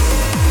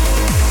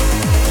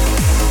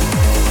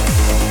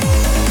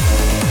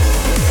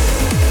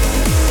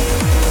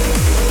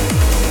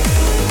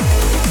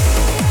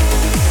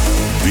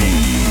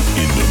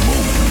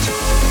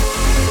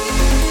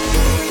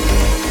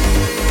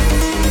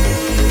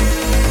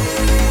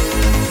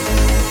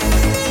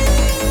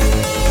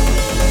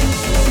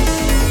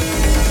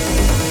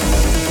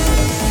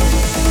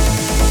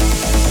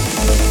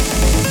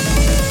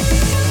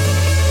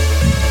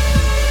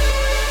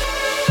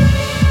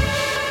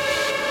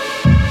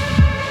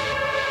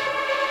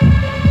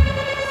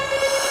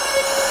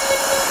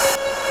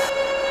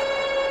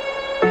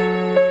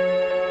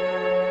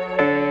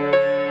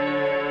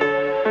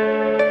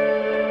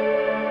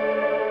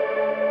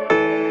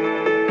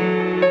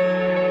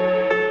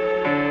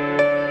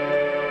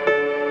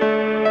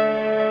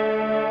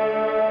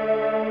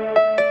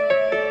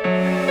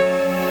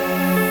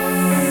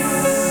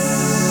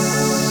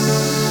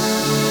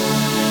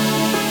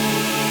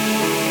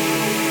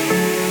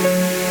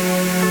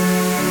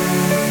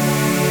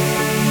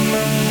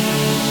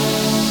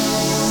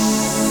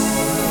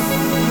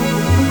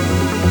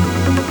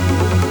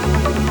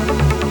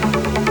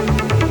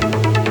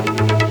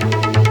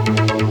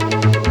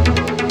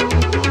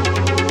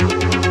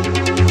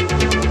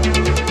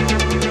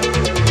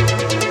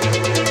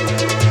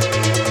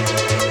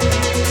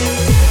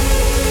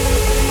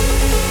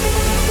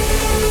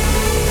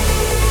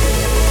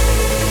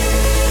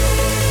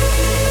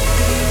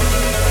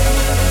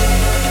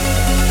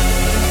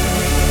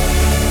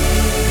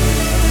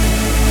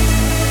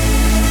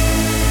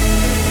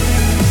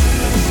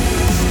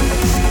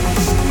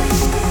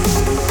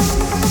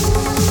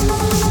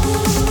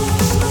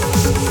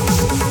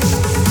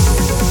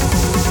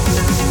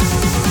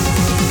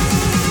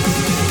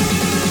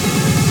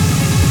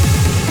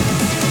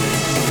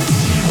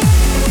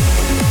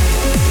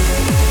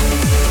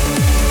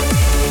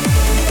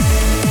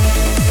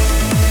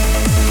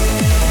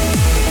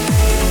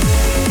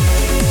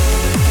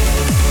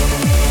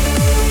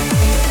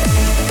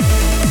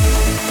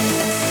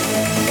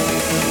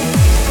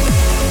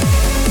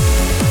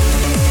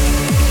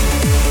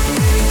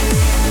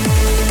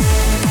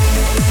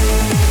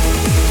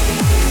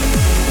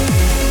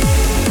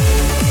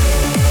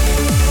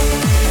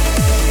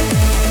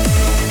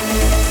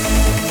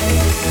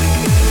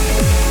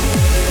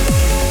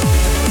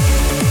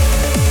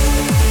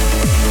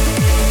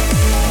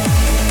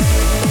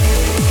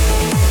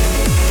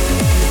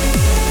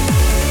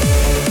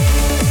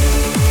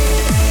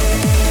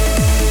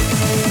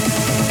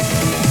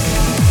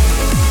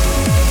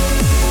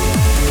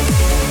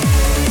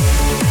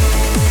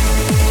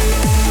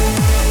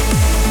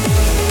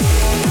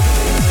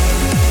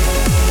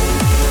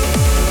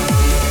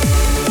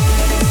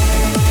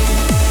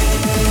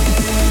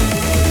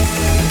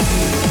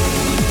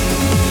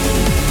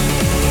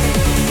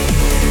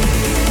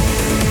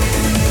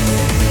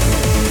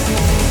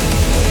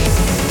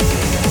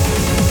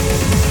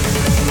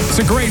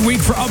 a great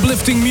week for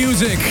uplifting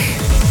music.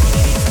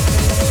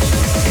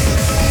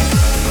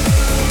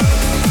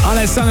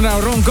 Alessandra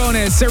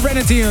Roncone,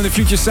 Serenity on the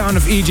Future Sound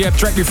of Egypt.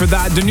 Track before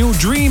that, the new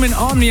Dream in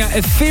Omnia,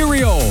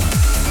 Ethereal.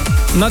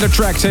 Another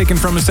track taken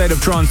from A State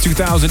of Trance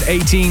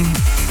 2018.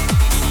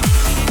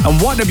 And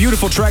what a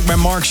beautiful track by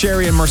Mark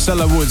Sherry and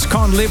Marcella Woods.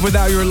 Can't Live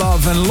Without Your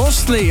Love. And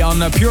Lostly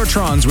on Pure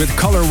Trance with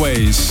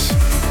Colorways.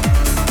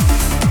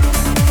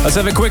 Let's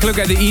have a quick look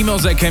at the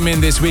emails that came in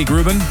this week,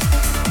 Ruben.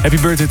 Happy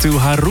birthday to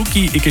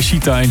Haruki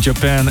Ikeshita in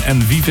Japan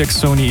and Vivek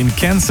Soni in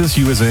Kansas,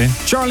 USA.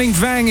 Charlene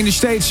Vang in the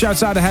States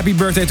shouts out a happy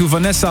birthday to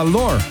Vanessa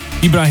Lor.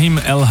 Ibrahim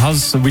El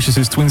Haz wishes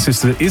his twin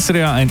sister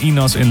Isra and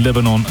Inas in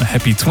Lebanon a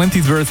happy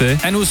 20th birthday.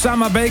 And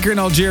Usama Baker in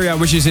Algeria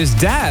wishes his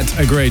dad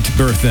a great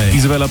birthday.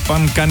 Isabella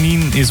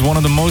Pankanin is one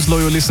of the most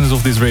loyal listeners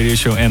of this radio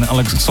show, and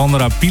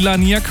Alexandra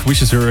Pilaniak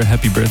wishes her a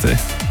happy birthday.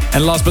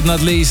 And last but not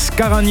least,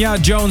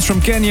 Karanya Jones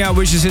from Kenya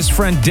wishes his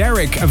friend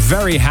Derek a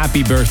very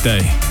happy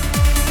birthday.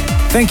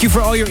 Thank you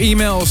for all your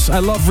emails. I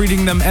love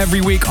reading them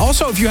every week.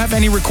 Also, if you have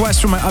any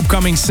requests for my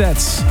upcoming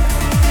sets.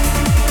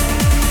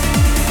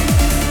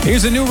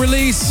 Here's a new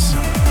release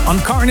on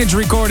Carnage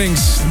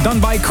Recordings, done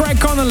by Craig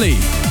Connolly,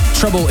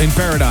 Trouble in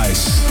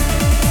Paradise.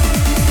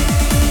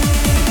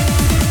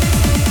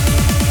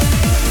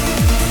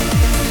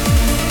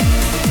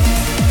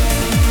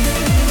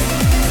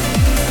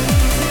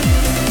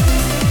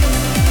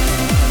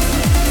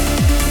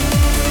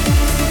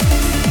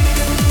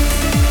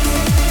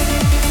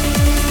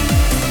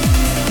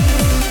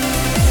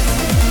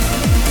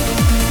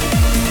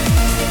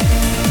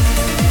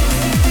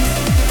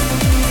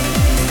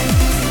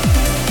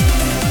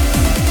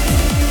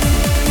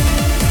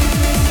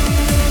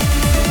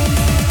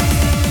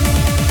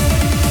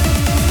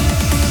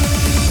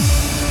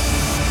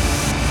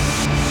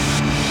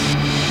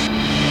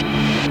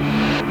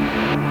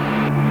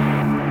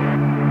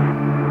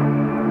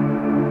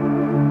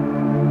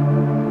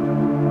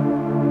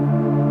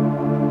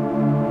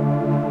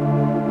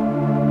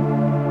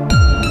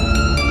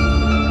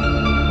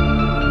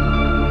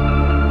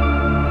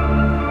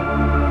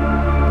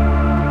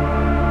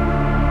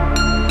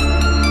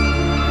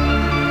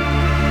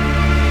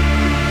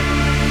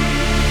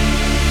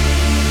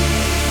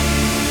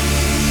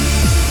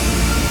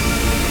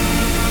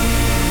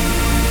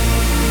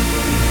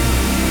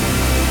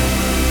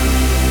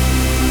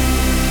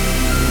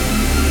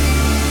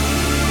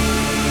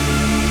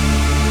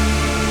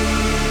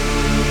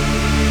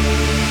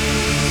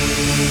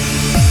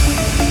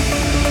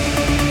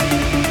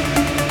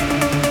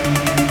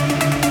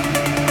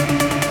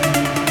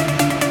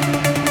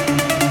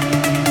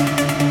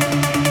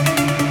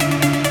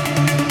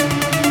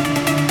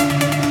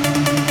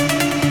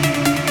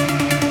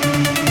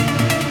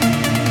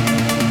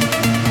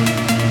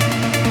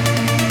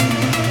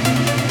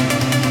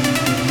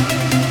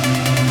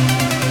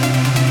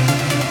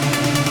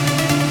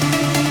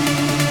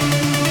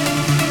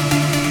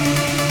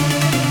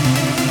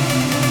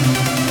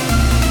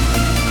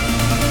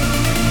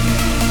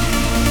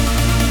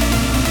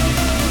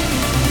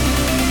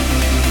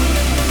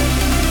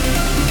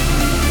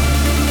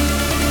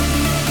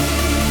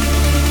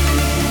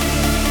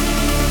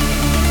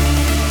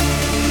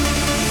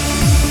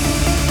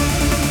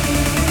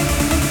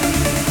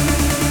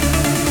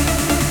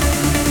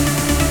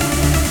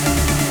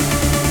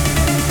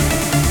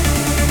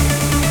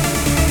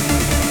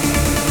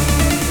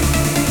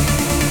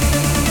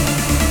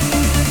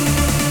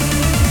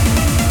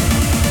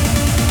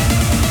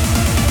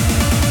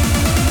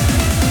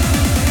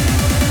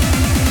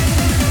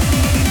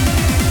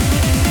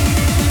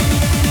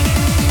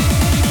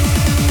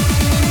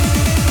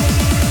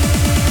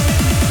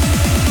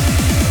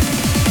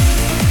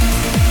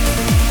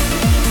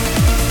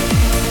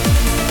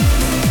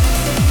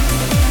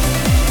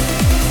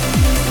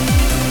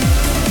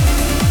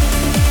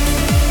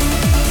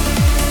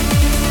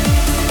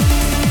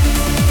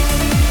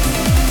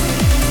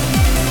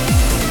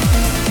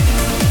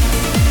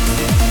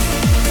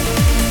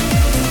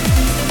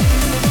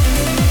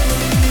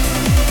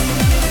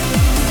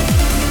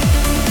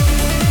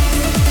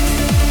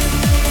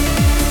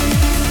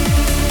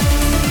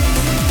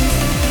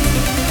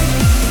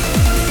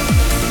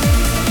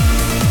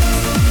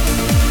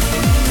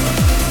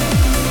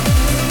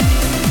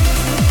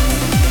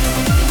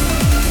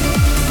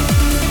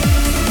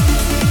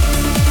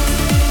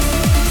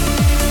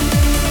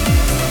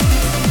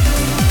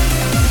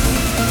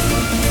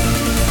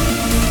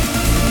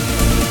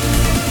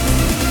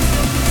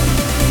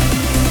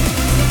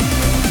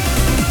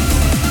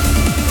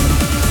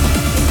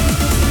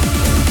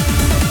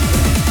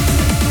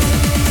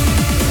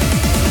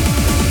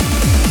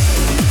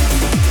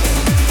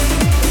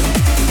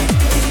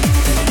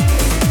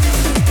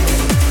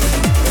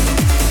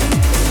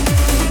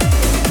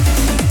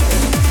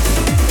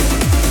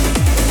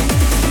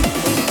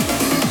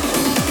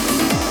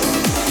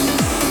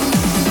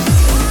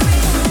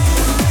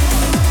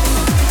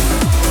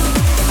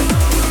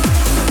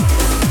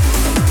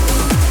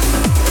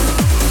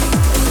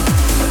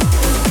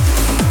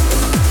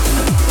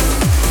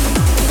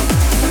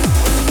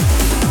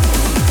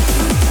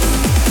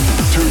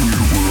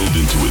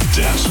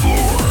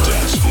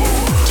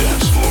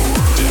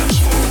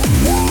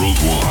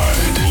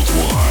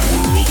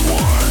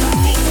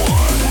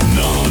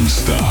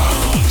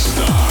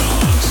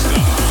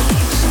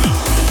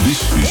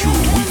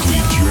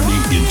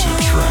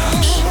 into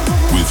trance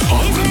with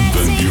Armin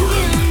van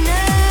Buuren.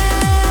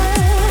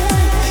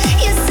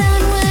 Your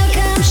sun will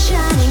come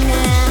shining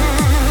now.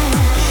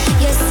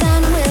 Your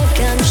sun will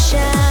come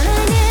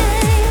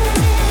shining.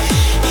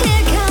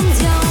 Here comes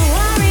your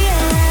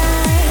warrior.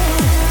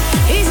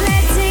 He's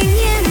letting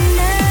you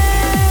know.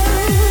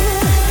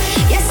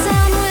 Your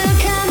sun will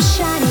come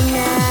shining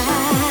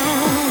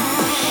now.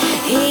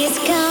 He's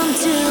come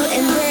to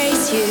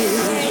embrace you.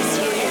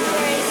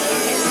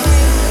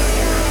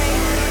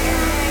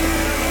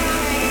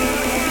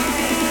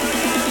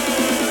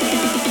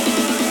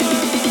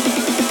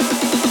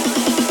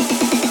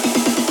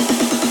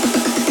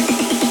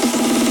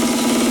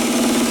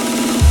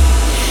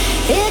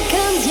 Here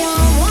comes your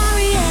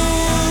warrior.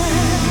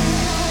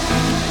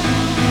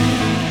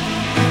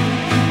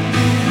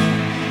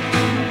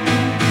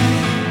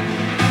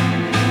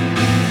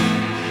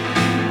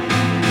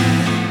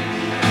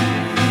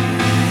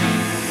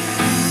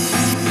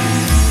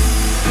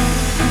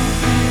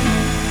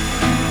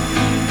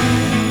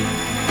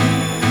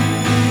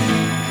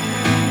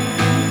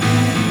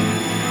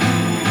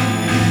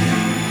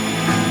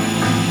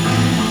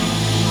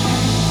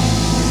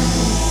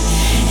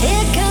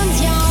 Here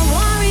comes your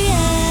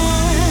warrior.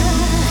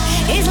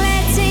 He's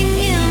letting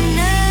you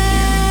know.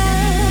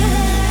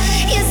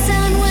 Your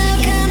sun will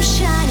come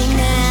shining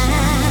now.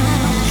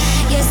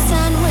 Your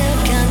sun will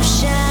come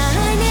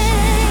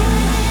shining.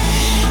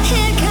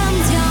 Here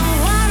comes your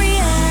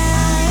warrior.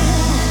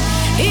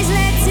 He's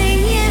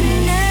letting you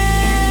know.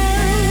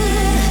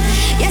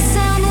 Your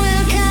sun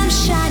will come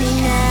shining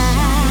now.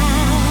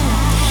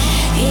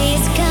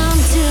 He's come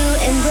to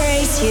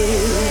embrace you.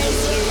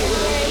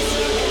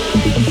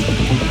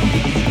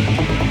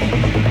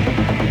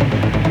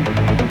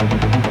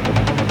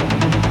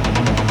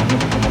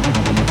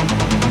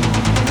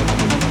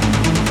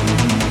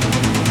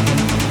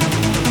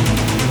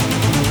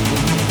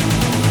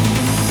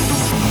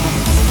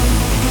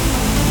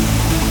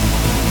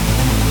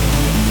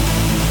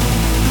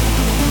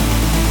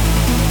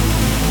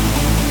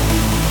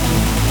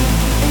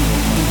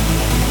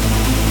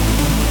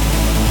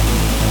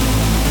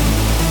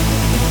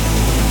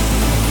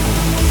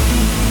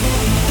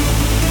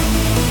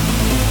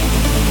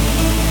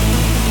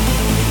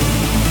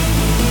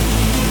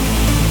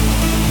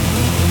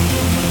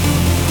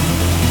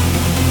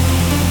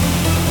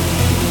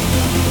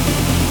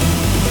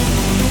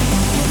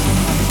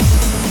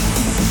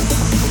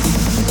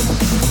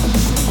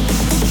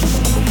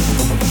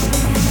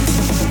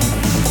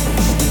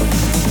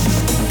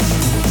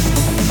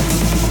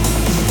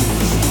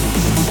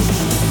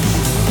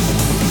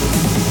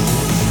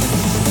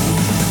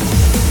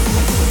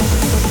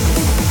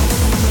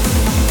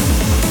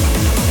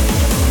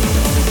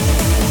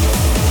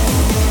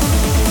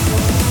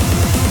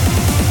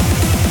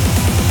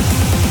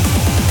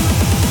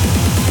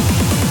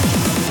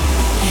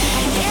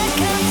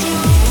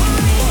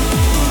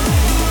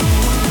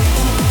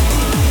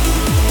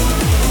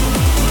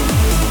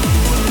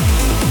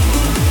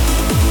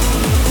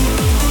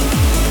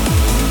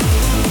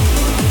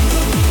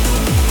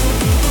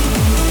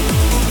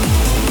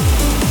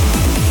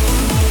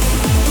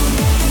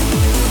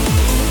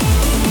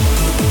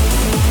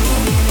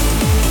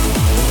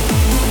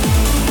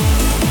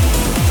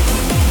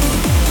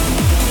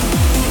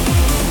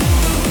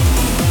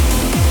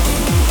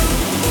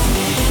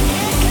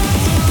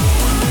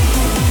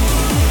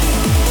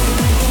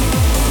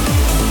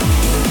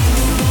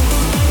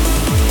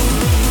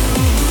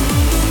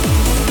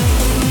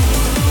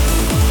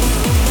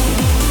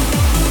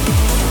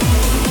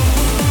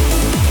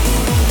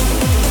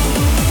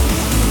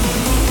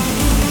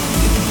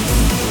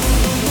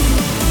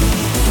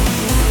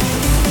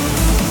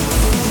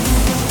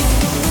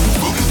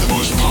 Look at the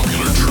most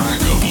popular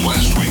track of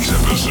last week's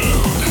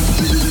episode.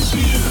 This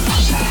is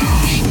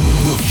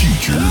the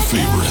future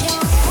favorite.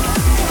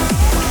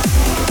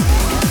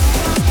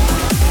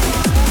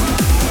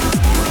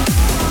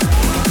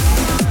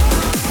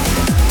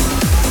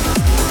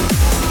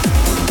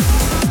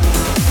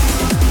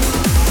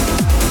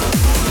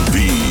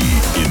 Be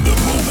in the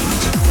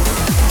moment.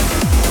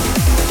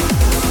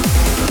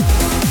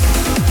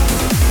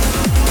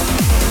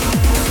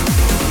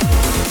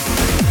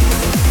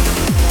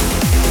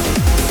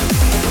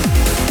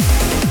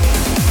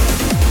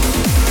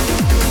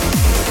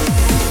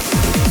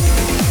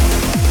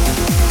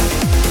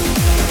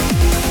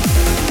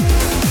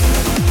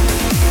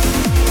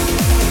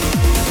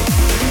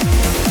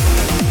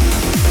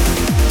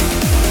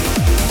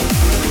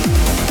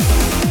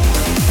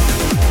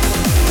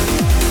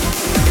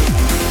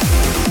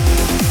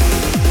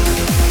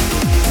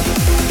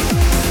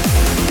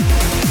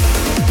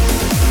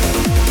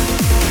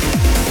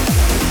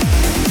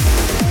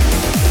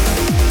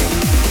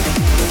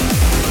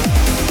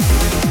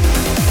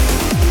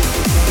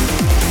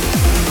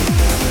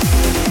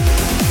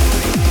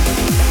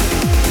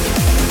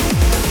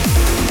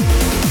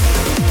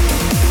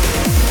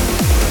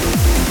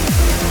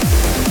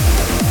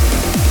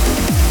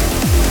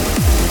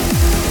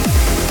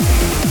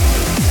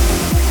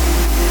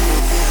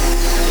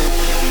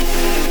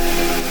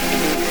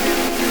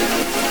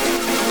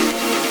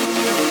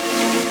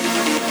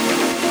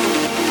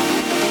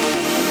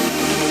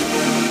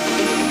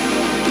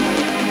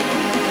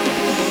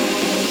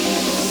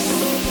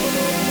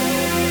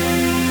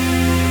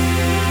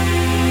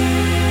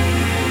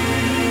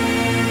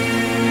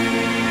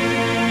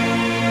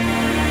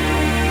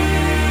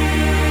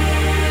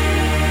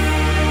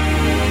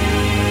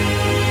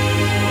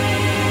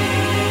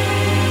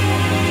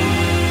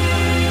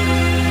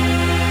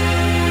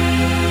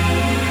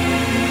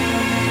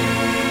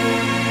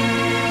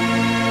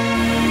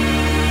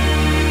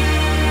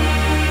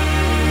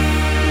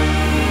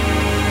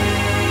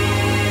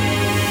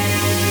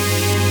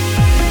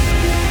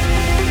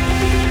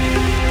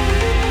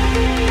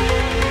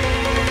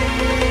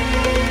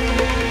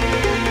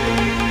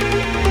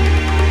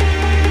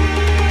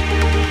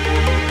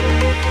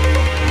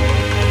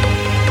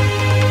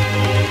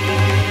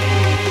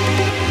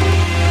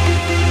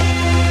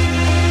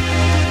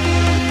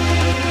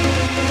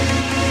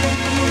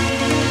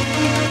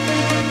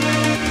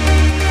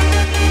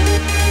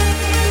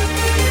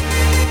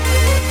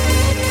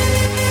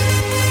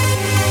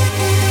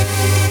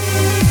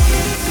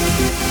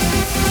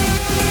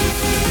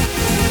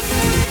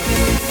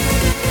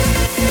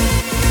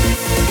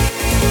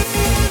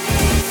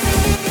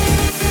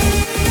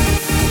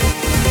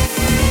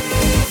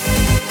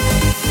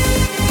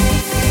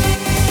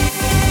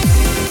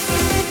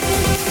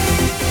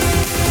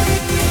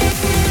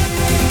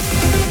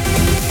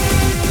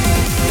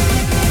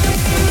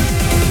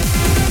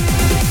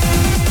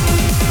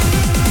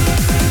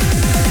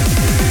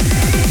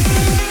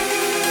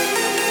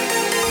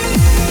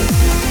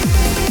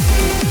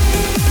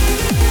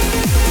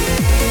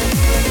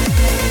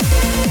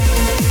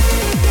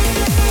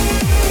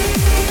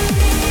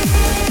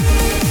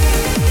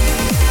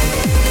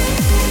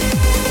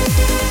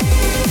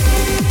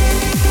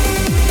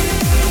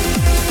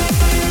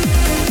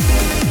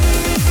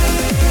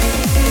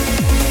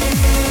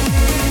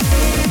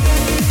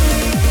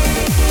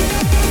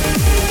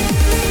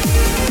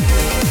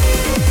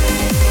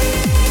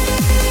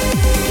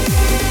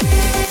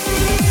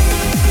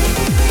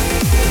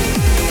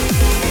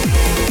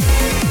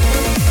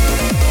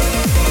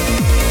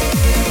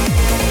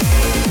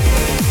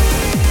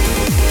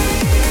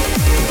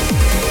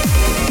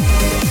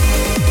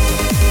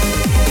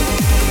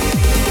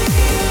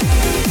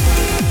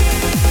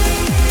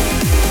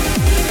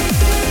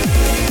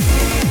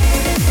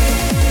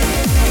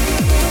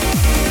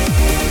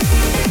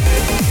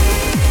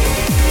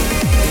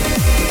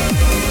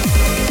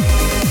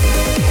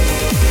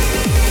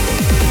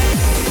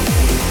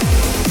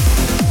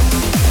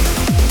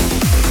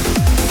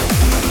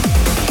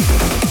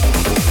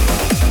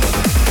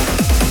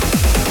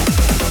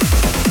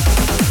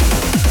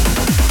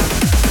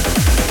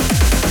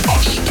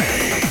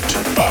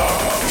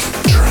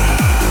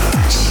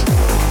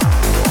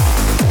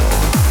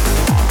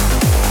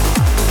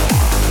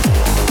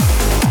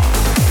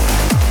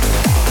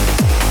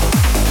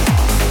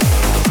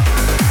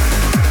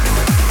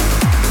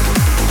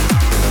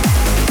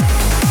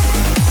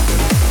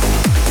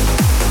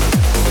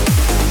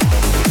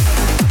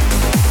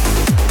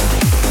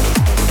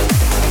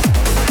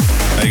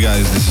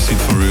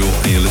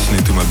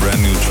 listening to my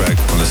brand new track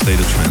on the State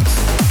of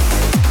Trance.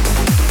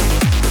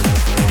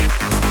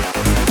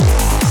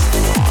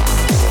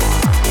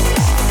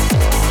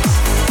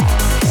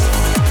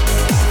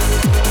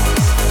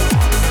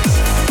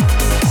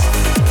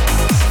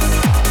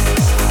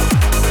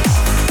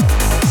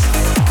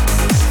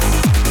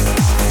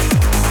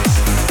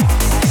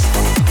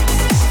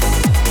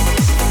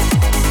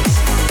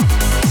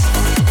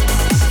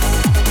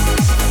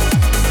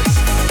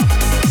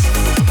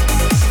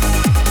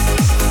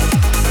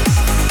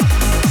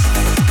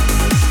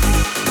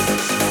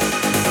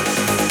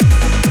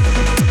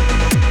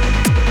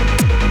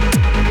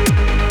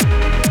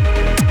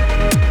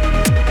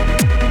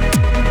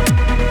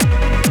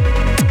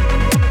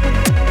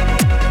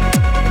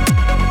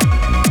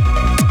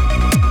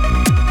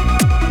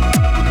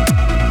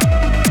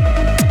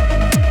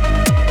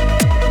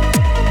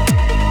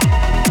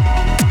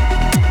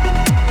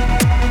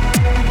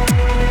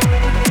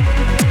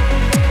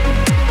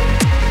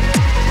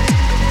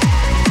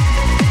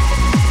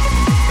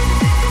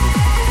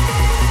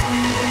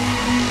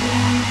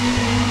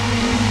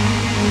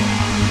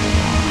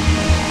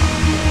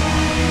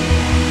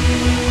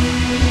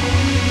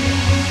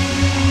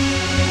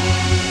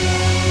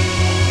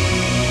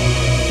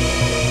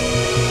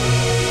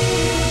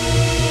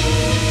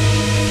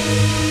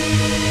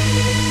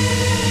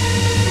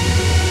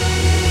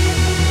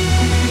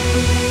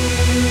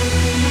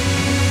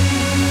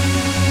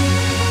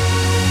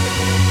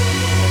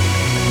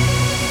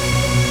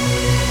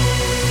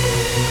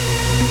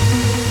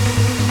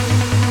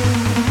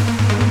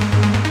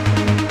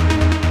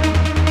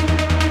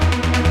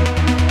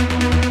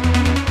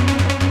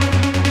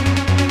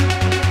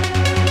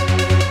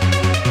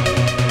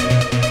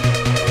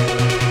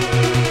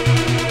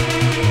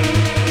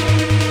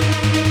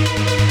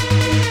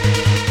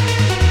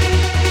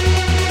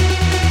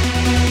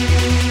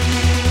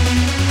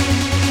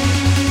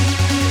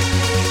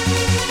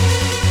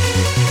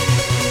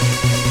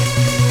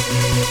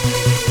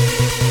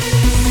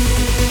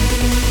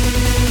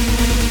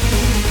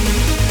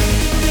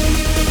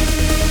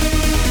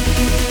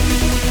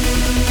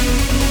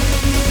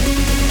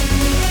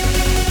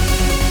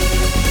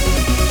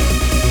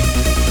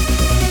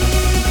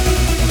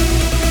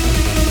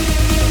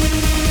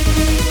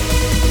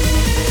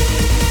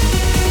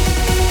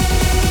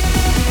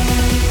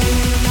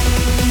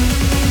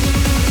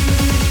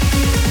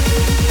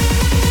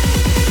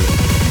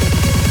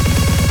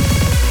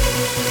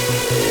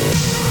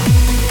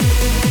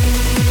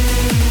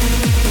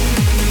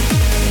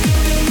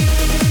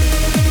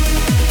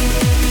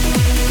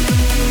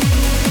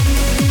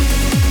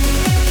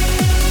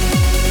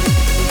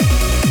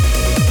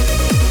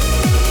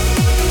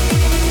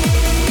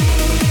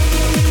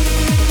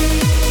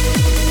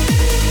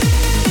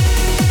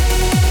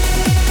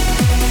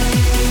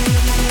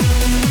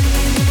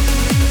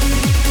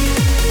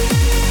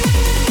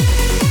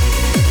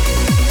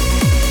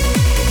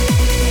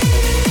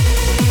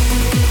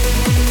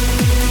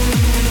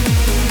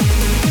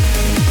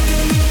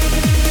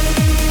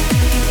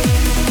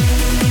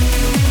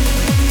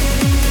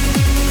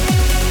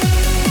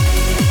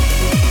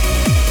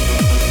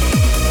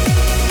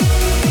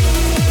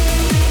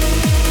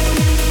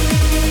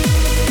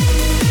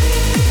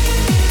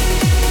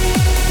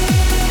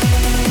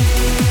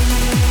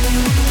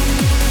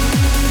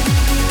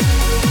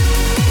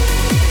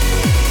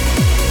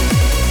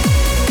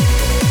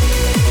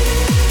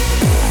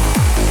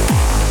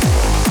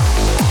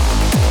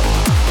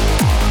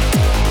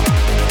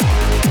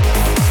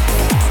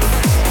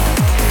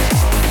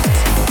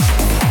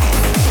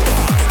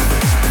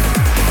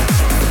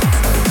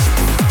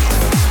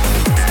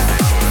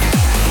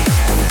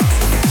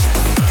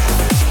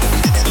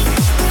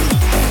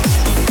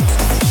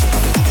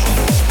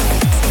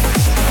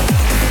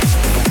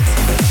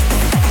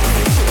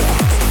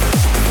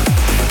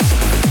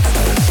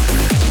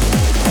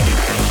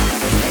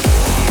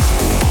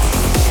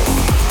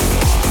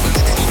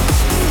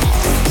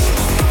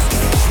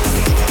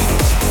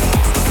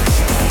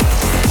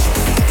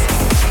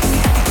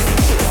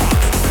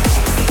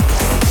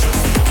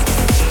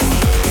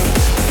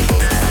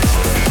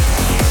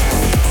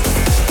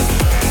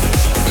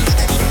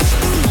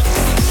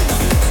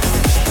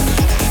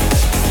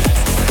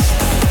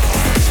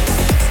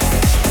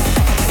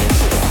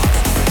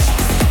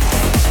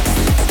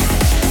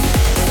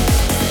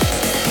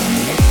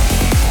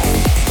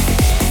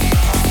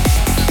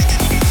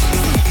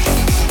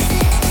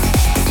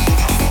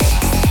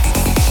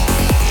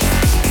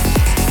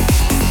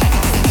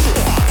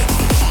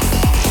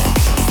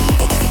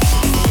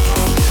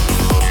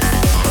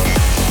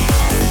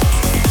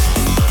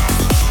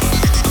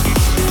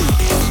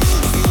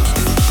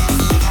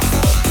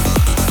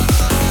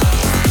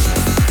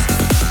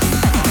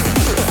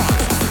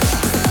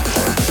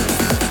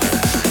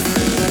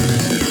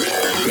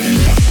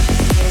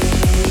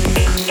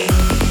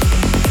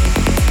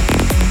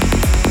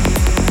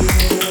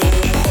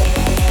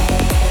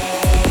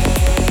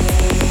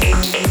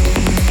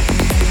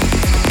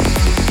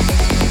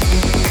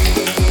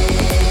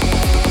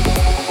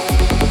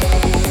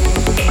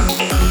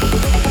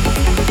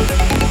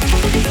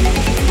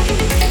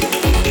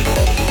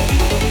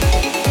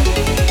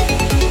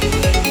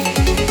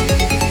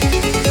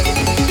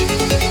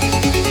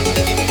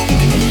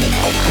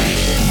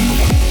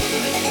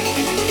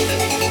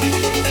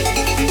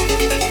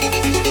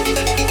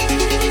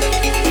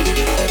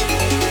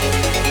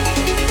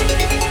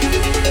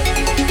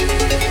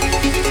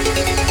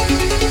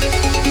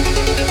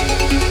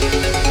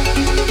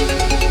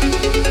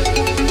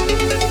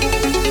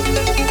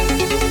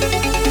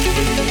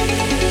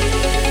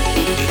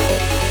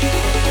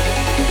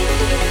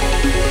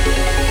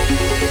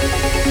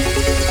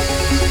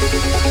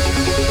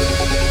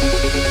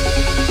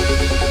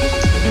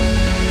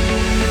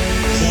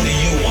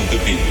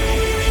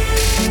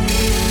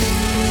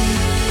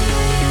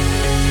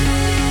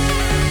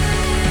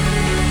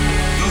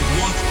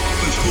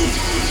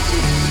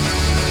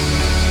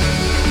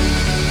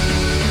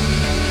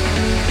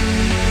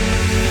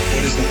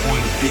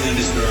 in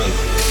this world.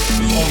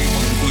 If all you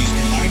want to do is be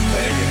liked by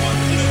everyone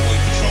and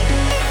avoid the trouble.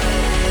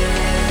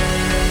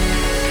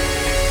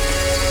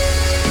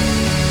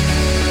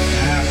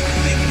 You have to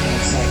think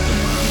about something.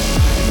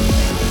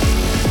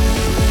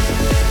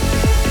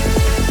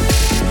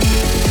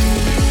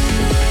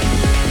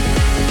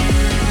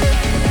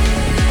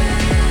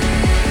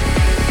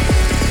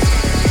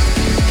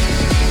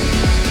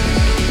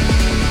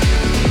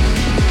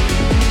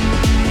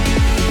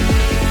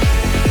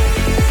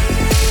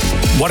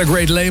 What a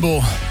great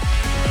label.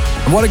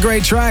 What a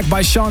great track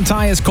by Sean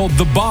Tyas called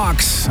The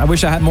Box. I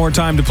wish I had more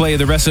time to play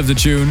the rest of the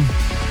tune.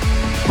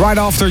 Right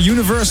after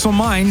Universal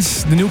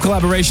Minds, the new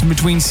collaboration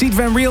between Sied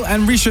Van Riel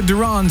and Richard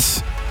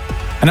Durand.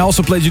 And I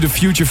also played you the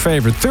future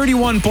favorite.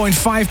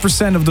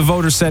 31.5% of the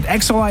voters said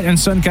Exolite and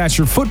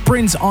Suncatcher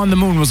Footprints on the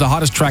Moon was the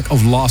hottest track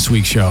of last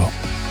week's show.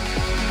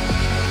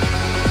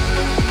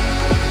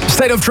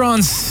 State of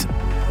Trance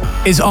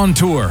is on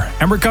tour,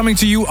 and we're coming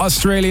to you,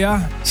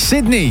 Australia,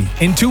 Sydney,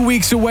 in 2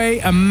 weeks away,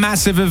 a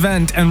massive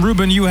event. And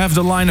Ruben, you have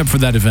the lineup for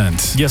that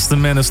event. Yes, the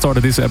man that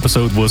started this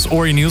episode was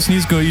Ori Nielsen.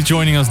 He's going to be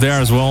joining us there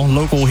as well.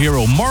 Local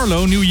hero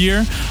Marlo, New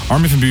Year,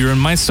 Armin van Buuren,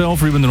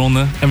 myself, Ruben de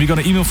Ronde. And we got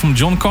an email from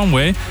John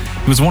Conway.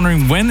 He was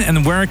wondering when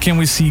and where can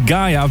we see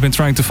Gaia. I've been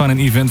trying to find an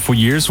event for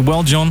years.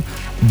 Well, John,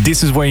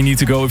 this is where you need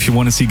to go if you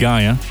want to see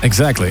Gaia.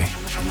 Exactly.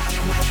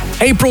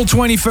 April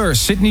 21st,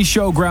 Sydney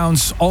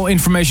Showgrounds. All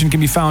information can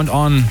be found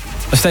on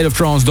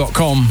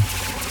astateoftrance.com.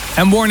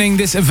 And warning,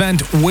 this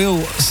event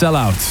will sell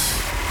out.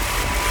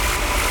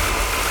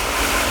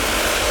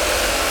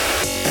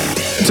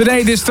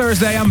 Today, this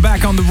Thursday, I'm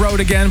back on the road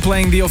again,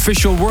 playing the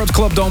official World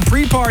Club Dome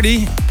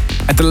pre-party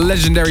at the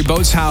legendary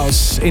Boats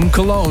House in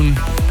Cologne.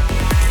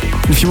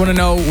 If you want to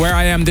know where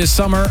I am this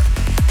summer,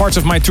 parts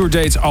of my tour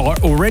dates are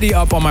already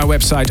up on my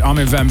website,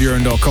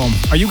 arminvanbuuren.com.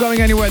 Are you going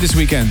anywhere this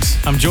weekend?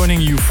 I'm joining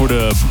you for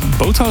the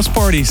Boathouse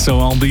party, so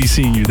I'll be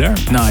seeing you there.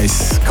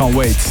 Nice, can't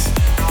wait.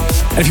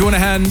 And if you want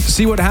to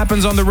see what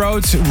happens on the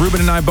road,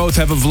 Ruben and I both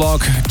have a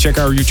vlog. Check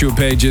our YouTube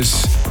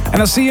pages. And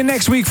I'll see you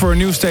next week for a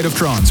new State of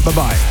Trance.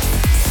 Bye-bye.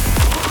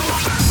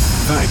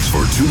 Thanks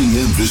for tuning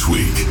in this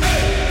week.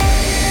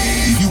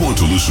 If you want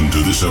to listen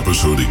to this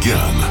episode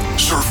again,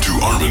 surf to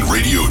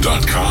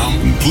ArminRadio.com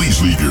and please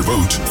leave your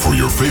vote for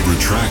your favorite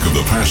track of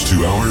the past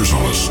 2 hours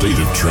on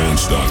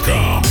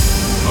AstateOfTrance.com.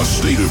 A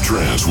State of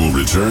Trance will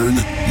return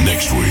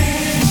next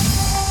week.